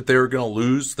accompli that they were going to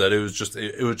lose, that it was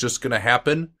just going to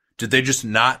happen? Did they just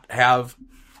not have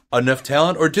enough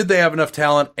talent, or did they have enough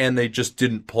talent and they just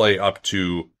didn't play up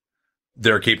to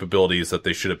their capabilities that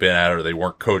they should have been at, or they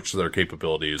weren't coached to their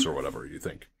capabilities, or whatever you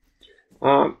think?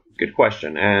 Good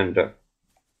question. And,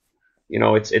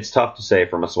 it's tough to say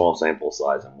from a small sample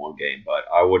size in one game, but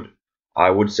I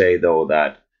would say, though,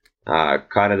 that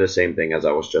kind of the same thing as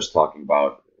I was just talking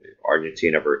about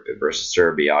Argentina versus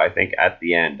Serbia. I think at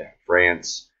the end,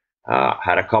 France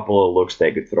had a couple of looks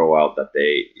they could throw out that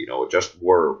they, just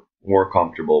were more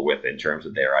comfortable with in terms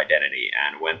of their identity.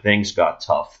 And when things got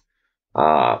tough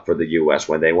for the U.S.,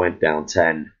 when they went down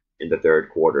 10 in the third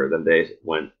quarter, then they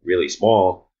went really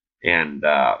small and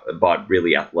but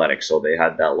really athletic. So they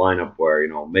had that lineup where,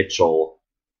 Mitchell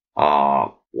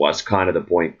was kind of the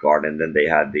point guard, and then they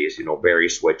had these, very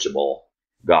switchable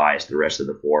guys, the rest of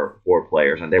the four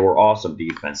players, and they were awesome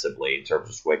defensively in terms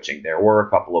of switching. There were a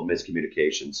couple of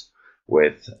miscommunications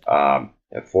with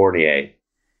Fournier,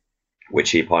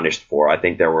 which he punished for. I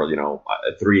think there were,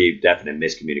 3 definite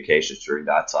miscommunications during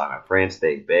that time, and France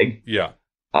stayed big. Yeah.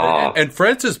 And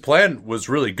France's plan was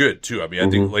really good too. I mean, I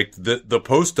think the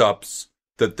post ups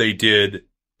that they did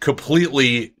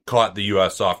completely caught the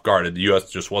U.S. off guard, and the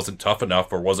U.S. just wasn't tough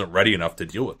enough or wasn't ready enough to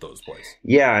deal with those plays.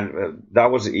 Yeah, and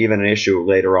that was even an issue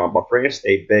later on. But France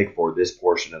stayed big for this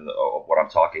portion of what I'm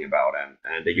talking about,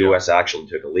 and the U.S. actually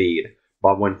took a lead.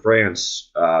 But when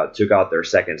France took out their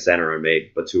second center and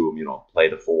made Batum, play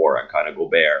the 4 and kind of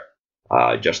Gobert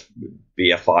just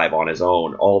be a 5 on his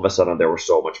own, all of a sudden there was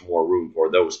so much more room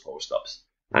for those post-ups.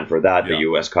 And for that, the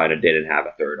U.S. kind of didn't have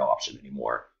a third option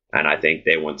anymore. And I think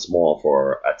they went small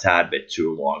for a tad bit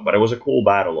too long. But it was a cool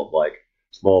battle of like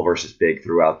small versus big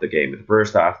throughout the game. In the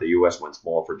first half, the U.S. went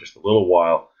small for just a little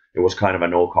while. It was kind of a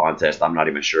no contest. I'm not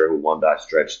even sure who won that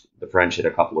stretch. The French hit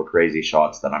a couple of crazy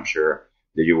shots that I'm sure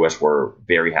the U.S. were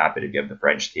very happy to give the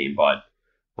French team. But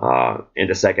in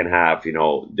the second half,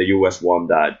 the U.S. won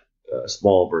that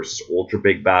small versus ultra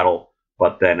big battle.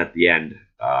 But then at the end,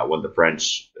 when the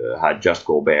French had just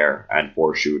Gobert and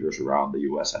 4 shooters around, the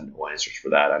U.S. had no answers for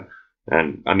that.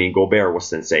 And I mean, Gobert was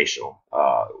sensational.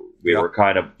 We were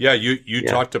kind of... Yeah, you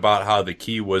talked about how the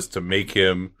key was to make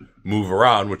him move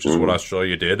around, which is what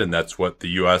Australia did, and that's what the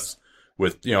U.S.,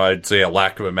 with, I'd say a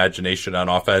lack of imagination on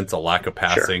offense, a lack of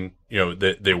passing,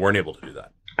 they weren't able to do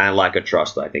that. And lack of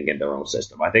trust, I think, in their own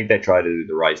system. I think they tried to do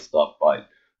the right stuff, but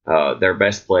their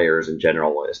best players in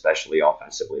general, especially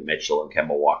offensively, Mitchell and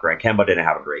Kemba Walker. And Kemba didn't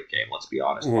have a great game, let's be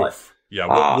honest. But,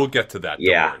 yeah, we'll get to that.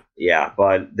 Yeah,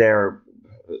 but they're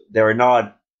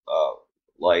not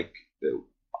like,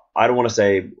 I don't want to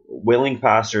say willing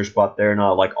passers, but they're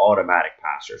not like automatic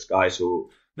passers, guys who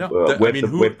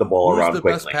whip the ball around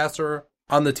quickly. Who's the best passer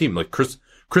on the team? Like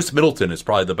Chris Middleton is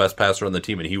probably the best passer on the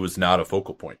team, and he was not a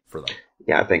focal point for them.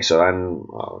 Yeah, I think so. And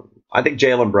I think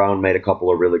Jaylen Brown made a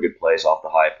couple of really good plays off the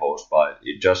high post, but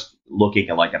just looking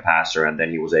at like a passer, and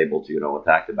then he was able to,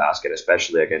 attack the basket,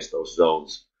 especially against those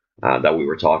zones that we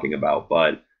were talking about.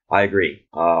 But I agree.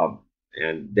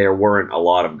 And there weren't a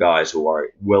lot of guys who are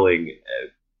willing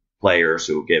players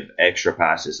who give extra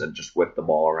passes and just whip the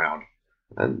ball around.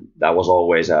 And that was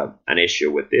always an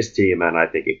issue with this team, and I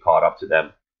think it caught up to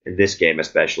them in this game,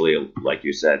 especially, like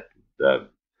you said.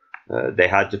 They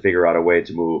had to figure out a way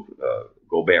to move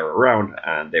Gobert around,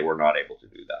 and they were not able to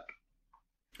do that.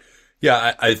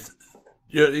 Yeah,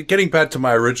 getting back to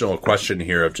my original question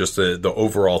here of just the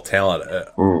overall talent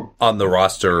on the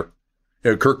roster,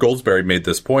 Kirk Goldsberry made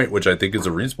this point, which I think is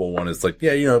a reasonable one. It's like,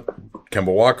 Kemba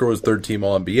Walker was third team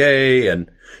All-NBA, and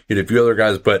a few other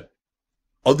guys, but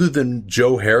other than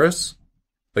Joe Harris,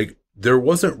 like, there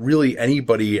wasn't really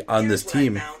anybody on this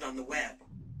team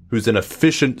who's an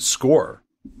efficient scorer.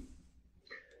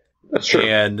 That's true.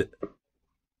 And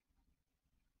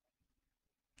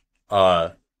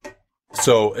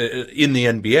so in the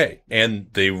NBA, and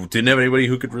they didn't have anybody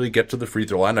who could really get to the free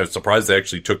throw line. I was surprised they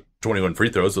actually took 21 free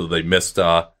throws, so they missed,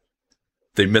 I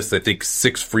think,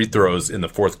 6 free throws in the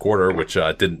fourth quarter, which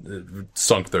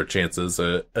sunk their chances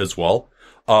as well.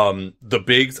 The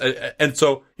bigs, and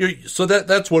so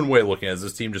that's one way of looking at it.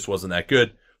 This team just wasn't that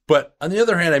good. But on the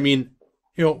other hand, I mean,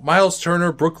 Miles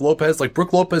Turner, Brook Lopez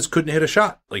couldn't hit a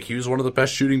shot. Like, he was one of the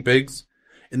best shooting bigs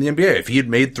in the NBA. If he had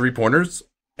made 3-pointers,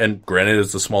 and granted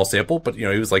it's a small sample, but he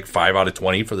was like 5 out of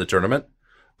 20 for the tournament,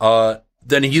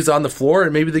 then he's on the floor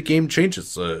and maybe the game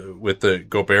changes with the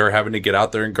Gobert having to get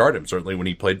out there and guard him. Certainly when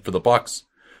he played for the Bucks,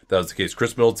 that was the case.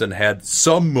 Chris Middleton had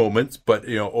some moments, but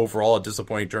overall a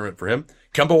disappointing tournament for him.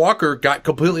 Kemba Walker got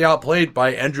completely outplayed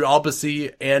by Andrew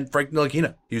Albasi and Frank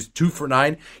Ntilikina. He was 2 for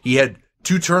 9. He had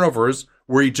 2 turnovers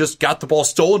where he just got the ball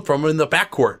stolen from him in the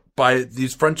backcourt by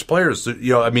these French players.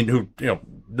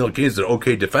 Ntilikina is an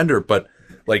okay defender, but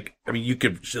you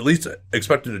could at least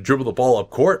expect him to dribble the ball up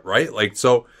court, right?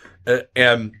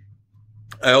 And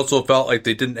I also felt like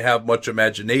they didn't have much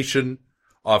imagination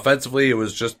offensively. It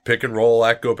was just pick and roll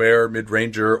at Gobert,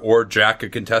 mid-ranger, or jack a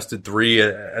contested 3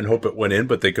 and hope it went in,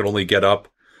 but they could only get up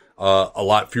a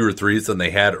lot fewer threes than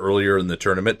they had earlier in the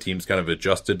tournament. Teams kind of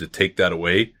adjusted to take that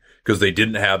away because they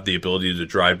didn't have the ability to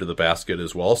drive to the basket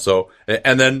as well. So,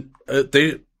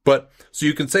 so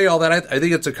you can say all that. I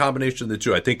think it's a combination of the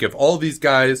two. I think if all these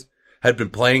guys had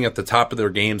been playing at the top of their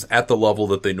games at the level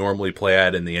that they normally play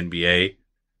at in the NBA,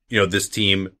 this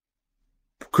team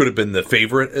could have been the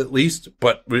favorite at least,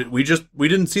 but we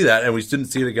didn't see that, and we didn't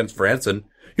see it against France. And,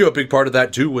 a big part of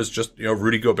that too was just,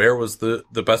 Rudy Gobert was the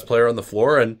best player on the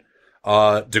floor, and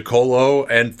DeColo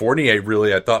and Fournier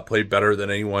really, I thought, played better than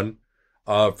anyone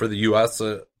for the U.S.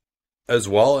 As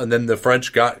well. And then the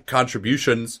French got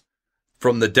contributions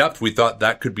from the depth. We thought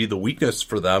that could be the weakness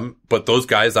for them, but those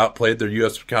guys outplayed their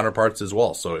U.S. counterparts as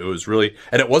well. So it was really,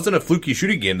 and it wasn't a fluky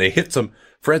shooting game.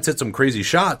 France hit some crazy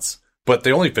shots, but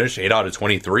they only finished 8 out of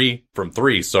 23 from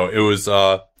 3. So it was,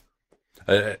 to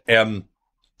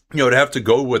have to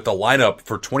go with the lineup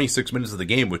for 26 minutes of the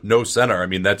game with no center. I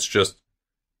mean, that's just,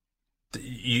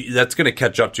 that's going to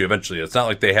catch up to you eventually. It's not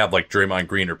like they have like Draymond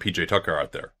Green or PJ Tucker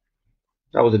out there.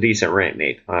 That was a decent rant,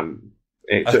 Nate. I'm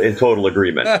in total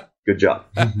agreement. Good job.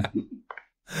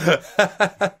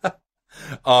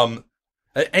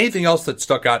 Anything else that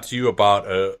stuck out to you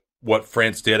about what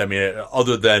France did. I mean,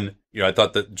 other than, I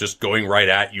thought that just going right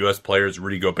at U.S. players,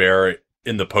 Rudy Gobert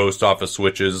in the post off of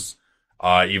switches,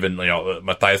 even,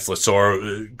 Matthias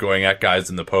Lesor going at guys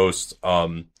in the post.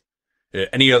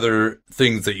 Any other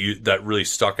things that really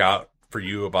stuck out for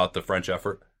you about the French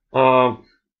effort? I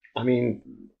mean,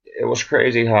 it was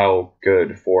crazy how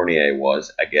good Fournier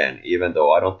was again, even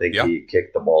though I don't think he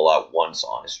kicked the ball out once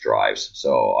on his drives.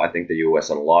 So I think the U.S.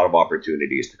 had a lot of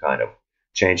opportunities to kind of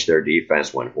change their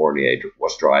defense when Fournier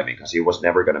was driving, because he was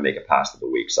never going to make a pass to the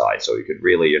weak side. So he could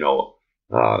really,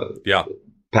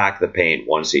 pack the paint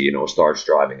once he, starts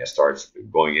driving and starts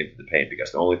going into the paint,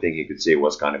 because the only thing he could see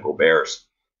was kind of Gobert's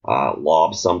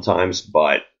lobs sometimes,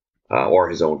 or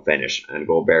his own finish. And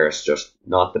Gobert is just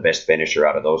not the best finisher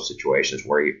out of those situations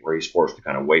where he's forced to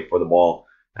kind of wait for the ball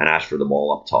and ask for the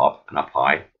ball up top and up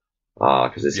high,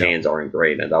 because his hands aren't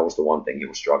great. And that was the one thing he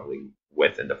was struggling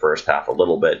with in the first half a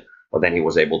little bit. But then he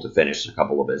was able to finish a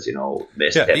couple of his,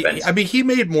 missed hit. He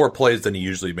made more plays than he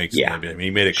usually makes. Yeah. I mean,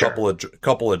 he made a couple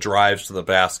of drives to the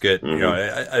basket.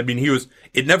 Mm-hmm.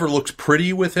 It never looks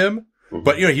pretty with him,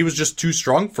 but he was just too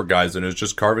strong for guys, and it was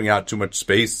just carving out too much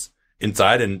space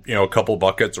inside, and a couple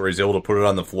buckets where he's able to put it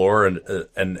on the floor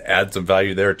and add some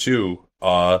value there too.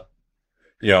 DeColo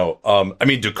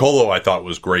I thought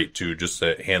was great too, just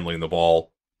handling the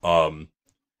ball. But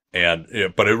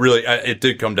it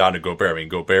did come down to Gobert. I mean,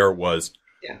 Gobert was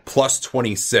plus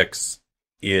 26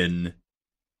 in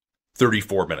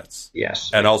 34 minutes.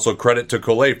 Yes. And also credit to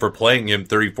Collet for playing him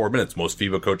 34 minutes. Most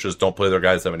FIBA coaches don't play their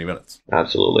guys that many minutes.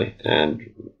 Absolutely.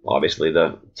 And obviously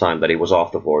the time that he was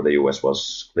off the floor, the U.S.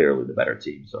 was clearly the better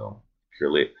team. So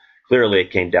clearly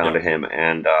it came down to him.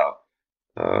 And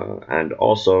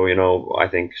also, I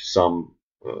think some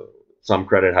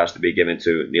credit has to be given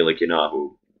to Ntilikina,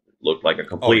 who looked like a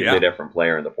completely different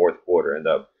player in the fourth quarter. In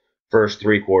the first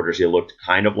 3 quarters, he looked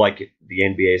kind of like the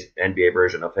NBA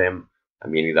version of him,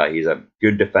 meaning that he's a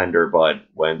good defender, but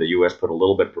when the U.S. put a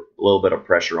little bit of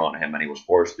pressure on him and he was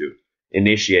forced to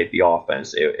initiate the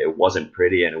offense, it wasn't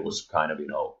pretty, and it was kind of,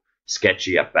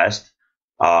 sketchy at best.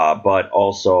 But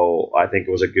also, I think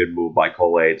it was a good move by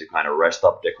Collet to kind of rest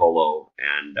up DeColo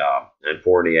and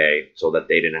Fournier so that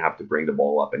they didn't have to bring the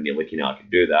ball up, and Ntilikina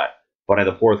could do that. But in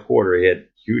the fourth quarter, he had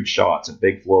huge shots, a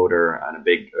big floater and a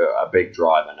big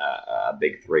drive and a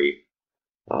big three.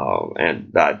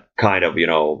 And that kind of,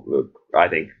 I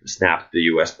think snapped the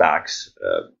U.S. backs,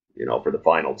 for the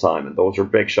final time. And those were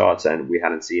big shots, and we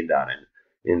hadn't seen that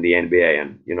in the NBA.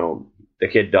 And, the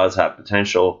kid does have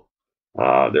potential.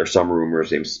 There's some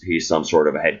rumors he's some sort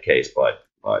of a head case, but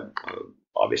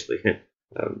obviously,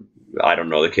 I don't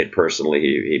know the kid personally.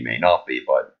 He may not be,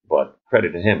 but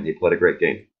credit to him. He played a great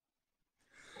game.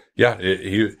 Yeah,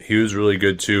 he was really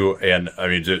good too. And I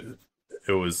mean,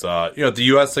 it was, the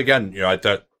U.S. again, I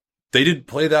thought they didn't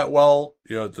play that well,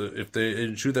 if they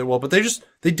didn't shoot that well, but they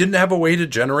didn't have a way to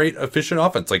generate efficient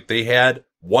offense. Like, they had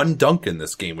one dunk in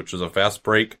this game, which was a fast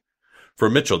break for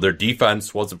Mitchell. Their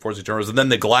defense wasn't forcing turnovers. And then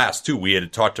the glass too. We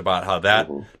had talked about how that,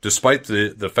 despite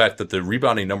the fact that the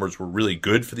rebounding numbers were really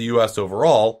good for the U.S.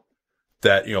 overall,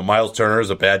 that, Miles Turner is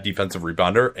a bad defensive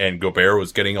rebounder, and Gobert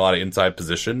was getting a lot of inside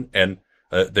position, and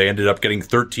they ended up getting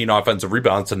 13 offensive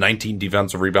rebounds to 19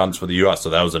 defensive rebounds for the U.S. So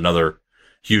that was another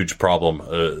huge problem.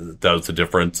 That was the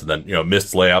difference. And then,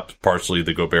 missed layups, partially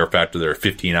the Gobert factor there,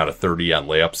 15 out of 30 on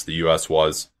layups the U.S.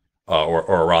 was, or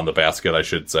around the basket, I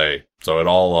should say. So it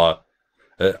all,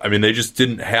 they just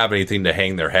didn't have anything to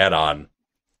hang their hat on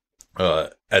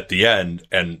at the end.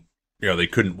 And, they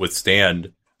couldn't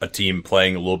withstand a team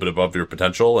playing a little bit above their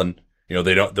potential. And,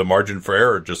 the margin for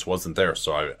error just wasn't there.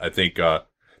 So I think,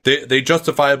 They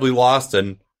justifiably lost,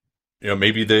 and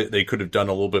maybe they could have done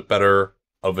a little bit better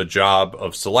of a job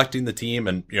of selecting the team.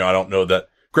 And I don't know that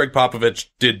Greg Popovich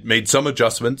made some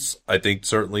adjustments. I think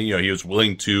certainly he was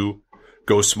willing to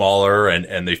go smaller,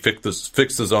 and they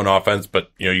fixed his own offense. But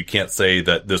you can't say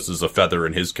that this is a feather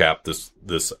in his cap, this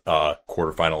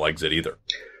quarterfinal exit either.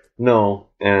 No,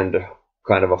 and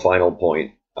kind of a final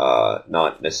point,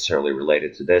 not necessarily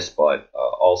related to this, but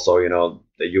also the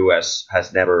U.S.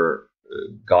 has never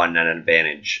gotten an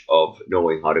advantage of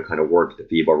knowing how to kind of work the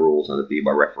FIBA rules and the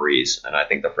FIBA referees. And I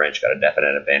think the French got a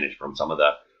definite advantage from some of the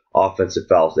offensive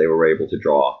fouls they were able to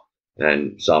draw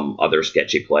and some other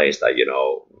sketchy plays that,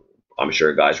 I'm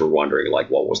sure guys were wondering, like,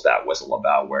 what was that whistle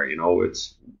about? Where,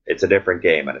 it's a different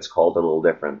game and it's called a little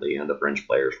differently. And the French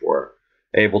players were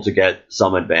able to get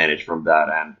some advantage from that.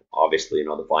 And obviously,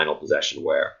 the final possession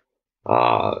where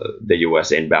the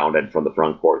U.S. inbounded from the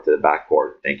front court to the back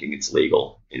court, thinking it's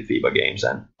legal in FIBA games,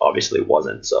 and obviously it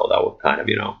wasn't. So that would kind of,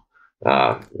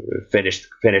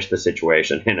 finish the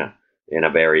situation in a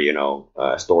very,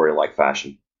 story-like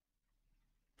fashion.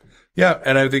 Yeah,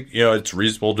 and I think, it's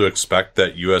reasonable to expect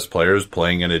that U.S. players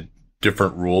playing in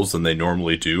different rules than they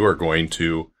normally do are going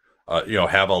to,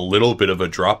 have a little bit of a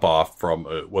drop-off from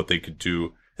what they could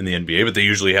do in the NBA, but they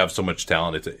usually have so much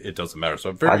talent, it doesn't matter.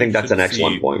 So I think that's an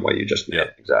excellent point, what you just made. Yeah.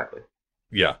 Exactly.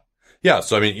 Yeah. Yeah,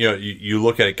 so, I mean, you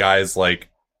look at guys like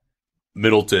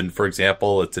Middleton, for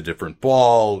example, it's a different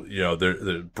ball.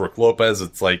 Brook Lopez,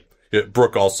 it's like,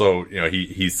 Brook also,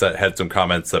 he had some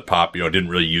comments that Pop, didn't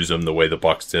really use him the way the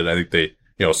Bucks did. I think they,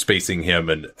 spacing him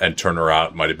and Turner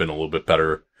out might have been a little bit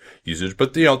better usage.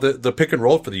 But, the pick and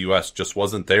roll for the U.S. just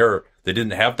wasn't there. They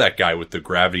didn't have that guy with the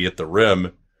gravity at the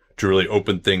rim to really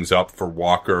open things up for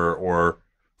Walker or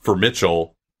for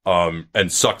Mitchell, and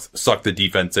suck the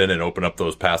defense in and open up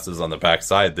those passes on the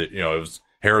backside that, it was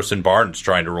Harrison Barnes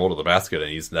trying to roll to the basket,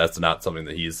 and that's not something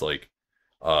that he's like,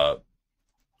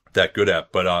 that good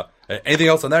at. But anything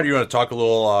else on that? Or you want to talk a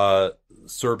little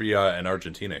Serbia and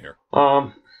Argentina here?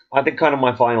 I think kind of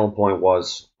my final point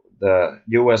was the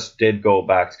U.S. did go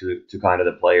back to kind of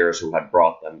the players who had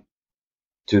brought them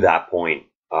to that point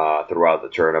throughout the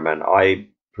tournament. I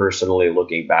personally,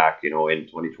 looking back, in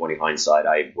 2020 hindsight,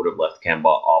 I would have left Kemba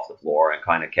off the floor and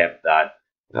kind of kept that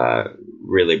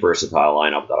really versatile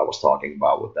lineup that I was talking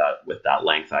about with that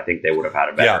length. I think they would have had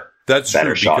a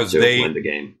better shot to win the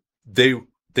game.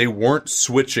 They weren't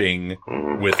switching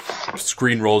with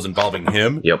screen rolls involving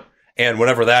him. Yep. And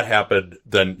whenever that happened,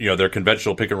 then, their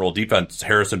conventional pick and roll defense,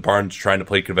 Harrison Barnes trying to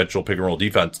play conventional pick and roll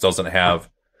defense doesn't have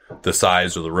the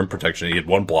size or the rim protection. He had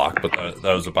one block, but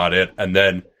that was about it. And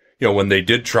then, when they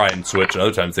did try and switch, and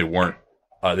other times they weren't,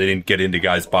 they didn't get into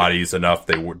guys' bodies enough.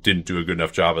 They didn't do a good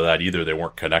enough job of that either. They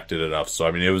weren't connected enough. So,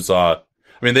 I mean, it was,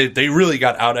 they really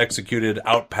got out executed,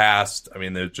 out passed. I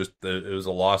mean, it was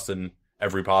a loss in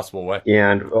every possible way.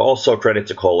 Yeah, and also credit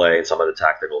to Cole and some of the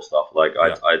tactical stuff. Like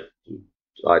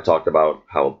I talked about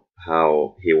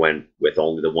how he went with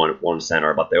only the one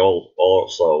center, but they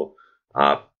also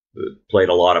played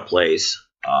a lot of plays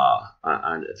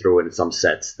and threw in some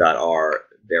sets that are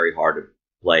very hard to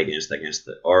play against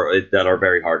or that are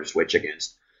very hard to switch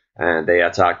against. And they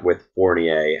attacked with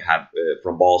Fournier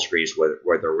from ball screens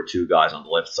where there were two guys on the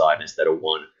left side instead of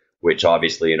one. Which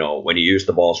obviously, when you use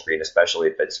the ball screen, especially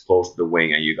if it's close to the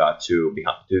wing and you got two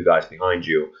guys behind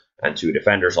you and two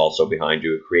defenders also behind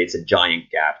you, it creates a giant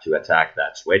gap to attack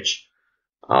that switch.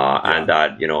 And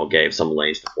that, gave some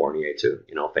lanes to Fournier to,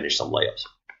 finish some layups.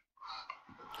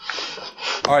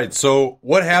 All right. So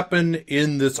what happened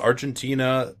in this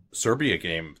Argentina-Serbia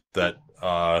game that,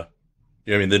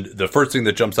 the first thing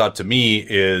that jumps out to me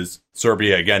is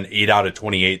Serbia, again, 8 out of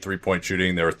 28 3-point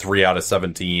shooting. They were 3 out of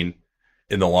 17.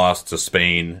 In the loss to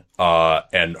Spain,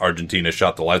 and Argentina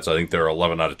shot the lights. I think they're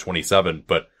 11 out of 27.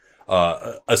 But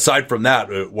aside from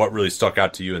that, what really stuck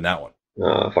out to you in that one?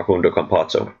 Facundo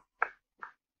Campazzo.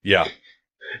 Yeah,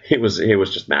 he was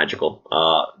just magical.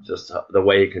 Just the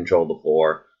way he controlled the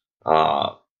floor.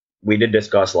 We did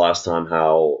discuss last time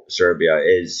how Serbia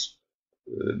is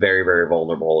very, very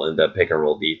vulnerable in the pick and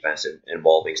roll defense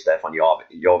involving Stefan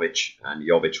Jovic, and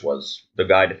Jovic was the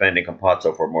guy defending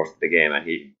Campazzo for most of the game, and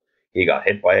he got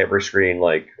hit by every screen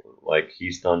like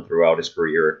he's done throughout his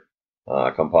career.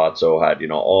 Campazzo had,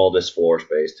 all this floor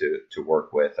space to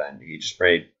work with, and he just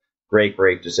made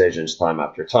great decisions time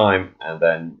after time. And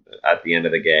then at the end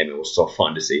of the game, it was so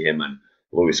fun to see him and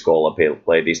Luis Scola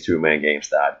play these two-man games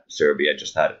that Serbia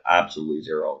just had absolutely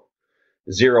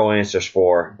zero answers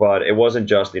for. But it wasn't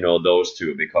just, those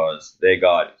two, because they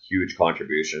got huge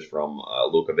contributions from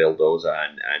Luka Vildoza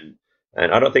and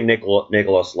I don't think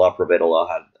Nicolas Laprovitola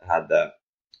had the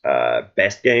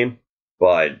best game,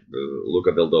 but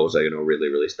Luka Vildoza,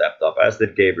 really stepped up, as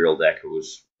did Gabriel Deck,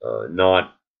 who's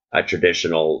not a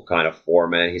traditional kind of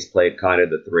four-man. He's played kind of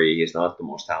the three. He's not the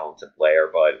most talented player,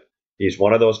 but he's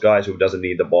one of those guys who doesn't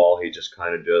need the ball. He just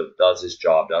kind of does his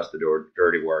job, does the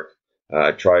dirty work,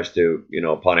 tries to,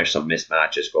 punish some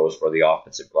mismatches, goes for the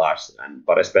offensive glass,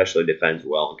 but especially defends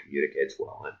well and communicates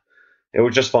well. And it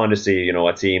was just fun to see,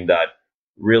 a team that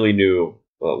really knew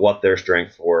what their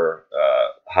strengths were,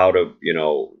 how to,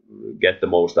 get the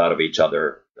most out of each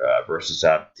other versus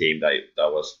a team that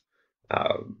was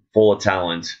full of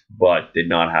talent but did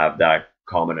not have that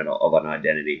common of an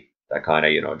identity, that kind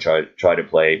of, try to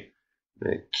play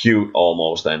cute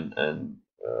almost and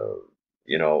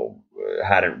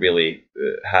hadn't really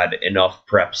had enough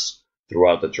preps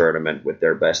throughout the tournament with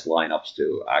their best lineups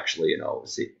to actually,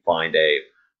 find a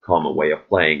common way of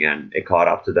playing, and it caught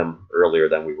up to them earlier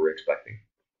than we were expecting.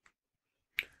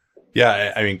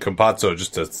 Yeah, I mean, Campazzo,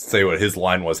 just to say what his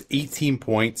line was, 18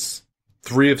 points,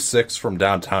 3 of 6 from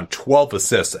downtown, 12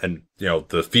 assists, and, the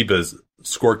FIBA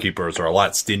scorekeepers are a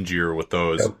lot stingier with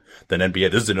those than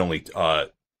NBA. This is in only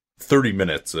 30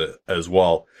 minutes as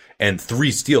well. And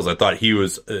 3 steals. I thought he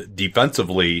was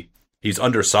defensively, he's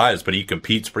undersized, but he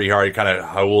competes pretty hard. He kind of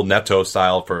Raul Neto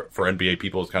style for NBA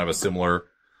people is kind of a similar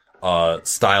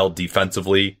style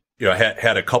defensively.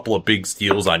 Had a couple of big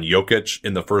steals on Jokic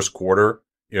in the first quarter,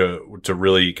 to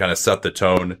really kind of set the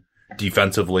tone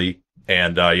defensively.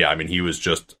 And he was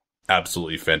just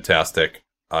absolutely fantastic.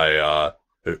 I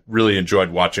really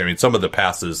enjoyed watching. I mean, some of the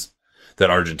passes that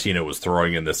Argentina was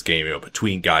throwing in this game,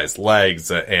 between guys'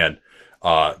 legs and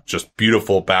just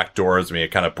beautiful backdoors. I mean,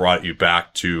 it kind of brought you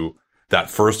back to that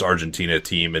first Argentina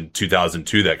team in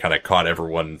 2002 that kind of caught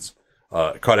everyone's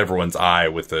eye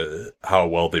with how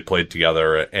well they played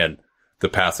together and the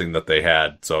passing that they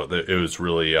had. So it was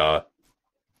really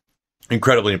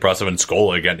incredibly impressive. And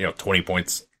Scola, again, 20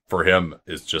 points for him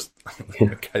is just,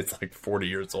 the guy's like 40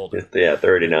 years old. Yeah,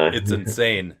 39. It's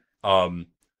insane. And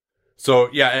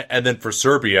then for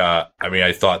Serbia, I mean,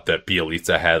 I thought that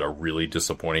Bjelica had a really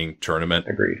disappointing tournament.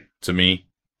 Agreed. To me.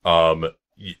 And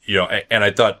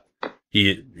I thought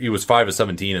he was 5 of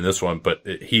 17 in this one, but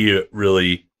he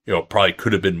really, probably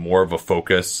could have been more of a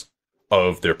focus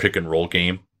of their pick and roll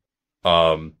game.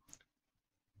 And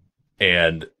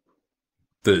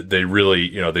they really,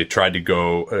 they tried to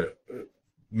go,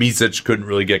 Micic couldn't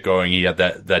really get going. He had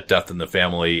that death in the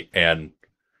family, and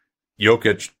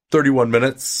Jokic 31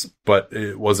 minutes, but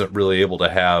it wasn't really able to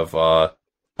have a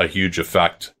huge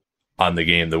effect on the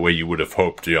game the way you would have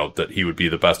hoped, that he would be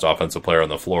the best offensive player on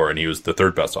the floor, and he was the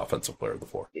 3rd best offensive player on the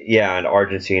floor. Yeah, and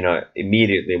Argentina,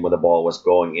 immediately when the ball was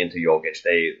going into Jokic,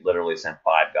 they literally sent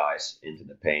 5 guys into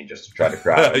the paint just to try to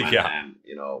grab him. And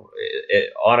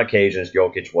on occasions,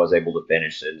 Jokic was able to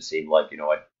finish, and it seemed like, a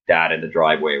dad in the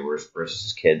driveway versus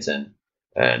his kids and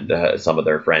some of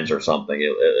their friends or something.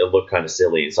 It looked kind of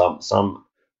silly in some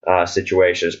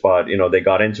situations, but they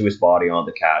got into his body on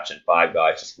the catch, and 5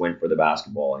 guys just went for the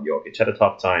basketball, and Jokic had a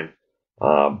tough time.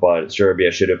 But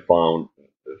Serbia should have found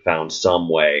some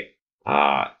way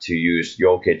to use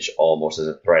Jokic almost as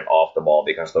a threat off the ball,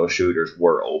 because those shooters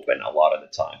were open a lot of the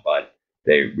time, but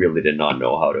they really did not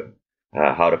know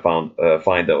how to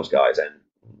find those guys.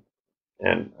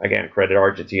 And again, credit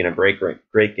Argentina, great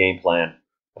game plan.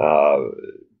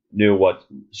 Knew what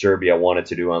Serbia wanted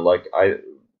to do, and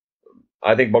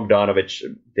I think Bogdanovic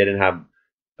didn't have,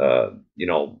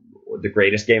 the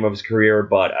greatest game of his career,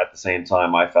 but at the same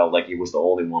time, I felt like he was the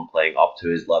only one playing up to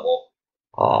his level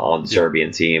on the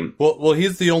Serbian team. Well,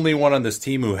 he's the only one on this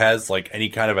team who has any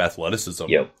kind of athleticism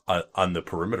on the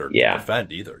perimeter to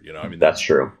defend either. I mean, that's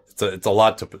true. It's a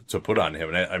lot to put on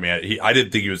him, and I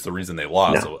didn't think he was the reason they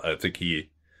lost. No. So I think he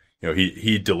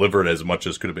delivered as much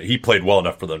as could have been. He played well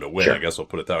enough for them to win. Sure. I guess we'll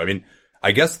put it that way.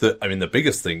 I mean, the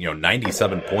biggest thing,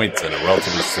 97 points in a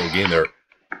relatively slow game there.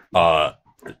 60%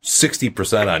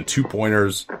 on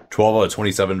 2-pointers, 12 out of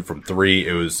 27 from 3.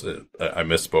 It was, I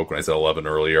misspoke when I said 11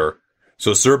 earlier.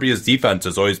 So Serbia's defense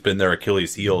has always been their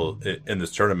Achilles heel in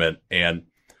this tournament. And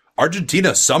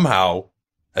Argentina somehow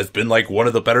has been one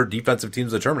of the better defensive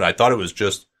teams in the tournament. I thought it was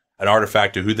just an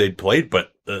artifact of who they'd played,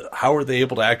 but how are they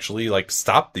able to actually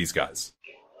stop these guys?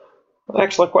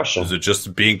 Excellent question. Is it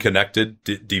just being connected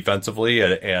defensively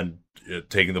and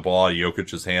taking the ball out of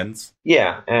Jokic's hands?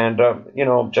 Yeah, and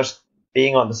just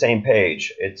being on the same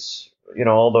page. It's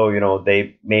although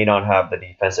they may not have the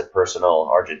defensive personnel,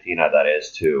 Argentina that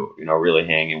is, to really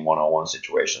hang in one-on-one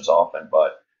situations often,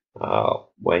 but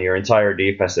when your entire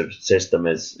defensive system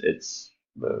and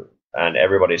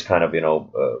everybody's kind of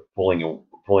pulling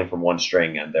from one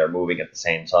string, and they're moving at the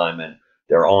same time, and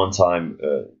they're on time,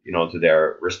 to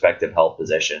their respective health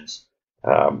positions.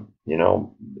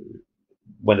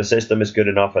 When the system is good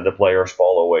enough and the players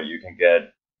follow it, you can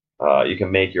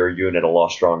make your unit a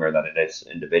lot stronger than it is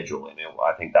individually.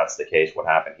 I think that's the case. What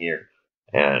happened here,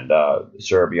 and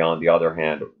Serbia, on the other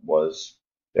hand,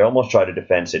 they almost try to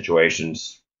defend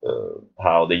situations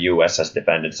how the U.S. has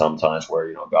defended sometimes,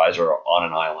 where guys are on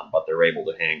an island, but they're able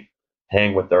to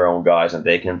hang with their own guys, and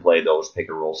they can play those pick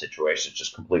and roll situations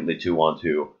just completely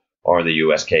 2-on-2. Or in the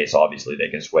U.S. case, obviously they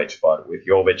can switch. But with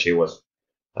Jovic, he was,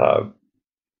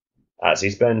 as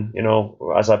he's been,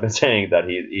 as I've been saying, that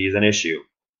he's an issue.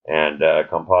 And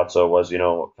Campazzo was,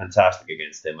 fantastic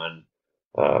against him. And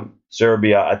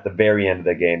Serbia, at the very end of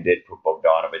the game, did put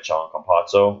Bogdanovic on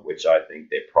Campazzo, which I think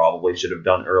they probably should have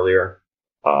done earlier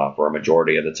for a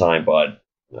majority of the time. But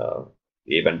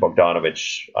even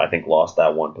Bogdanovic, I think, lost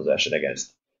that one possession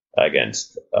against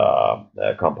Campazzo.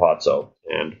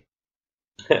 And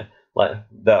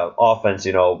the offense,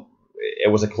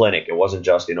 it was a clinic. It wasn't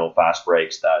just, fast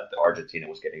breaks that Argentina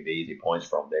was getting the easy points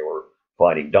from. They were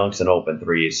finding dunks and open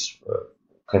threes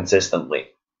consistently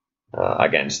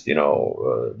against,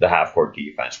 the half-court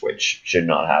defense, which should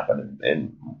not happen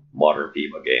in modern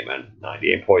FIBA game. And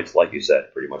 98 points, like you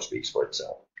said, pretty much speaks for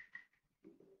itself.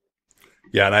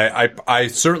 Yeah, and I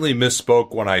certainly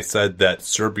misspoke when I said that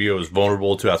Serbia was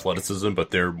vulnerable to athleticism,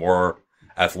 but they're more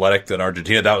athletic than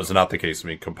Argentina. That was not the case. I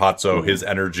mean, Campazzo, his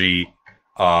energy,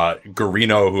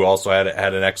 Garino, who also had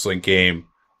an excellent game.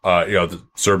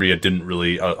 Serbia didn't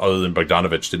really, other than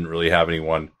Bogdanovic, didn't really have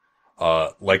anyone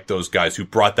like those guys who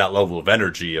brought that level of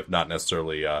energy, if not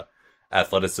necessarily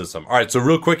athleticism. All right, so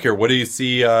real quick here, what do you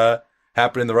see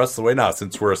happening the rest of the way now,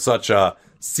 since we're such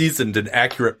seasoned and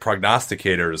accurate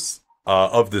prognosticators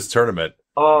of this tournament?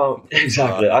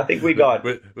 Exactly. I think we got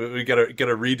we got a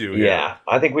redo here. Yeah,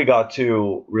 I think we got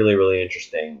two really, really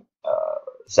interesting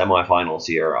semifinals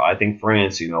here. I think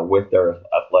France, with their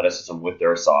athleticism, with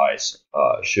their size,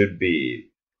 should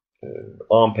be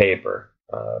on paper,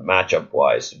 matchup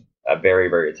wise, a very,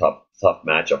 very tough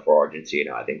matchup for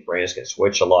Argentina. I think France can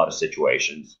switch a lot of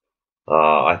situations.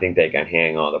 I think they can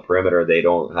hang on the perimeter. They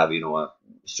don't have a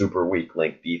super weak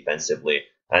link defensively,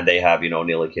 and they have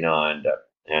Nilikina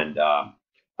and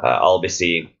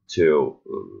Albisi to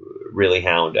really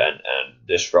hound and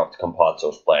disrupt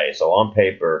Campazzo's play. So on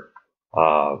paper,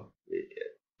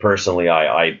 personally,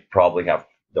 I probably have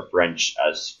the French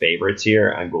as favorites here,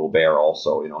 and Gobert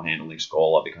also, handling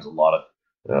Scola, because a lot of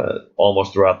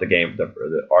almost throughout the game,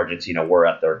 the Argentina were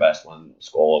at their best when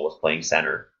Scola was playing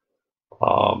center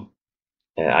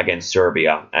against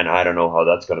Serbia, and I don't know how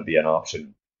that's going to be an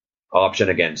option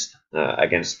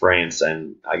against France.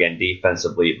 And again,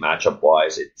 defensively, matchup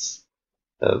wise, it's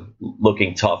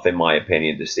looking tough in my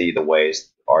opinion to see the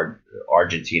ways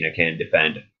Argentina can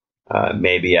defend.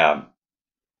 Maybe a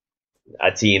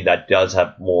team that does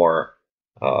have more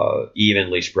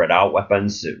evenly spread out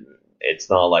weapons.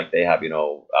 It's not like they have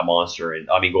a monster.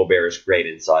 Gobert is great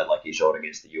inside, like he showed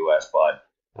against the U.S., but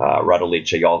Radulic,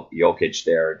 Jokic,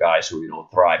 they're guys who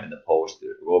thrive in the post.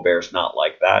 Gobert's not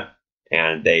like that.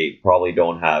 And they probably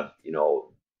don't have,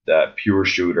 the pure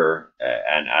shooter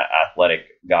and athletic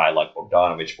guy like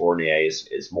Bogdanovic. Fournier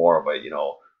is more of a,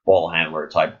 ball handler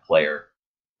type of player.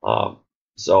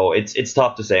 So it's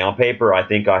tough to say. On paper, I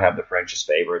think I have the French as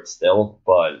favorites still,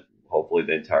 but hopefully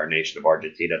the entire nation of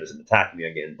Argentina doesn't attack me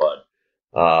again. But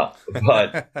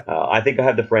I think I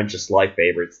have the French as slight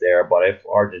favorites there. But if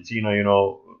Argentina,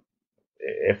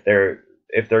 if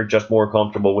they're just more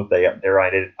comfortable with their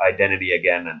identity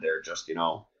again, and they're just,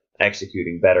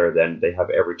 executing better, then they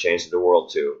have every chance in the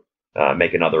world to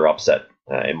make another upset,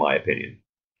 in my opinion.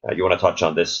 You want to touch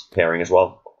on this pairing as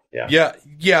well? Yeah.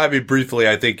 I mean, briefly,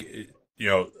 I think,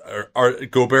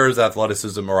 Gobert's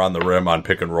athleticism around the rim on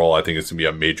pick and roll, I think it's going to be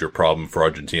a major problem for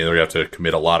Argentina. They're going to have to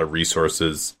commit a lot of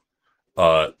resources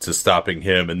to stopping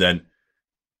him. And then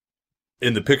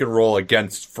in the pick and roll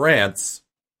against France,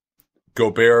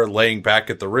 Gobert laying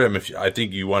back at the rim, I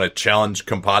think you want to challenge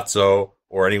Campazzo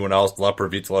or anyone else,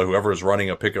 Laprovittola, whoever is running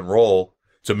a pick and roll,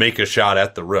 to make a shot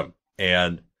at the rim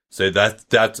and say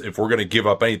that's if we're going to give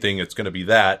up anything, it's going to be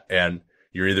that. And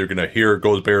you're either going to hear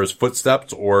Gobert's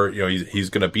footsteps, or he's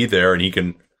going to be there, and he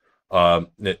can.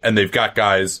 And they've got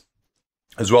guys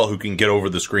as well who can get over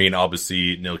the screen.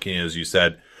 Obviously, Nilikina, as you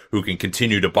said, who can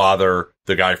continue to bother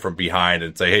the guy from behind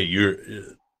and say, "Hey,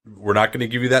 we're not going to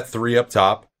give you that three up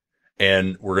top,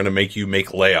 and we're going to make you make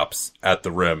layups at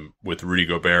the rim with Rudy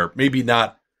Gobert. Maybe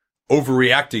not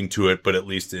overreacting to it, but at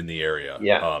least in the area."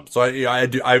 Yeah. So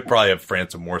I probably have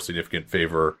France a more significant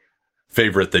favorite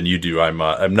than you do. I'm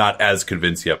not as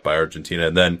convinced yet by Argentina.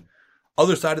 And then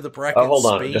other side of the bracket. Hold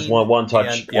on, Spain just one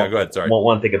touch. Go ahead. Sorry.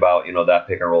 One thing about that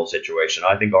pick and roll situation.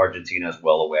 I think Argentina is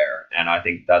well aware, and I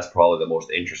think that's probably the most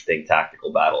interesting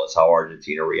tactical battle is how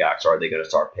Argentina reacts. Are they going to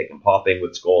start pick and popping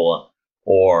with Scola?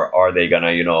 Or are they going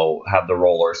to, have the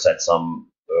roller set some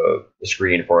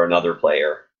screen for another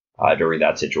player during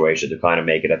that situation to kind of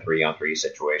make it a 3-on-3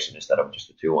 situation instead of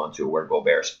just a 2-on-2 where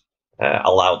Gobert's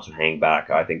allowed to hang back?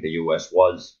 I think the U.S.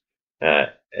 was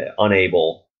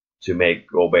unable to make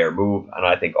Gobert move, and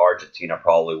I think Argentina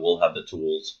probably will have the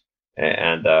tools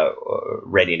and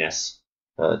readiness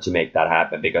to make that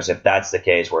happen. Because if that's the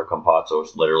case where Campazzo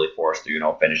is literally forced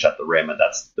to, finish at the rim, and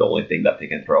that's the only thing that they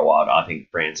can throw out, I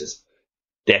think France is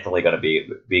definitely going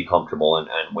to be comfortable and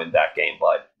win that game,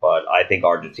 but I think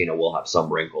Argentina will have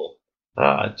some wrinkle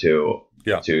to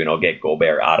get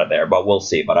Gobert out of there. But we'll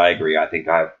see. But I agree. I think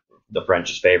I have the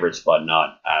French as favorites, but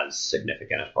not as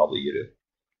significant as probably you do.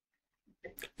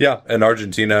 Yeah, and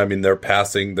Argentina, I mean, their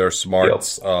passing, their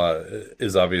smarts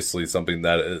is obviously something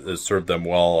that has served them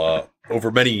well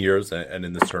over many years and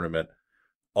in this tournament.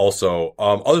 also.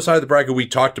 Other side of the bracket, we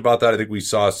talked about that. I think we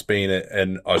saw Spain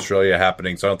and Australia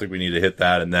happening, so I don't think we need to hit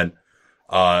that. And then,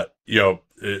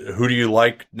 who do you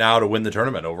like now to win the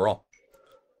tournament overall?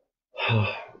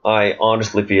 I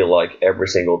honestly feel like every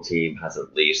single team has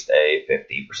at least a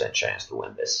 15% chance to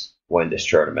win this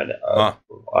tournament.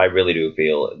 I really do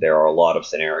feel there are a lot of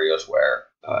scenarios where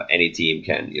any team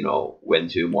can, win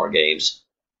 2 more games.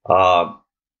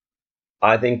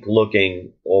 I think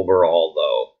looking overall,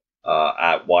 though,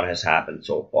 at what has happened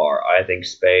so far, I think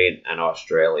Spain and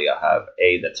Australia have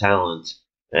A, the talent,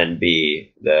 and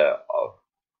B, the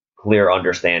clear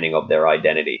understanding of their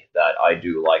identity that I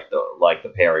do like the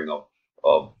pairing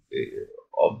of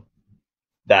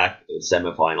that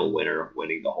semifinal winner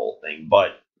winning the whole thing.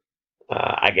 But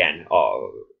again,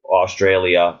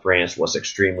 Australia, France was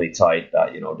extremely tight.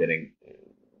 That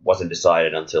wasn't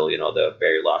decided until the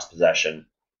very last possession.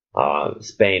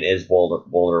 Spain is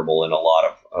vulnerable in a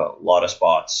lot of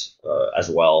spots as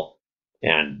well,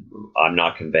 and I'm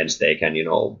not convinced they can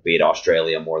beat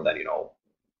Australia more than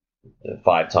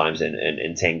 5 times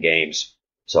in 10 games.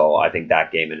 So I think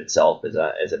that game in itself is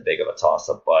a big of a toss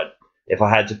up. But if I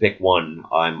had to pick one,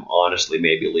 I'm honestly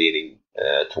maybe leaning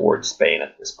towards Spain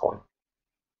at this point.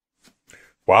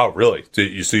 Wow, really? So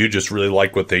you just really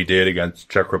like what they did against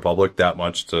Czech Republic that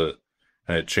much to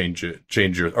change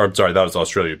your? Or I'm sorry, that was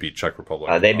Australia beat Czech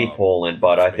Republic. They beat Poland,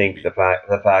 but I think the fact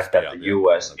that the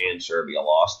U.S. and Serbia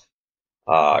lost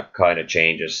kind of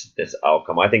changes this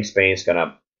outcome. I think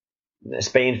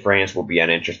Spain-France will be an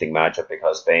interesting matchup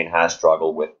because Spain has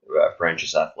struggled with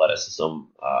French's athleticism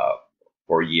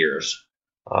for years.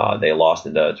 They lost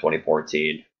in the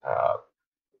 2014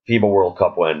 FIBA World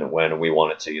Cup when we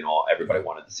wanted to, everybody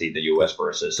wanted to see the U.S.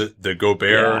 versus the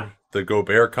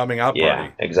Gobert coming out party.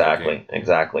 Yeah, exactly.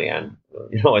 And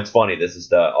it's funny. This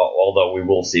is although we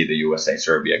will see the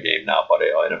USA-Serbia game now, but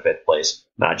in a 5th place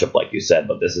matchup, like you said.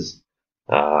 But this is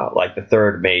like the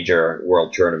 3rd major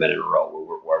world tournament in a row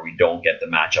where we don't get the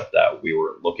matchup that we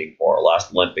were looking for.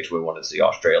 Last Olympics, we wanted to see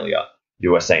Australia,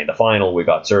 USA in the final. We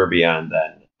got Serbia, and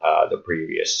then the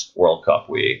previous World Cup,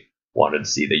 we wanted to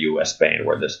see the U.S.-Spain,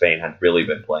 where the Spain had really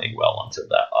been playing well until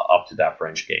that up to that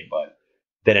French game, but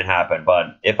didn't happen.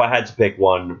 But if I had to pick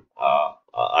one,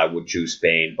 I would choose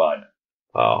Spain. But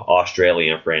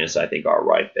Australia and France, I think, are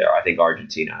right there. I think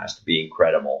Argentina has to be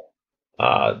incredible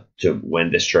to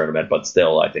win this tournament, but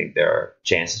still, I think their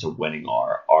chances of winning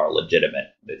are legitimate.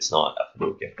 It's not a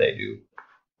fluke if they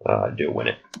do win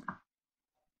it.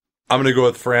 I'm going to go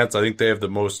with France. I think they have the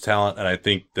most talent, and I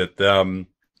think that them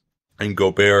and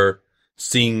Gobert,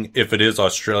 seeing if it is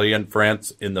Australia and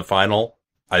France in the final,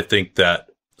 I think that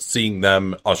seeing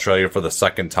them, Australia, for the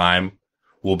 2nd time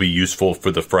will be useful for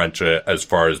the French as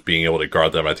far as being able to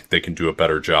guard them. I think they can do a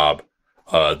better job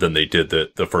than they did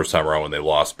the first time around when they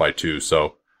lost by 2.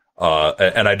 So,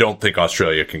 and I don't think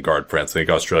Australia can guard France. I think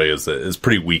Australia is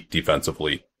pretty weak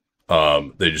defensively.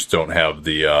 They just don't have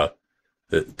the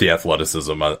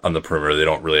athleticism on the perimeter. They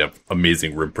don't really have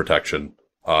amazing rim protection.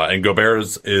 And Gobert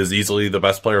is easily the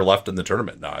best player left in the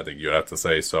tournament now, I think you'd have to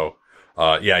say. So,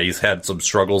 he's had some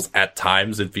struggles at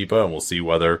times in FIBA, and we'll see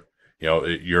whether,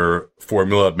 your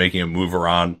formula of making a move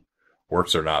around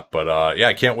works or not. But,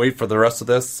 I can't wait for the rest of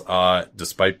this.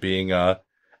 Despite being, an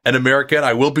American,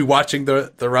 I will be watching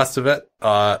the rest of it,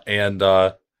 and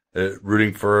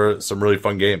rooting for some really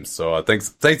fun games. So,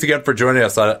 thanks again for joining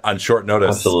us on short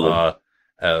notice. Absolutely.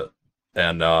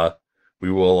 And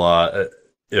we will,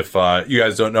 if you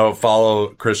guys don't know,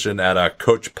 follow Kristian at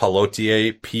Coach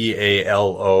Palotie,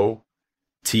 Palotie.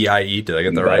 Did I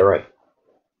get that right?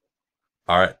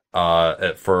 All right.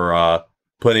 For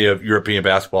plenty of European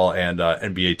basketball and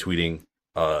NBA tweeting.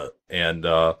 And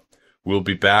we'll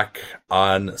be back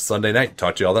on Sunday night.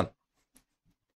 Talk to you all then.